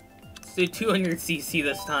 Let's do 200cc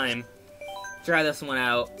this time. Try this one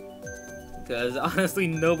out. Because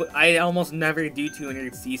honestly, I almost never do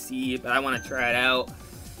 200cc, but I want to try it out.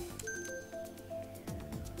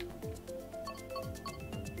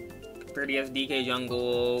 For DS DK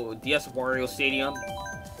Jungle, DS Wario Stadium.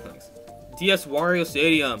 Nice. DS Wario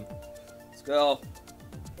Stadium. Let's go.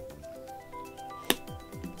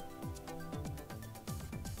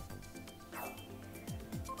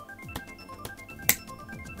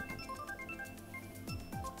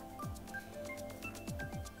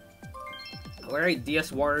 Alright,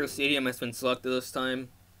 DS Wario Stadium has been selected this time.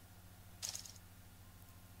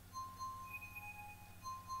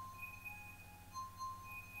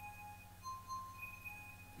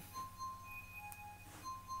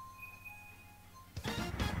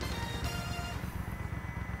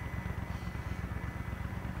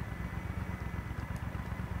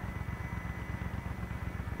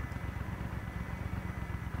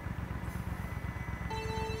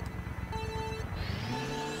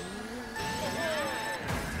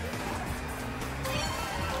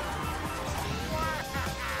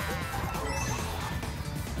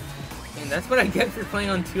 That's what I get for playing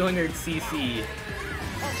on 200cc.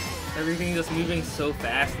 Everything just moving so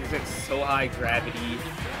fast, there's like so high gravity.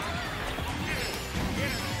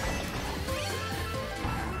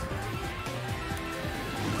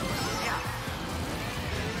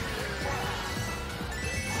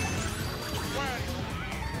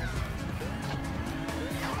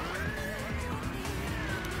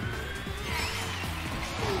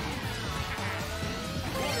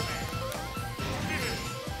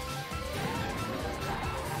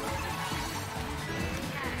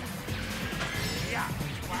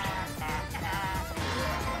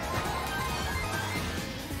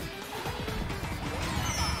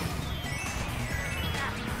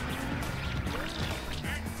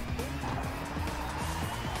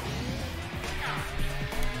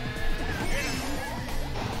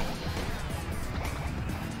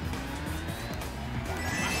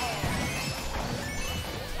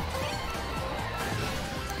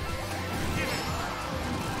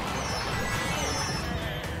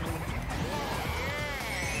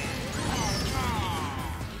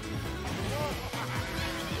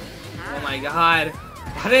 Oh my god.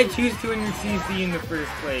 How did I choose 200cc in the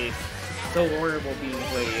first place? So horrible being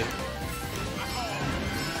played.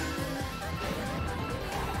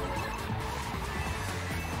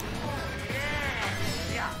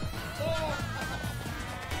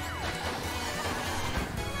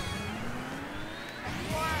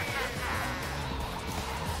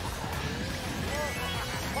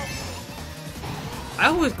 I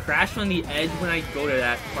always crash on the edge when I go to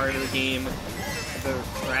that part of the game. The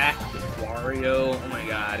track, Wario, oh my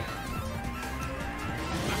god.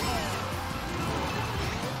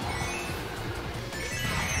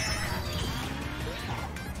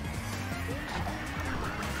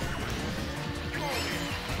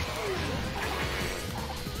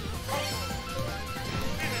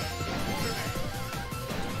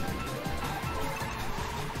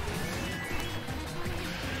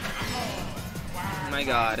 Oh my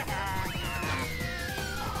god.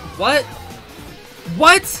 What?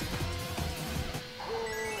 What?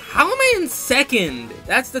 How am I in second?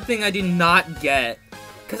 That's the thing I did not get.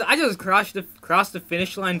 Because I just crossed the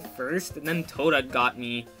finish line first, and then Toadette got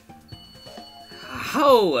me.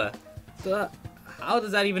 How? How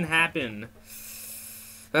does that even happen?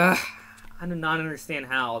 I do not understand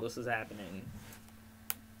how this is happening.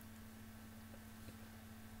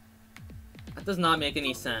 That does not make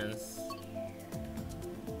any sense.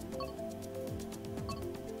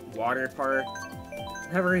 Water park.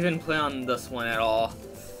 Never even play on this one at all.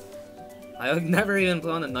 I would never even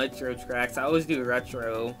play on the Nitro tracks. I always do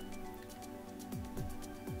retro.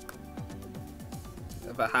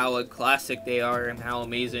 About how classic they are and how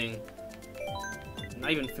amazing. I'm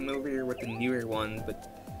not even familiar with the newer ones,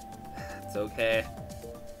 but it's okay.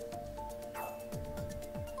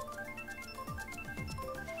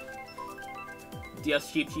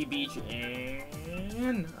 DS Cheap Beach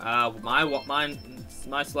and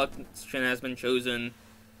my selection has been chosen.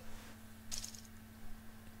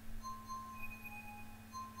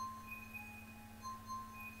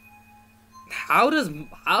 How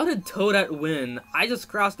did Toadette win? I just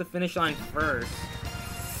crossed the finish line first.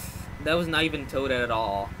 That was not even Toadette at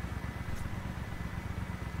all.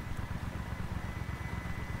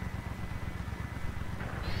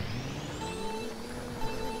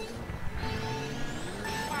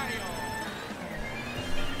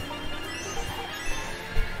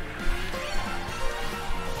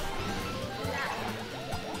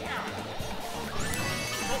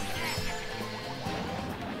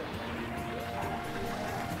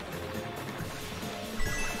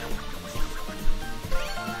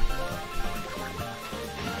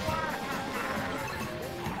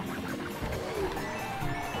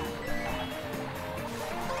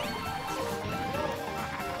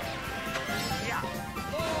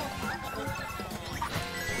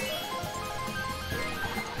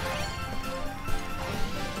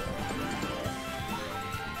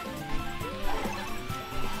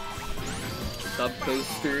 Sub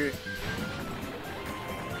coaster.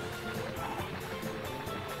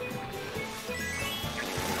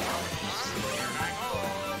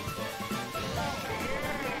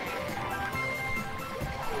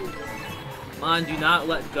 Come on, do not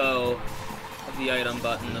let go of the item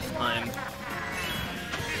button this time.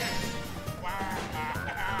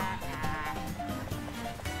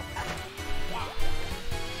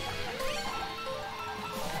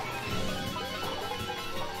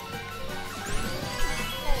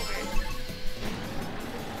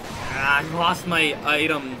 I lost my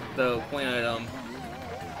item, the point item,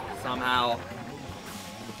 somehow.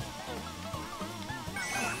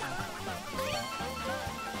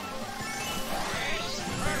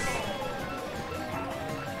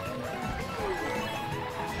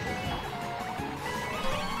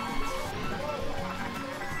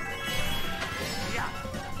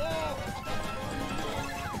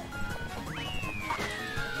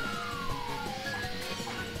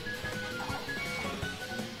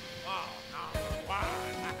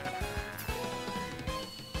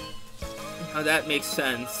 Now that makes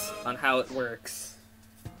sense on how it works.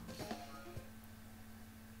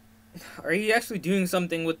 Are you actually doing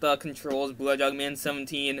something with the controls, Blue Jug Man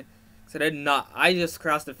 17? Because I did not. I just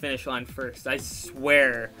crossed the finish line first, I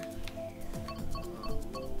swear.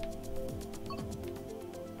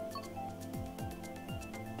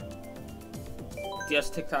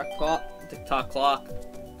 Yes, TikTok clock. TikTok clock.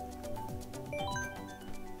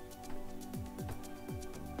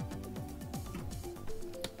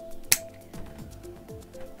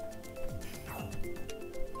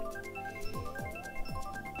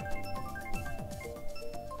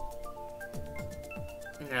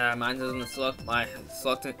 Yeah, mine doesn't select. My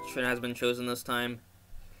selection has been chosen this time.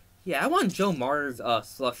 Yeah, I want Joe Mar's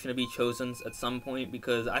selection to be chosen at some point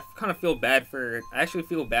because I kind of feel bad for. I actually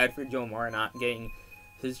feel bad for Joe Mar not getting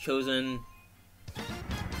his chosen.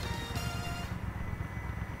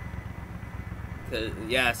 Cause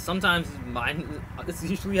yeah, sometimes mine. This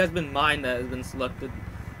usually has been mine that has been selected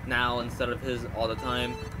now instead of his all the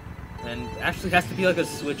time, and it actually has to be like a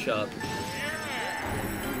switch up.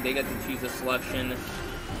 They get to choose a selection.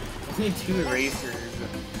 Only 2 racers.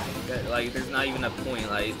 Like, there's not even a point.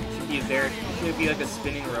 Like, it should be there. It should be like a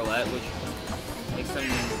spinning roulette, which makes them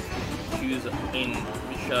choose in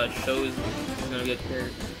which shows who's gonna get their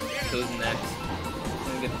chosen next.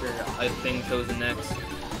 Who's gonna get their thing chosen next.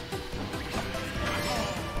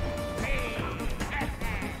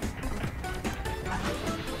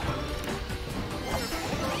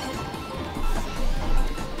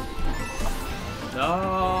 No!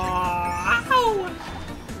 Ow!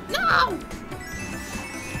 No!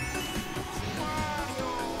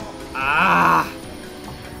 Ah!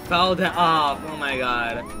 Fell off. Oh my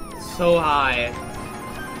god. So high.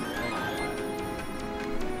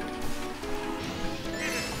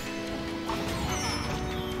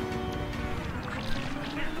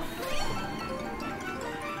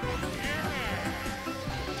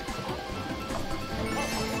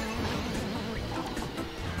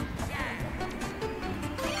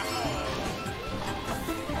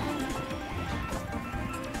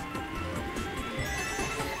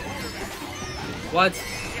 What?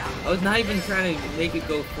 I was not even trying to make it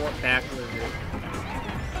go backwards.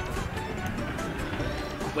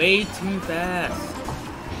 Way too fast.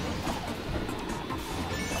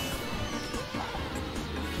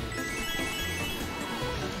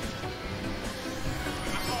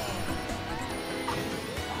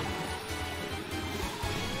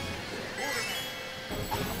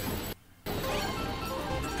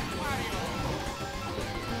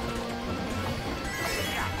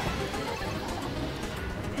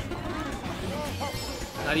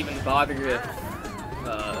 Not even bother to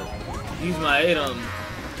use my item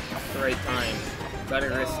at the right time.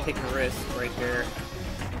 Gotta take a risk right there.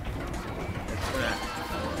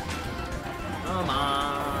 Come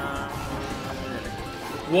on.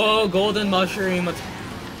 Whoa, golden mushroom. Let's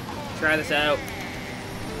try this out.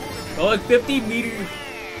 Go like 50 meters.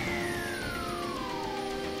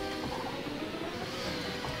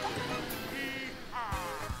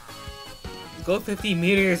 Go 50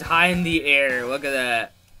 meters high in the air. Look at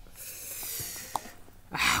that.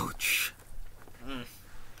 Ouch.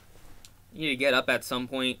 Need to get up at some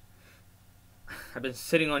point. I've been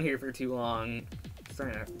sitting on here for too long. It's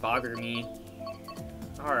starting to bother me.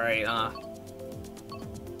 Alright,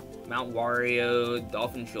 Mount Wario,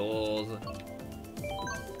 Dolphin Shoals.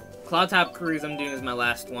 Cloud Top Cruise I'm doing as my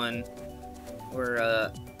last one.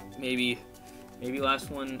 Or, maybe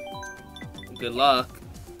last one. Good luck.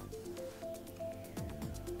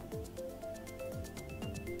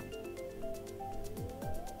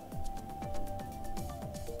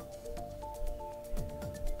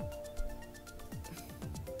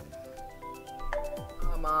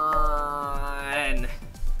 Come on.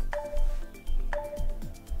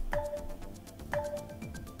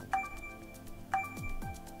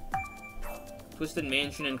 Twisted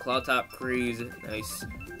Mansion and Cloud Top Cruise. Nice.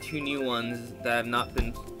 Two new ones that I've not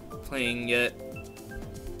been playing yet.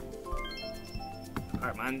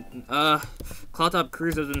 Alright, man. Cloud Top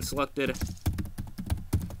Cruise has been selected.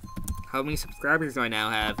 How many subscribers do I now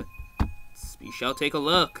have? We shall take a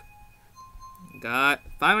look. Got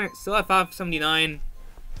 500, still at 579.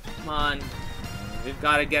 Come on. We've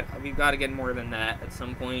got to get more than that at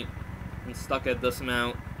some point. I'm stuck at this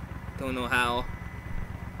amount. Don't know how.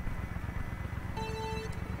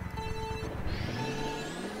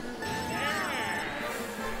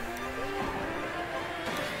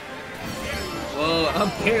 Whoa,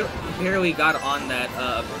 I barely got on that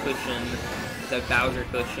cushion, that Bowser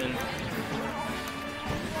cushion.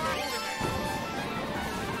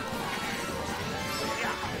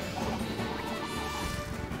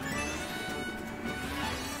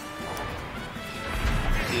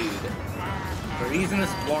 Dude, we're using this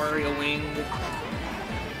Wario Wing.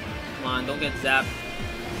 Come on, don't get zapped,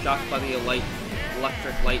 shocked by the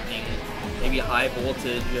electric lightning. Maybe high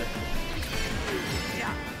voltage.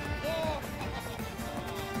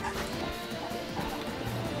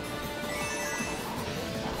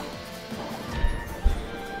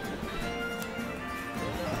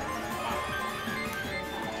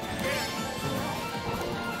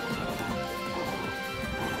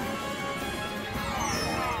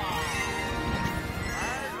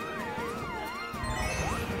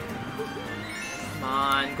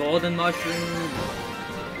 Golden mushroom.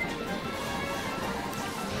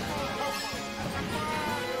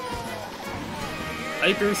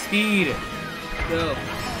 Hyper speed. Go.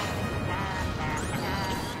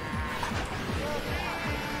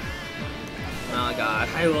 Oh my god,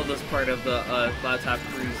 I love this part of the Cloud Top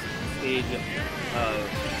Cruise stage.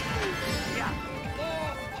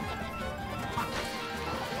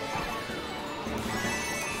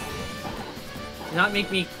 Do not make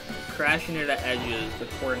me crash into the edges, the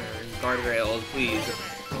corners, guardrails, please.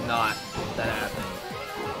 Do not let that happen.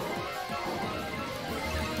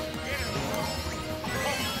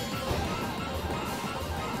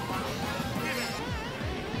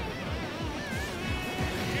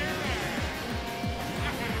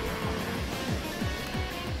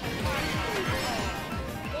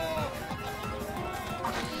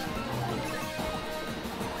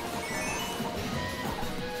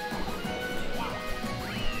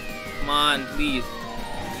 on, please.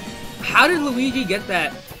 How did Luigi get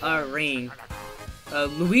that ring?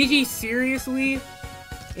 Luigi, seriously?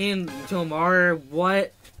 And Jomar,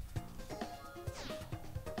 what?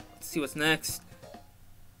 Let's see what's next.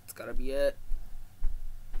 It's gotta be it.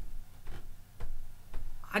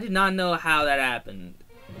 I did not know how that happened.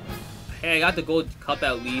 Hey, I got the gold cup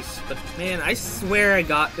at least, but man, I swear I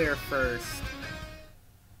got there first.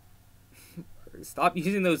 Stop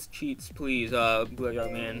using those cheats, please, Blue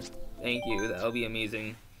Man. Thank you, that'll be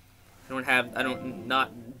amazing. I don't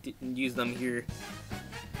not use them here.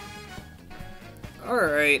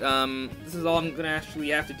 Alright, this is all I'm gonna actually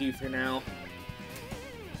have to do for now.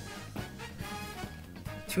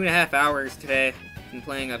 2.5 hours today. I've been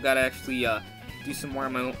playing. I've got to actually do some more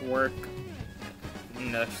of my work.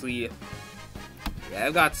 And actually, yeah,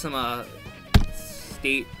 I've got some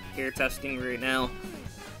state hair testing right now.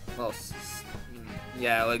 Well,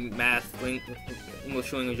 yeah, like math,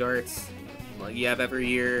 English language arts, like you have every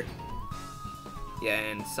year. Yeah,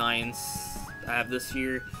 and science I have this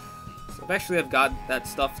year. So I've got that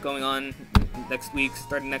stuff going on next week,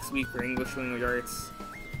 starting next week for English language arts.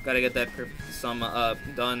 Gotta get that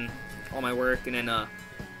done, all my work, and then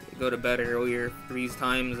go to bed earlier for these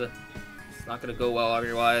times. It's not gonna go well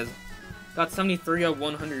otherwise. Got 73 out of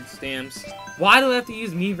 100 stamps. Why do I have to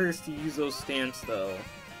use Miiverse to use those stamps though?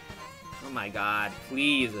 Oh my god,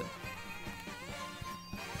 please.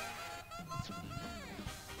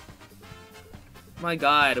 My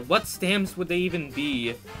god, what stamps would they even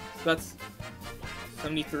be? That's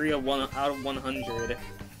 73 out of 100.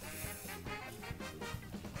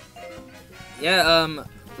 Yeah,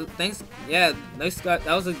 thanks. Yeah, nice guy.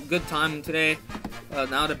 That was a good time today.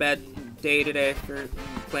 Not a bad day today for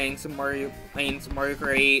playing some Mario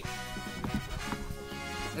Kart 8.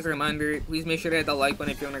 As a reminder, please make sure to hit the like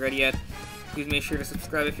button if you haven't already yet. Please make sure to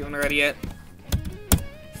subscribe if you haven't already yet.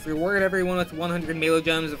 Reward everyone with 100 Melee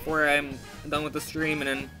Gems before I'm done with the stream, and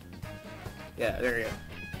then yeah, there you go.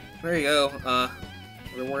 There you go.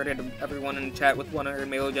 Rewarded everyone in chat with 100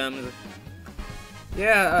 Melee Gems.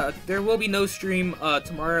 Yeah, there will be no stream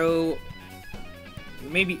tomorrow.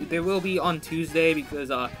 Maybe there will be on Tuesday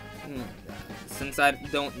because since I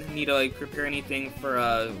don't need to like prepare anything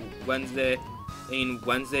for Wednesday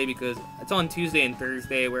because it's on Tuesday and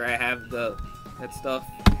Thursday where I have that stuff.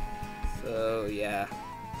 So yeah.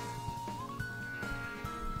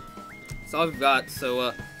 That's all I've got,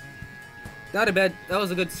 so got to bed. That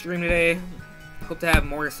was a good stream today. Hope to have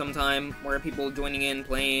more sometime. More people joining in,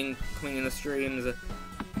 playing, coming in the streams.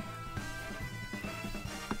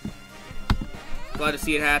 Glad to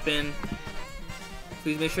see it happen.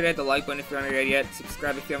 Please make sure to hit the like button if you haven't already yet.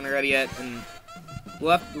 Subscribe if you haven't already yet, and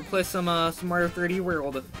we'll play some Mario 3D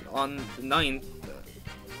World on the 9th.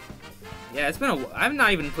 Yeah, it's been I've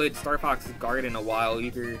not even played Star Fox's Guard in a while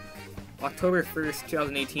either. October 1st,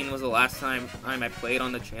 2018 was the last time I played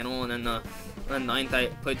on the channel, and then on the 9th I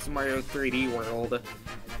played some Mario 3D World.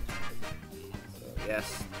 So,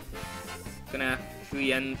 yes. Gonna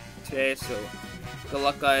actually end today, so good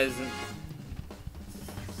luck guys, and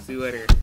see you later.